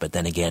appears, but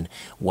then again,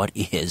 what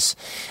is?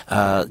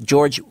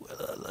 George,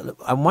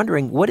 I'm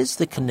wondering, what is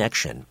the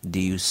connection,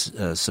 do you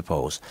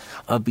suppose,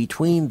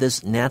 between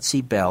this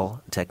Nazi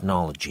bell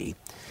technology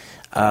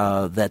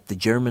that the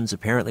Germans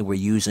apparently were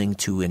using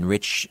to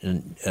enrich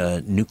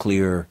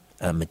nuclear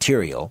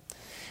material?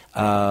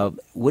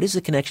 What is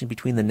the connection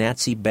between the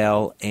Nazi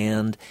bell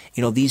and,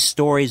 these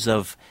stories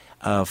of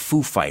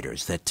Foo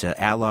Fighters that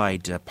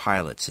Allied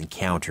pilots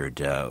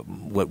encountered,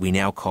 what we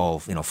now call,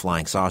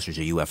 flying saucers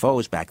or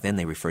UFOs. Back then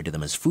they referred to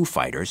them as Foo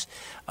Fighters,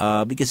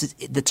 because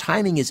the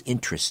timing is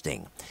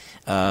interesting.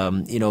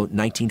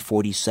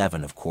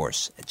 1947, of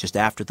course, just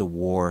after the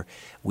war,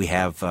 we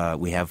have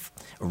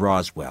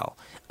Roswell.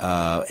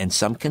 And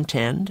some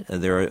contend,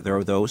 there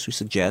are those who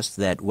suggest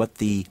that what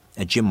the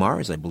Jim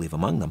Mars, I believe,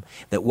 among them,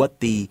 that what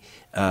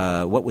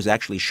was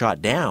actually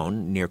shot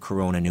down near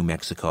Corona, New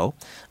Mexico,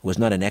 was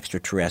not an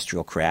extraterrestrial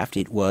craft;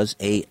 it was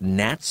a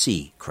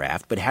Nazi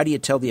craft. But how do you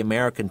tell the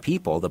American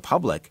people, the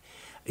public,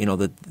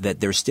 that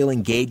they're still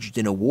engaged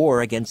in a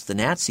war against the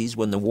Nazis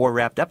when the war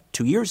wrapped up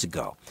 2 years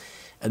ago?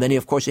 And then,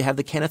 of course, you have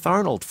the Kenneth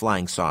Arnold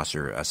flying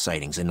saucer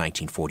sightings in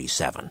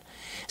 1947.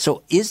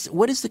 So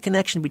what is the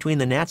connection between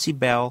the Nazi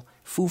bell,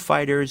 Foo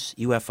Fighters,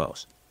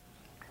 UFOs?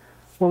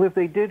 Well, if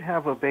they did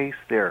have a base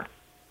there,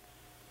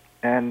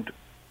 and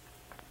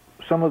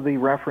some of the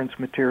reference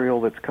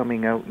material that's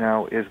coming out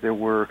now is there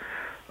were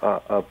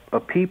a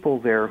people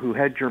there who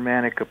had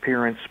Germanic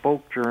appearance,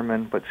 spoke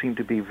German, but seemed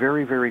to be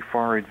very, very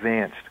far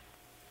advanced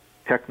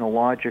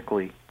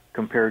technologically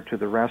compared to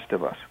the rest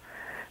of us,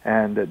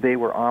 and that they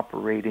were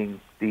operating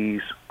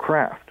these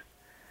craft.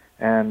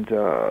 And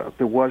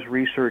there was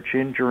research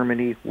in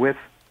Germany with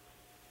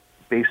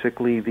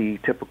basically the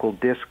typical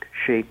disc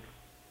shape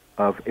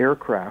of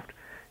aircraft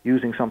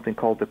using something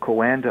called the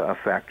Coanda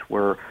effect,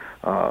 where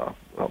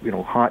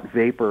hot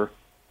vapor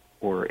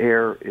or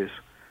air is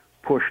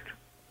pushed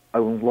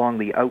along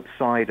the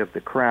outside of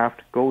the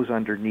craft, goes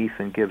underneath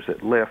and gives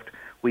it lift.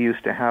 We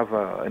used to have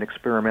an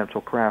experimental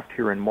craft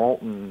here in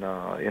Malton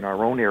in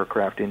our own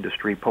aircraft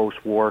industry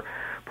post-war,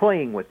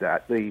 playing with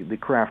that. The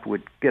craft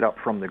would get up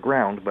from the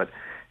ground, but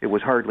it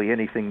was hardly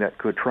anything that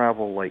could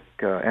travel, like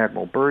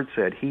Admiral Byrd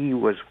said. He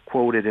was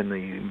quoted in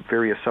the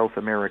various South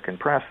American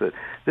press that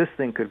this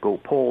thing could go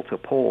pole to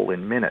pole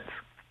in minutes,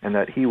 and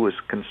that he was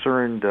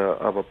concerned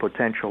of a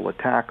potential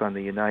attack on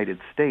the United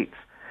States.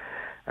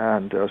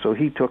 And so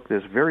he took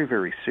this very,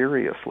 very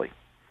seriously.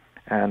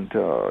 And,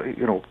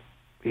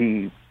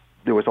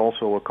 there was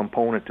also a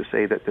component to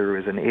say that there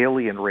is an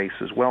alien race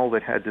as well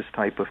that had this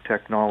type of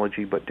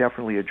technology, but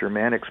definitely a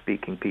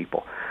Germanic-speaking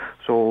people.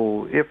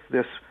 So if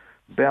this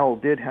bell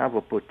did have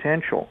a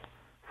potential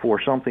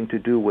for something to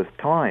do with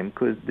time,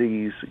 could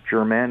these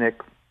Germanic,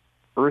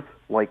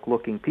 Earth-like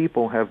looking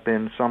people have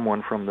been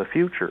someone from the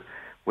future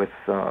with,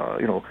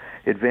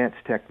 advanced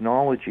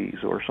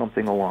technologies or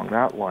something along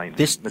that line?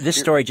 This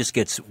story just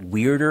gets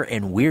weirder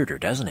and weirder,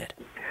 doesn't it?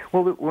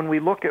 Well, when we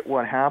look at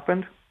what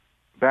happened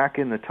back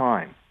in the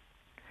time,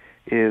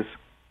 is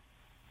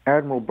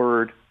Admiral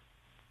Byrd,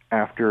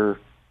 after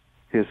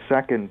his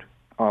second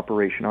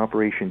operation,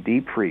 Operation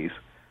Deep Freeze,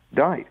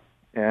 died.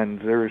 And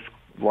there's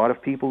a lot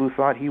of people who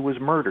thought he was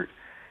murdered.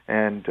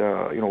 And,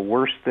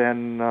 worse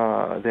than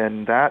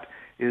that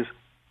is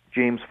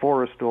James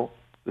Forrestal,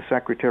 the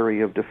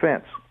Secretary of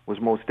Defense, was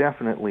most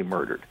definitely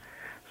murdered.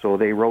 So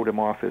they wrote him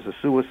off as a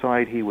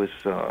suicide. He was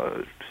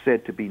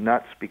said to be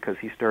nuts because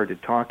he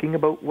started talking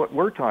about what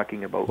we're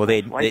talking about. Well,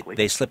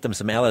 they slipped him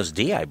some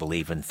LSD, I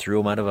believe, and threw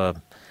him out of an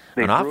office.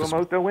 They threw him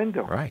out the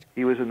window. Right.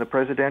 He was in the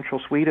presidential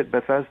suite at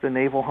Bethesda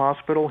Naval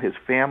Hospital. His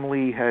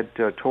family had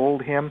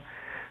told him,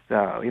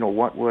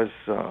 what was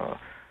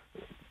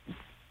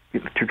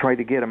to try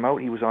to get him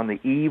out. He was on the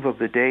eve of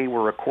the day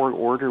where a court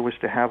order was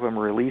to have him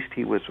released.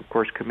 He was, of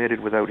course, committed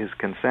without his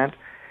consent.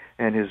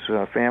 and his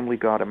family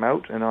got him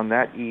out. And on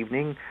that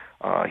evening,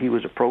 he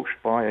was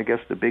approached by, I guess,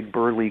 the big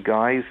burly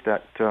guys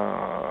that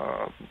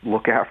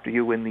look after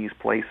you in these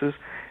places.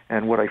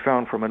 And what I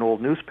found from an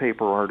old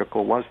newspaper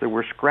article was there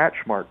were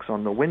scratch marks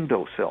on the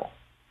windowsill.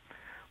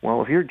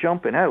 Well, if you're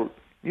jumping out,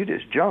 you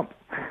just jump.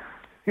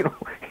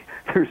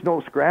 There's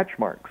no scratch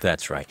marks.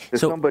 That's right. If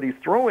somebody's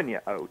throwing you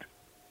out,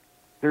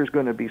 there's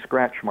going to be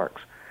scratch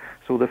marks.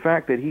 So the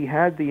fact that he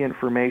had the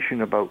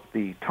information about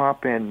the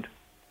top-end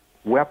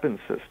weapon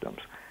systems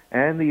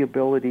and the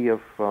ability of,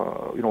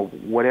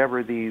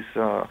 whatever these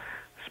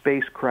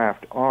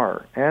spacecraft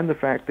are, and the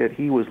fact that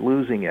he was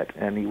losing it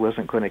and he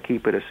wasn't going to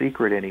keep it a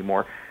secret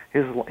anymore,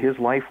 his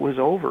life was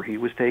over. He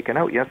was taken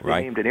out. Yes,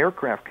 they named an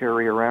aircraft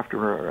carrier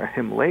after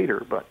him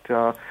later,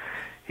 but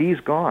he's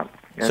gone,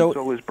 and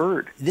so is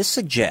Byrd. This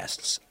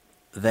suggests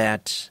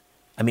that,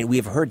 we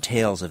have heard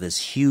tales of this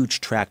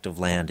huge tract of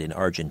land in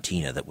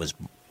Argentina that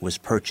was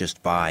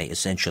purchased by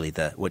essentially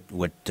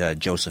what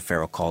Joseph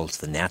Farrell calls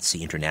the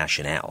Nazi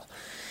Internationale,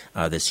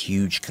 this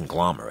huge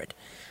conglomerate.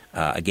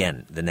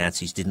 Again, the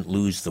Nazis didn't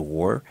lose the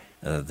war.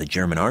 The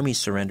German army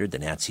surrendered. The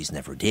Nazis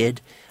never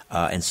did.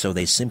 And so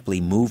they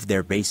simply moved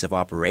their base of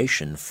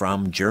operation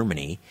from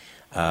Germany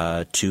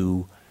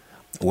to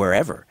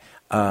wherever.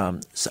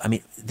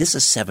 This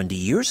is 70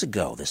 years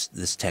ago,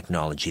 this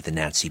technology, the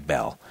Nazi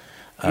Bell.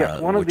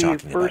 Yes, one of the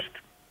first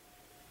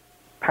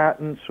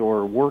patents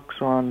or works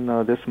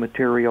on this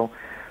material,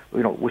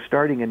 was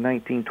starting in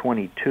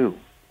 1922.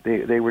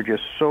 They were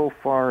just so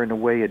far and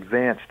away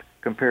advanced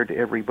compared to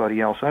everybody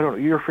else.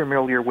 You're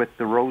familiar with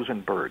the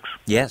Rosenbergs?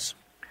 Yes.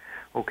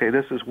 Okay,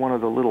 this is one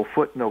of the little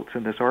footnotes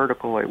in this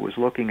article I was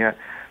looking at.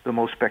 The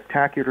most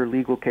spectacular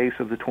legal case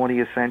of the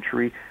 20th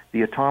century,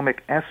 the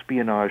atomic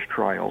espionage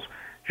trials.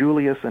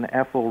 Julius and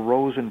Ethel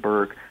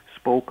Rosenberg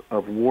spoke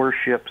of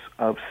warships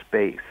of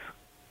space.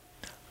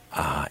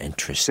 Ah,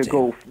 interesting. To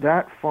go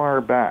that far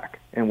back,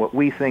 and what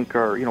we think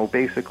are,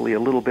 basically a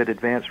little bit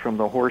advanced from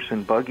the horse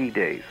and buggy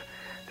days,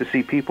 to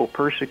see people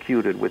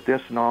persecuted with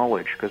this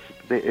knowledge, because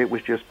it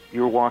was just,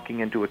 you're walking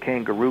into a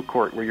kangaroo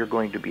court where you're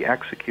going to be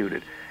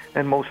executed,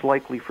 and most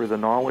likely for the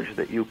knowledge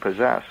that you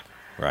possess.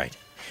 Right.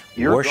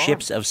 You're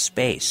Warships gone. of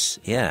space,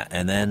 yeah.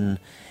 And then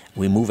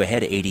we move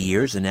ahead 80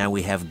 years, and now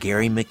we have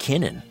Gary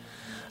McKinnon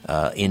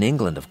in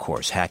England, of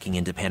course, hacking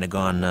into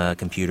Pentagon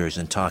computers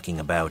and talking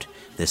about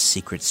this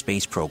secret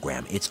space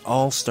program. It's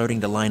all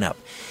starting to line up.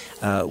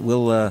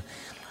 We'll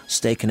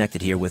stay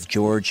connected here with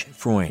George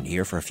Freund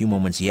here for a few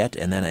moments yet,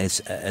 and then,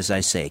 as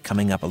I say,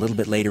 coming up a little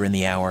bit later in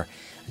the hour,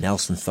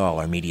 Nelson Thal,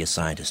 our media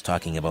scientist,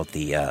 talking about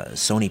the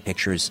Sony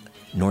Pictures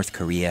North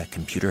Korea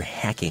computer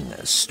hacking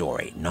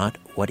story, not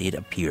what it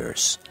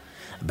appears.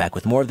 Back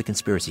with more of The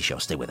Conspiracy Show.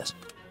 Stay with us.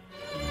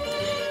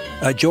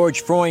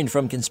 George Freund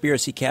from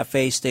Conspiracy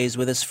Cafe stays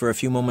with us for a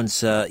few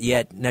moments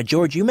yet. Now,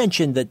 George, you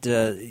mentioned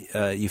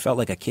that you felt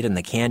like a kid in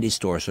the candy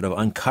store sort of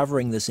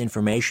uncovering this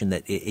information,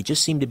 that it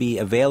just seemed to be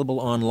available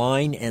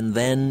online, and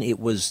then it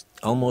was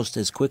almost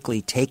as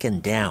quickly taken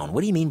down.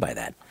 What do you mean by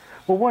that?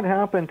 Well, what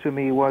happened to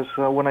me was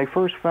when I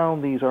first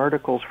found these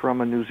articles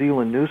from a New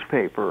Zealand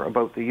newspaper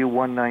about the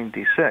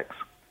U-196,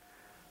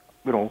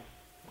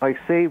 I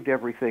saved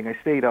everything. I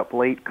stayed up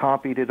late,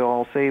 copied it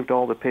all, saved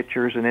all the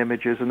pictures and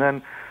images, and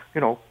then,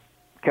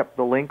 kept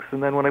the links,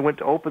 and then when I went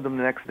to open them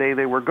the next day,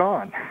 they were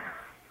gone.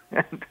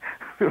 And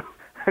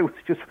I was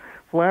just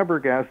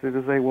flabbergasted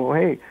to say, well,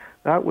 hey,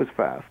 that was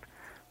fast.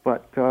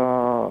 But,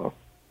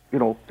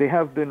 they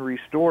have been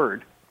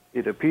restored,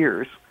 it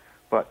appears.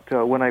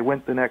 But when I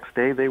went the next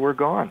day, they were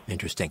gone.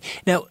 Interesting.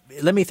 Now,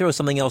 let me throw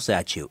something else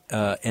at you,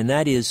 and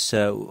that is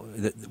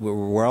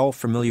we're all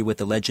familiar with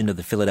the legend of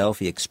the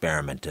Philadelphia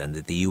experiment and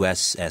the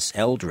USS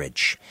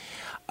Eldridge,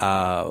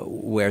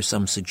 where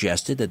some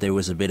suggested that there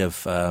was a bit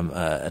of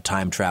a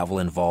time travel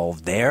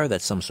involved there,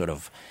 that some sort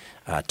of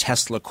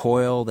Tesla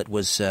coil that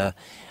was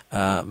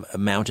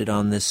mounted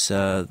on this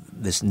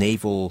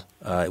naval.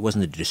 It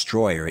wasn't a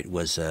destroyer. It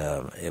was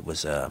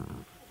the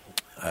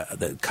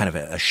kind of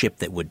a ship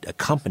that would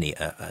accompany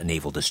a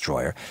naval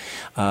destroyer,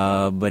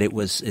 but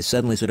it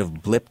suddenly sort of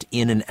blipped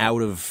in and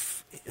out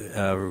of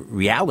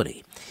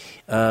reality.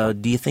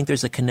 Do you think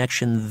there's a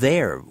connection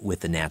there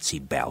with the Nazi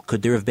Bell?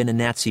 Could there have been a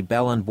Nazi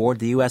Bell on board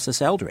the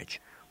USS Eldridge?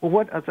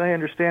 Well, as I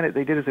understand it,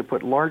 they did is they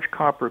put large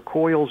copper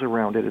coils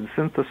around it and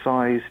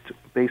synthesized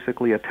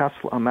basically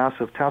a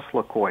massive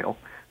Tesla coil.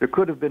 There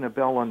could have been a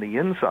bell on the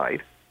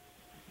inside,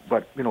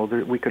 but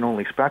we can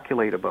only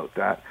speculate about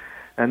that.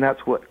 And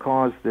that's what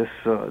caused this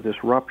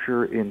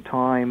rupture in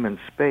time and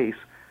space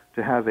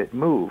to have it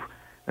move.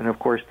 And, of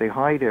course, they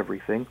hide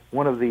everything.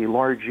 One of the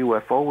large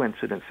UFO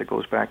incidents that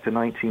goes back to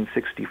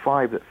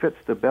 1965 that fits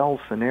the Bell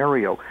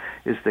scenario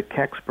is the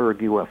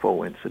Kecksburg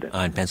UFO incident.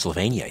 In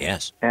Pennsylvania,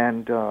 yes.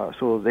 And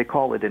so they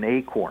call it an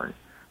acorn,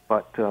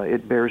 but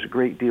it bears a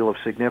great deal of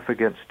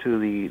significance to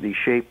the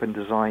shape and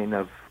design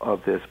of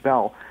this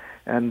bell.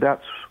 And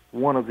that's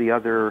one of the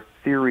other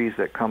theories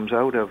that comes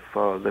out of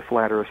the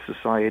Flat Earth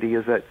Society,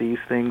 is that these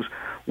things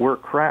were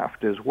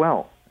craft as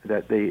well,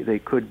 that they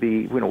could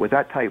be, with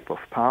that type of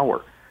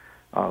power,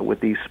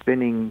 with these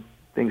spinning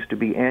things to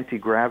be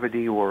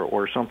anti-gravity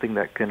or something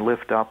that can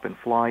lift up and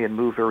fly and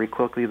move very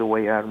quickly, the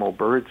way Admiral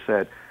Byrd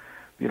said,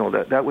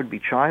 that would be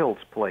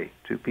child's play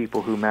to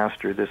people who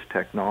master this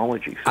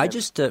technology. I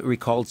just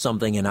recalled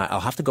something, and I'll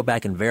have to go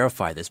back and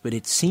verify this, but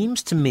it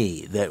seems to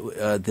me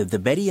that the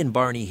Betty and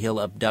Barney Hill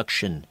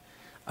abduction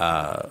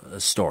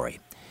story,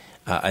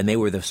 and they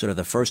were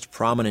the first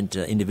prominent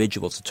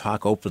individuals to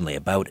talk openly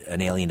about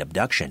an alien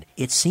abduction.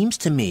 It seems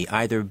to me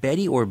either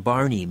Betty or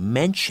Barney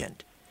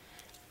mentioned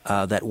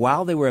that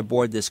while they were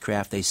aboard this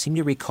craft, they seem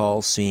to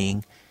recall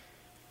seeing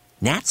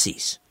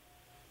Nazis.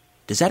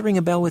 Does that ring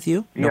a bell with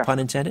you? No pun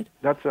intended?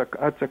 That's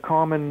a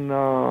common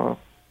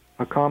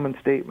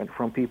statement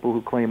from people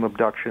who claim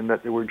abduction,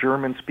 that there were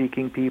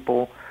German-speaking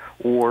people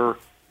or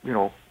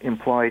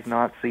implied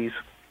Nazis,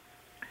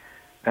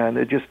 and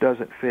it just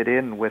doesn't fit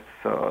in with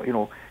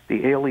the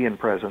alien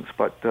presence.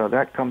 But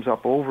that comes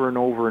up over and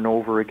over and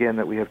over again,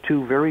 that we have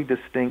two very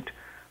distinct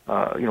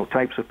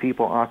types of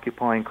people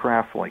occupying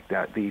craft like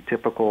that. The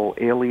typical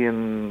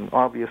alien,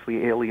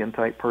 obviously alien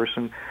type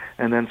person,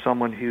 and then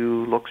someone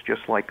who looks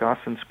just like us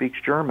and speaks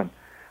German,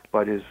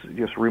 but is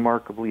just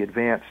remarkably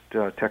advanced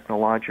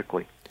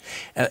technologically.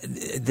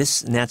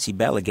 This Nancy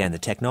Bell, again, the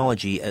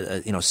technology,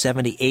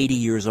 70, 80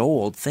 years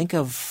old. Think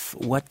of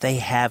what they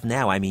have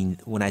now. I mean,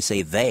 when I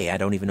say they, I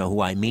don't even know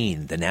who I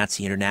mean. The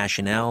Nazi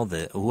Internationale,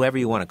 whoever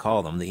you want to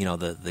call them,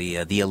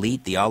 the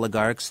elite, the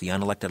oligarchs, the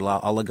unelected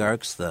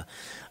oligarchs, the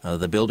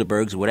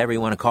Bilderbergs, whatever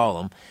you want to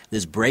call them.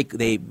 As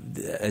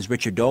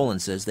Richard Dolan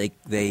says,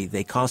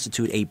 they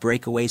constitute a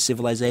breakaway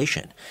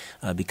civilization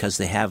because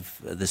they have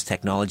this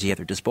technology at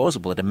their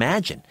disposal. But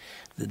imagine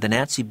the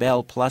Nancy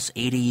Bell plus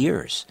 80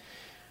 years.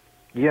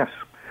 Yes.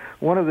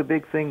 One of the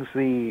big things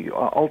the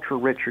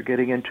ultra-rich are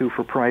getting into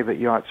for private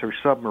yachts are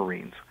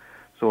submarines.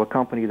 So a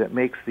company that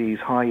makes these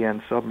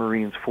high-end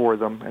submarines for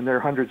them, and they're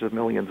hundreds of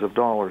millions of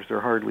dollars. They're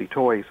hardly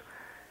toys.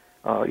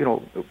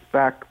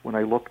 Back when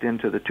I looked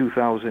into the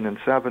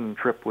 2007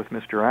 trip with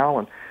Mr.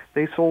 Allen,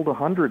 they sold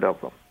 100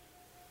 of them.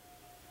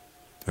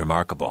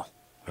 Remarkable.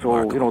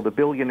 So, the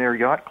Billionaire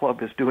Yacht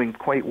Club is doing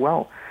quite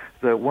well.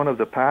 One of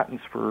the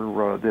patents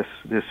for this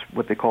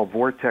what they call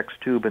vortex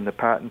tube, and the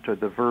patent to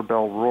the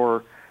Verbel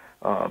Rohr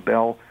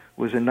bell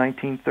was in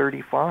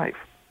 1935.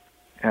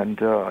 And,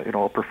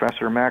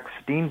 Professor Max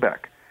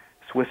Steenbeck,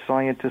 Swiss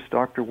scientist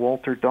Dr.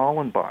 Walter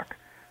Dallenbach,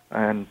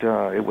 and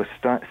it was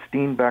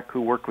Steenbeck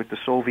who worked with the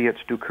Soviets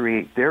to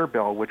create their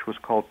bell, which was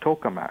called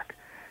tokamak.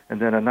 And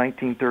then in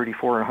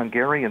 1934, a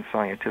Hungarian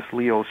scientist,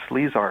 Leo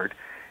Szilard,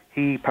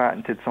 he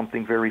patented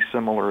something very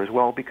similar as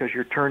well, because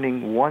you're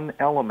turning one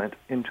element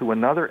into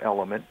another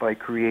element by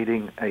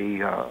creating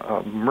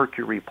a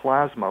mercury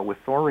plasma with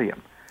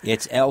thorium.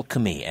 It's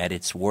alchemy at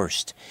its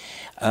worst.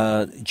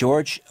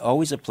 George,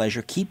 always a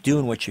pleasure. Keep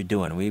doing what you're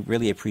doing. We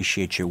really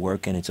appreciate your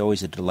work, and it's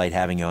always a delight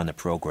having you on the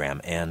program.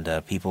 And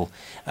people,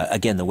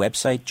 again, the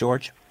website,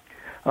 George?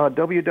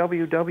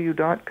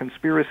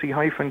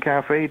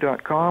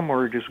 www.conspiracy-cafe.com,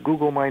 or just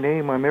Google my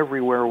name. I'm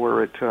everywhere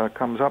where it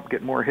comes up.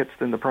 Get more hits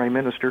than the Prime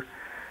Minister.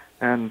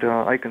 And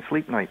I can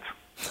sleep nights.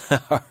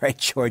 All right,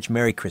 George,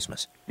 Merry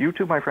Christmas. You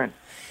too, my friend.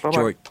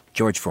 Bye-bye.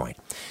 George Freund.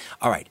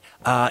 All right.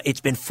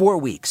 It's been 4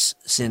 weeks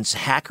since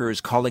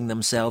hackers calling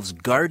themselves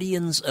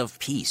Guardians of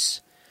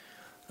Peace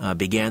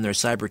began their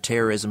cyber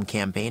terrorism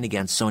campaign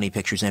against Sony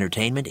Pictures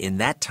Entertainment. In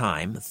that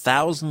time,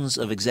 thousands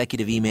of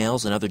executive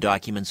emails and other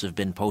documents have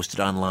been posted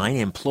online.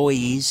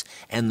 Employees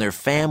and their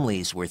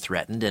families were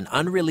threatened, and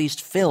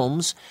unreleased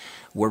films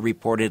were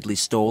reportedly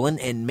stolen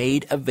and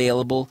made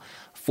available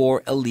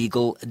for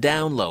illegal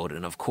download.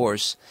 And of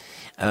course,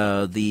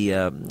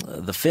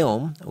 the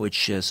film,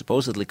 which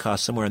supposedly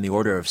cost somewhere in the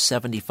order of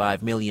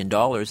 $75 million,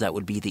 that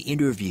would be The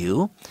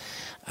Interview,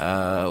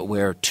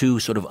 where two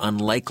sort of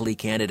unlikely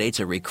candidates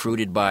are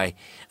recruited by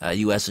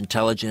U.S.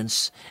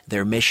 intelligence,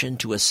 their mission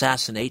to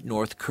assassinate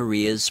North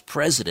Korea's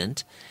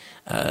president,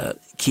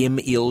 Kim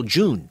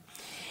Il-jung.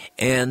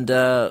 And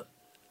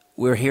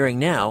we're hearing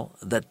now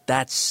that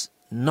that's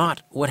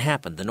not what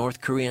happened. The North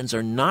Koreans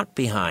are not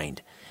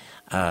behind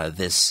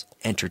this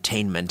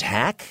entertainment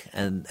hack,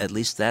 and at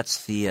least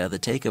that's the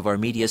take of our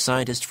media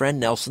scientist friend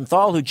Nelson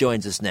Thal, who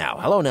joins us now.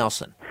 Hello,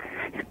 Nelson.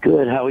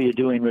 Good. How are you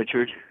doing,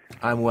 Richard?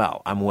 I'm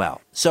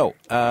well. So,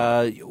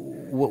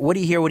 what do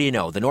you hear? What do you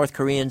know? The North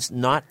Koreans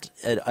not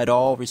at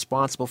all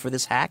responsible for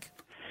this hack?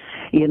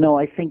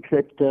 I think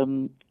that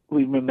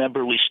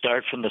we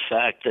start from the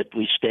fact that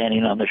we're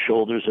standing on the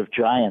shoulders of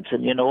giants.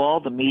 And, all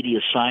the media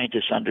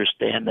scientists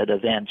understand that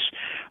events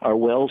are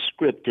well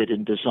scripted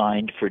and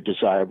designed for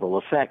desirable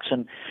effects.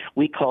 And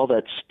we call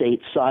that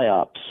state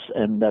psyops,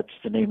 and that's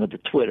the name of the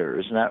Twitter.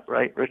 Isn't that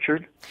right,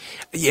 Richard?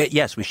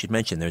 Yes, we should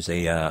mention there's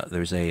a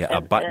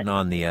button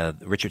on the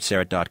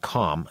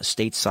richardsyrett.com,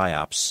 state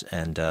psyops,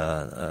 and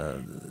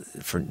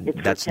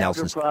that's for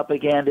Nelson's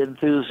propaganda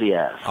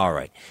enthusiasts. All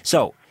right.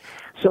 So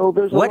So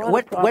there's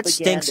what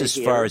stinks as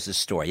here. far as the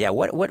story? Yeah,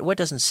 what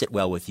doesn't sit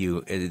well with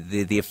you?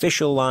 The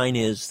official line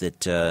is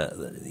that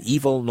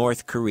evil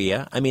North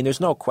Korea. I mean,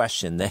 there's no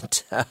question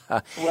that.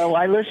 Well,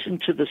 I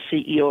listened to the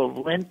CEO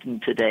of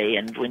Linton today,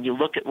 and when you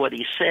look at what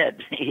he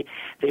said,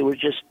 they were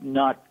just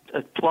not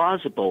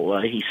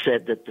plausible. He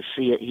said that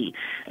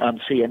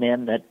on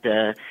CNN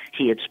that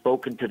he had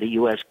spoken to the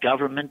U.S.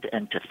 government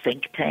and to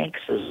think tanks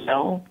as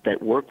well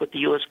that work with the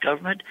U.S.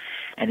 government,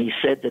 and he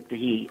said that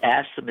he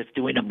asked them if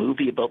doing a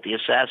movie about the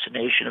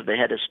assassination of the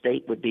head of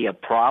state would be a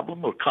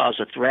problem or cause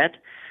a threat,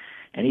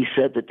 and he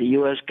said that the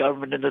U.S.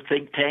 government and the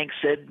think tank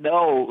said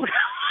no.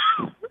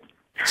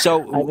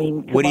 So, I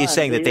mean, what are you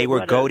saying, that they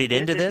were goaded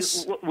into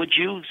this? Would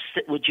you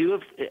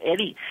have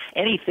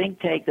any think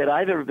tank that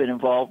I've ever been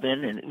involved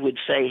in and would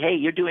say, "Hey,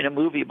 you're doing a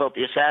movie about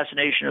the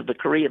assassination of the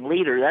Korean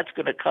leader? That's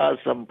going to cause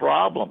some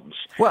problems."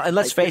 Well, and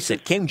let's face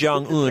it, Kim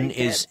Jong-un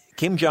is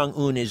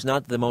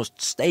not the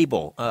most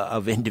stable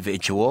of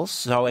individuals.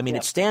 So, I mean,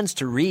 It stands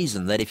to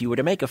reason that if you were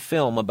to make a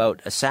film about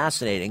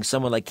assassinating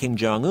someone like Kim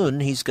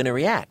Jong-un, he's going to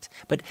react.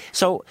 But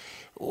so.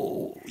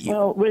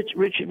 Well,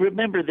 Richard,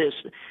 remember this.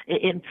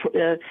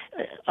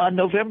 On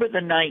November the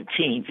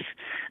 19th,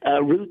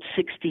 Route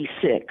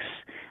 66,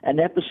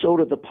 an episode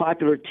of the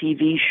popular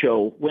TV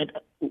show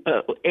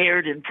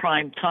aired in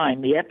prime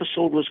time. The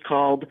episode was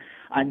called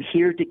 "I'm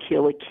Here to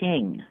Kill a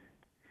King."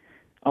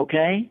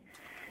 Okay?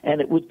 And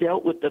it was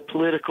dealt with the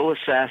political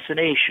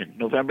assassination.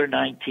 November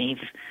 19th,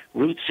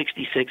 Route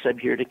 66, I'm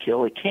Here to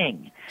Kill a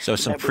King. So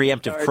some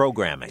preemptive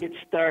programming. It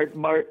starred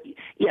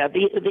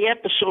the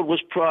episode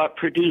was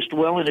produced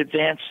well in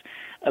advance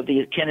of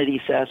the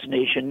Kennedy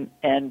assassination,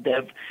 and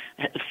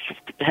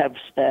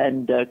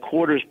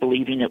quarters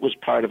believing it was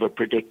part of a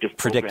predictive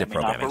programming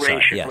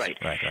operation. Sorry,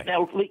 yes, right.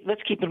 Now,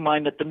 let's keep in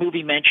mind that the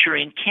movie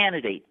Manchurian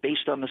Candidate,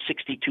 based on the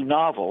 1962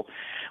 novel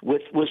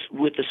with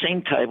the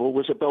same title,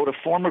 was about a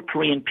former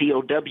Korean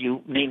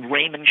POW named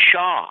Raymond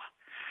Shaw,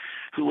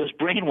 who was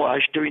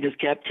brainwashed during his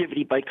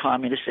captivity by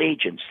communist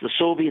agents. The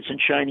Soviets and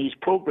Chinese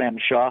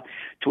programmed Shaw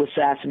to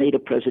assassinate a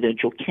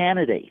presidential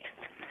candidate.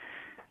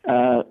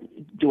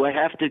 Do I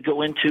have to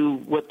go into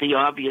what the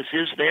obvious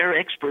is there?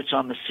 Experts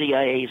on the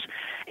CIA's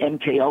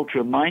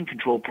MK-Ultra mind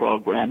control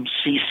program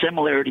see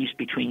similarities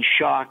between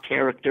Shaw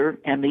character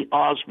and the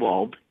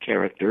Oswald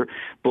character,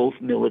 both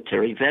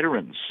military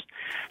veterans.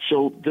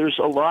 So there's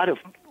a lot of...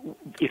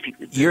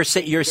 You're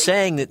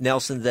saying that,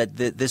 Nelson, that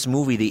this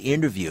movie, The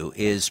Interview,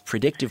 is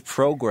predictive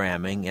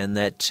programming, and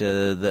that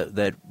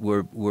that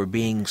we're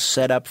being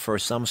set up for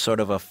some sort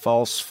of a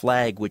false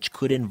flag, which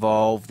could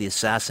involve the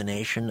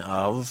assassination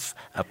of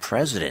a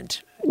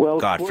president. Well,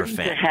 God according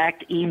forfend. to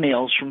hacked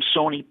emails from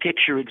Sony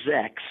Picture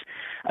execs,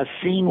 a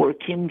scene where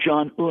Kim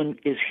Jong-un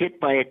is hit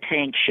by a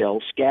tank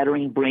shell,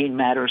 scattering brain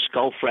matter,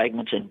 skull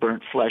fragments, and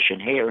burnt flesh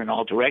and hair in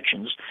all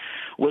directions,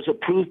 was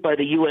approved by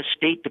the U.S.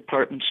 State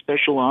Department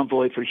Special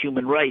Envoy for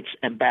Human Rights,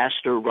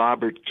 Ambassador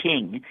Robert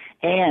King,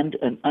 and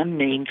an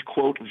unnamed,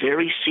 quote,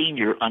 very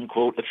senior,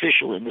 unquote,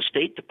 official in the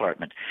State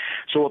Department.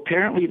 So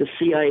apparently the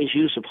CIA's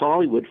use of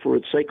Hollywood for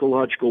its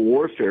psychological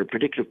warfare,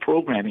 predictive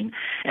programming,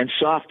 and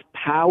soft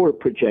power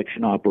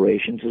projection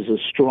operations is as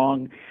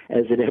strong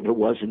as it ever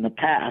was in the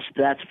past.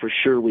 That's for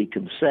sure we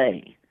can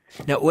say.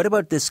 Now, what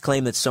about this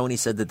claim that Sony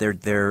said that their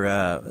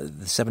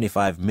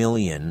 $75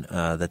 million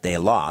that they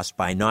lost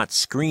by not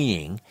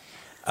screening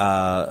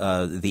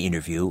The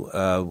Interview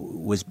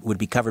would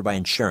be covered by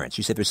insurance?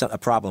 You said there's a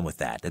problem with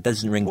that. That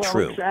doesn't ring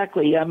true.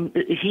 Exactly.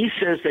 He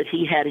says that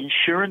he had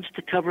insurance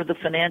to cover the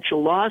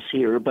financial loss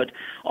here, but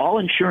all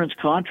insurance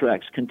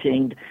contracts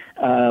contained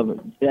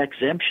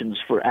exemptions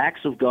for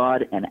acts of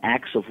God and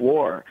acts of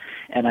war.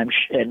 And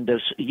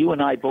as you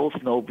and I both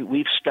know,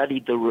 we've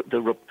studied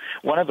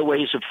one of the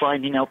ways of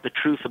finding out the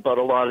truth about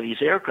a lot of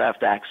these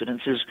aircraft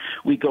accidents is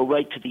we go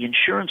right to the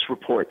insurance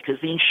report,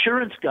 because the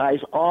insurance guys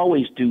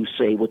always do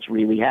say what's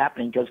really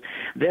happening, because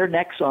their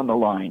neck's on the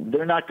line.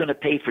 They're not going to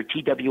pay for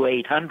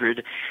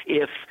TWA-800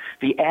 if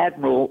the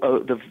admiral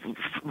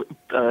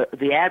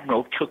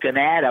took an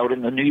ad out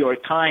in the New York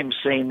Times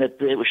saying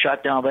that it was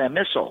shot down by a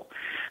missile.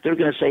 They're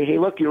going to say, hey,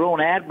 look, your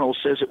own admiral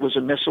says it was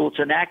a missile. It's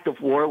an act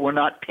of war. We're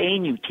not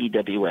paying you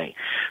TWA.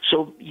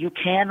 So you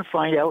can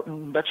find out,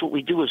 and that's what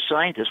we do as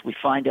scientists. We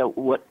find out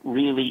what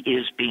really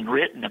is being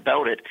written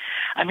about it.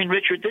 I mean,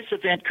 Richard, this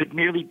event could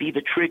merely be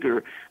the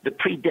trigger, the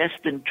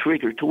predestined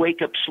trigger to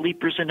wake up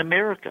sleepers in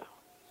America,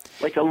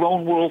 like a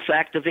lone wolf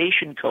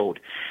activation code.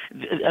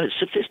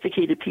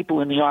 Sophisticated people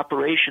in the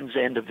operations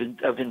end of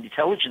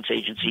intelligence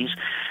agencies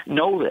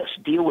know this,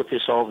 deal with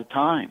this all the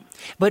time.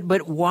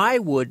 But why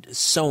would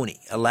Sony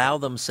allow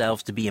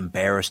themselves to be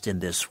embarrassed in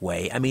this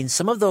way? I mean,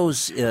 some of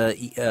those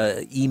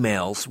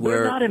emails were...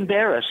 They're not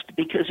embarrassed,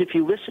 because if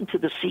you listen to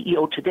the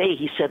CEO today,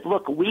 he said,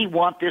 look, we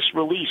want this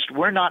released.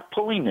 We're not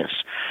pulling this.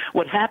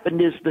 What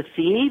happened is the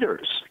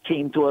theaters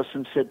came to us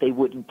and said they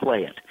wouldn't play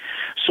it.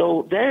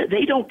 So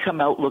they don't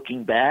come out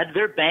looking bad.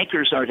 Their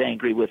bankers aren't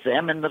angry with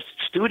them, and the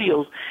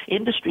studio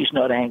industry's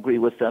not angry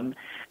with them.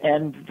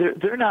 And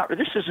they're not.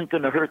 This isn't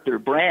going to hurt their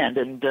brand.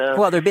 And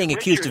well, they're being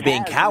accused of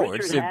being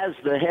cowards.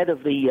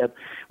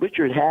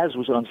 Richard Haas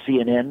was on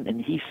CNN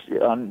and he's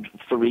on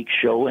Fareek's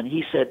show, and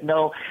he said,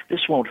 "No,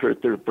 this won't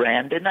hurt their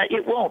brand," and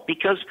it won't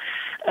because,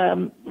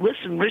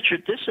 listen,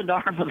 Richard, this is an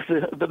arm of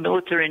the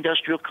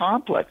military-industrial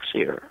complex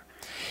here.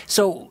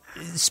 So,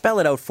 spell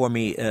it out for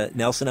me,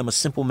 Nelson. I'm a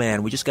simple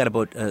man. We just got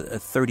about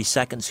 30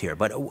 seconds here.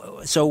 But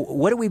so,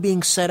 what are we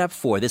being set up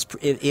for? This,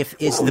 if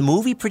is the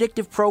movie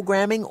predictive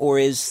programming, or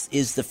is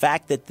the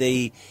fact that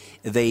they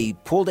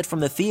pulled it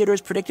from the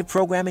theaters predictive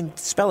programming?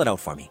 Spell it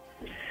out for me.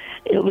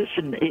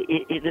 Listen,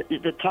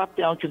 the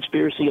top-down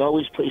conspiracy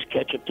always plays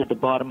catch-up to the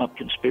bottom-up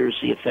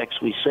conspiracy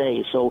effects, we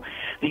say. So,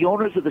 the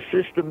owners of the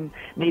system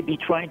may be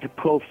trying to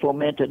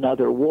foment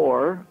another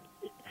war.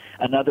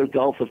 Another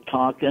Gulf of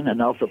Tonkin,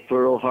 another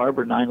Pearl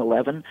Harbor,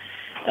 9/11.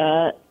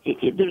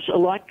 There's a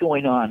lot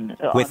going on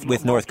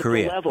with North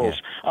Korea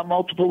on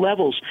multiple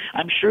levels.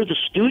 I'm sure the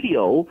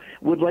studio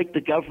would like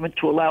the government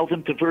to allow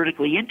them to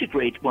vertically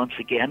integrate once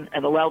again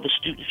and allow the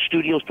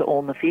studios to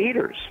own the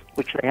theaters,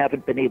 which they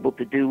haven't been able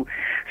to do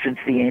since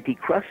the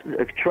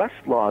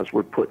antitrust laws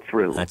were put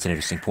through. That's an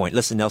interesting point.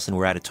 Listen, Nelson,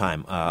 we're out of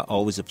time.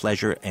 Always a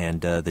pleasure.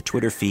 And the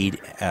Twitter feed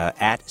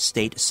at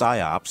State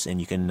Psyops,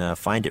 and you can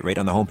find it right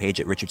on the homepage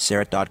at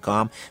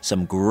richardsyrett.com.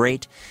 Some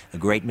great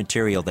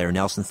material there.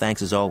 Nelson,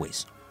 thanks as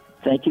always.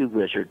 Thank you,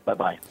 Richard.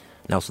 Bye-bye.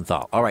 Nelson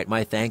Thal. All right,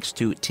 my thanks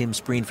to Tim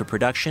Spreen for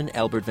production,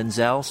 Albert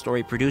Wenzel,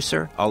 story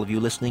producer, all of you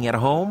listening at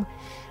home.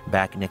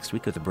 Back next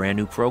week with a brand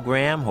new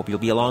program. Hope you'll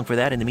be along for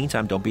that. In the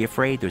meantime, don't be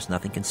afraid. There's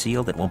nothing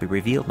concealed that won't be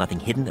revealed,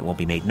 nothing hidden that won't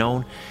be made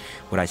known.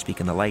 What I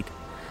speak in the light,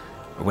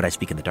 or what I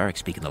speak in the dark,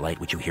 speak in the light,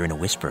 which you hear in a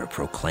whisper,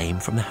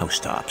 proclaim from the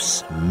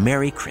housetops.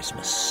 Merry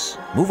Christmas.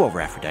 Move over,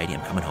 Aphrodite.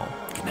 I'm coming home.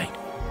 Good night.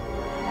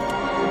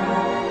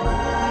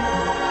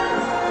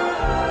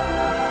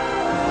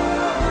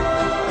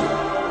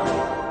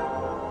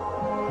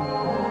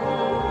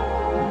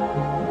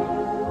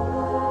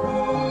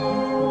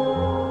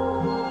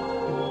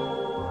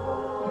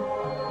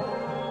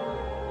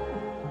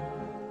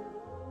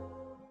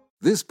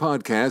 This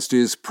podcast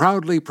is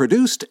proudly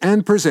produced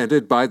and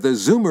presented by the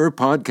Zoomer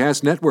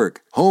Podcast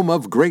Network, home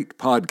of great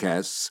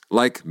podcasts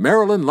like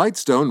Marilyn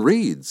Lightstone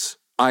Reads,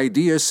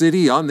 Idea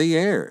City on the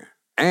Air,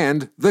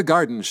 and The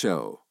Garden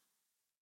Show.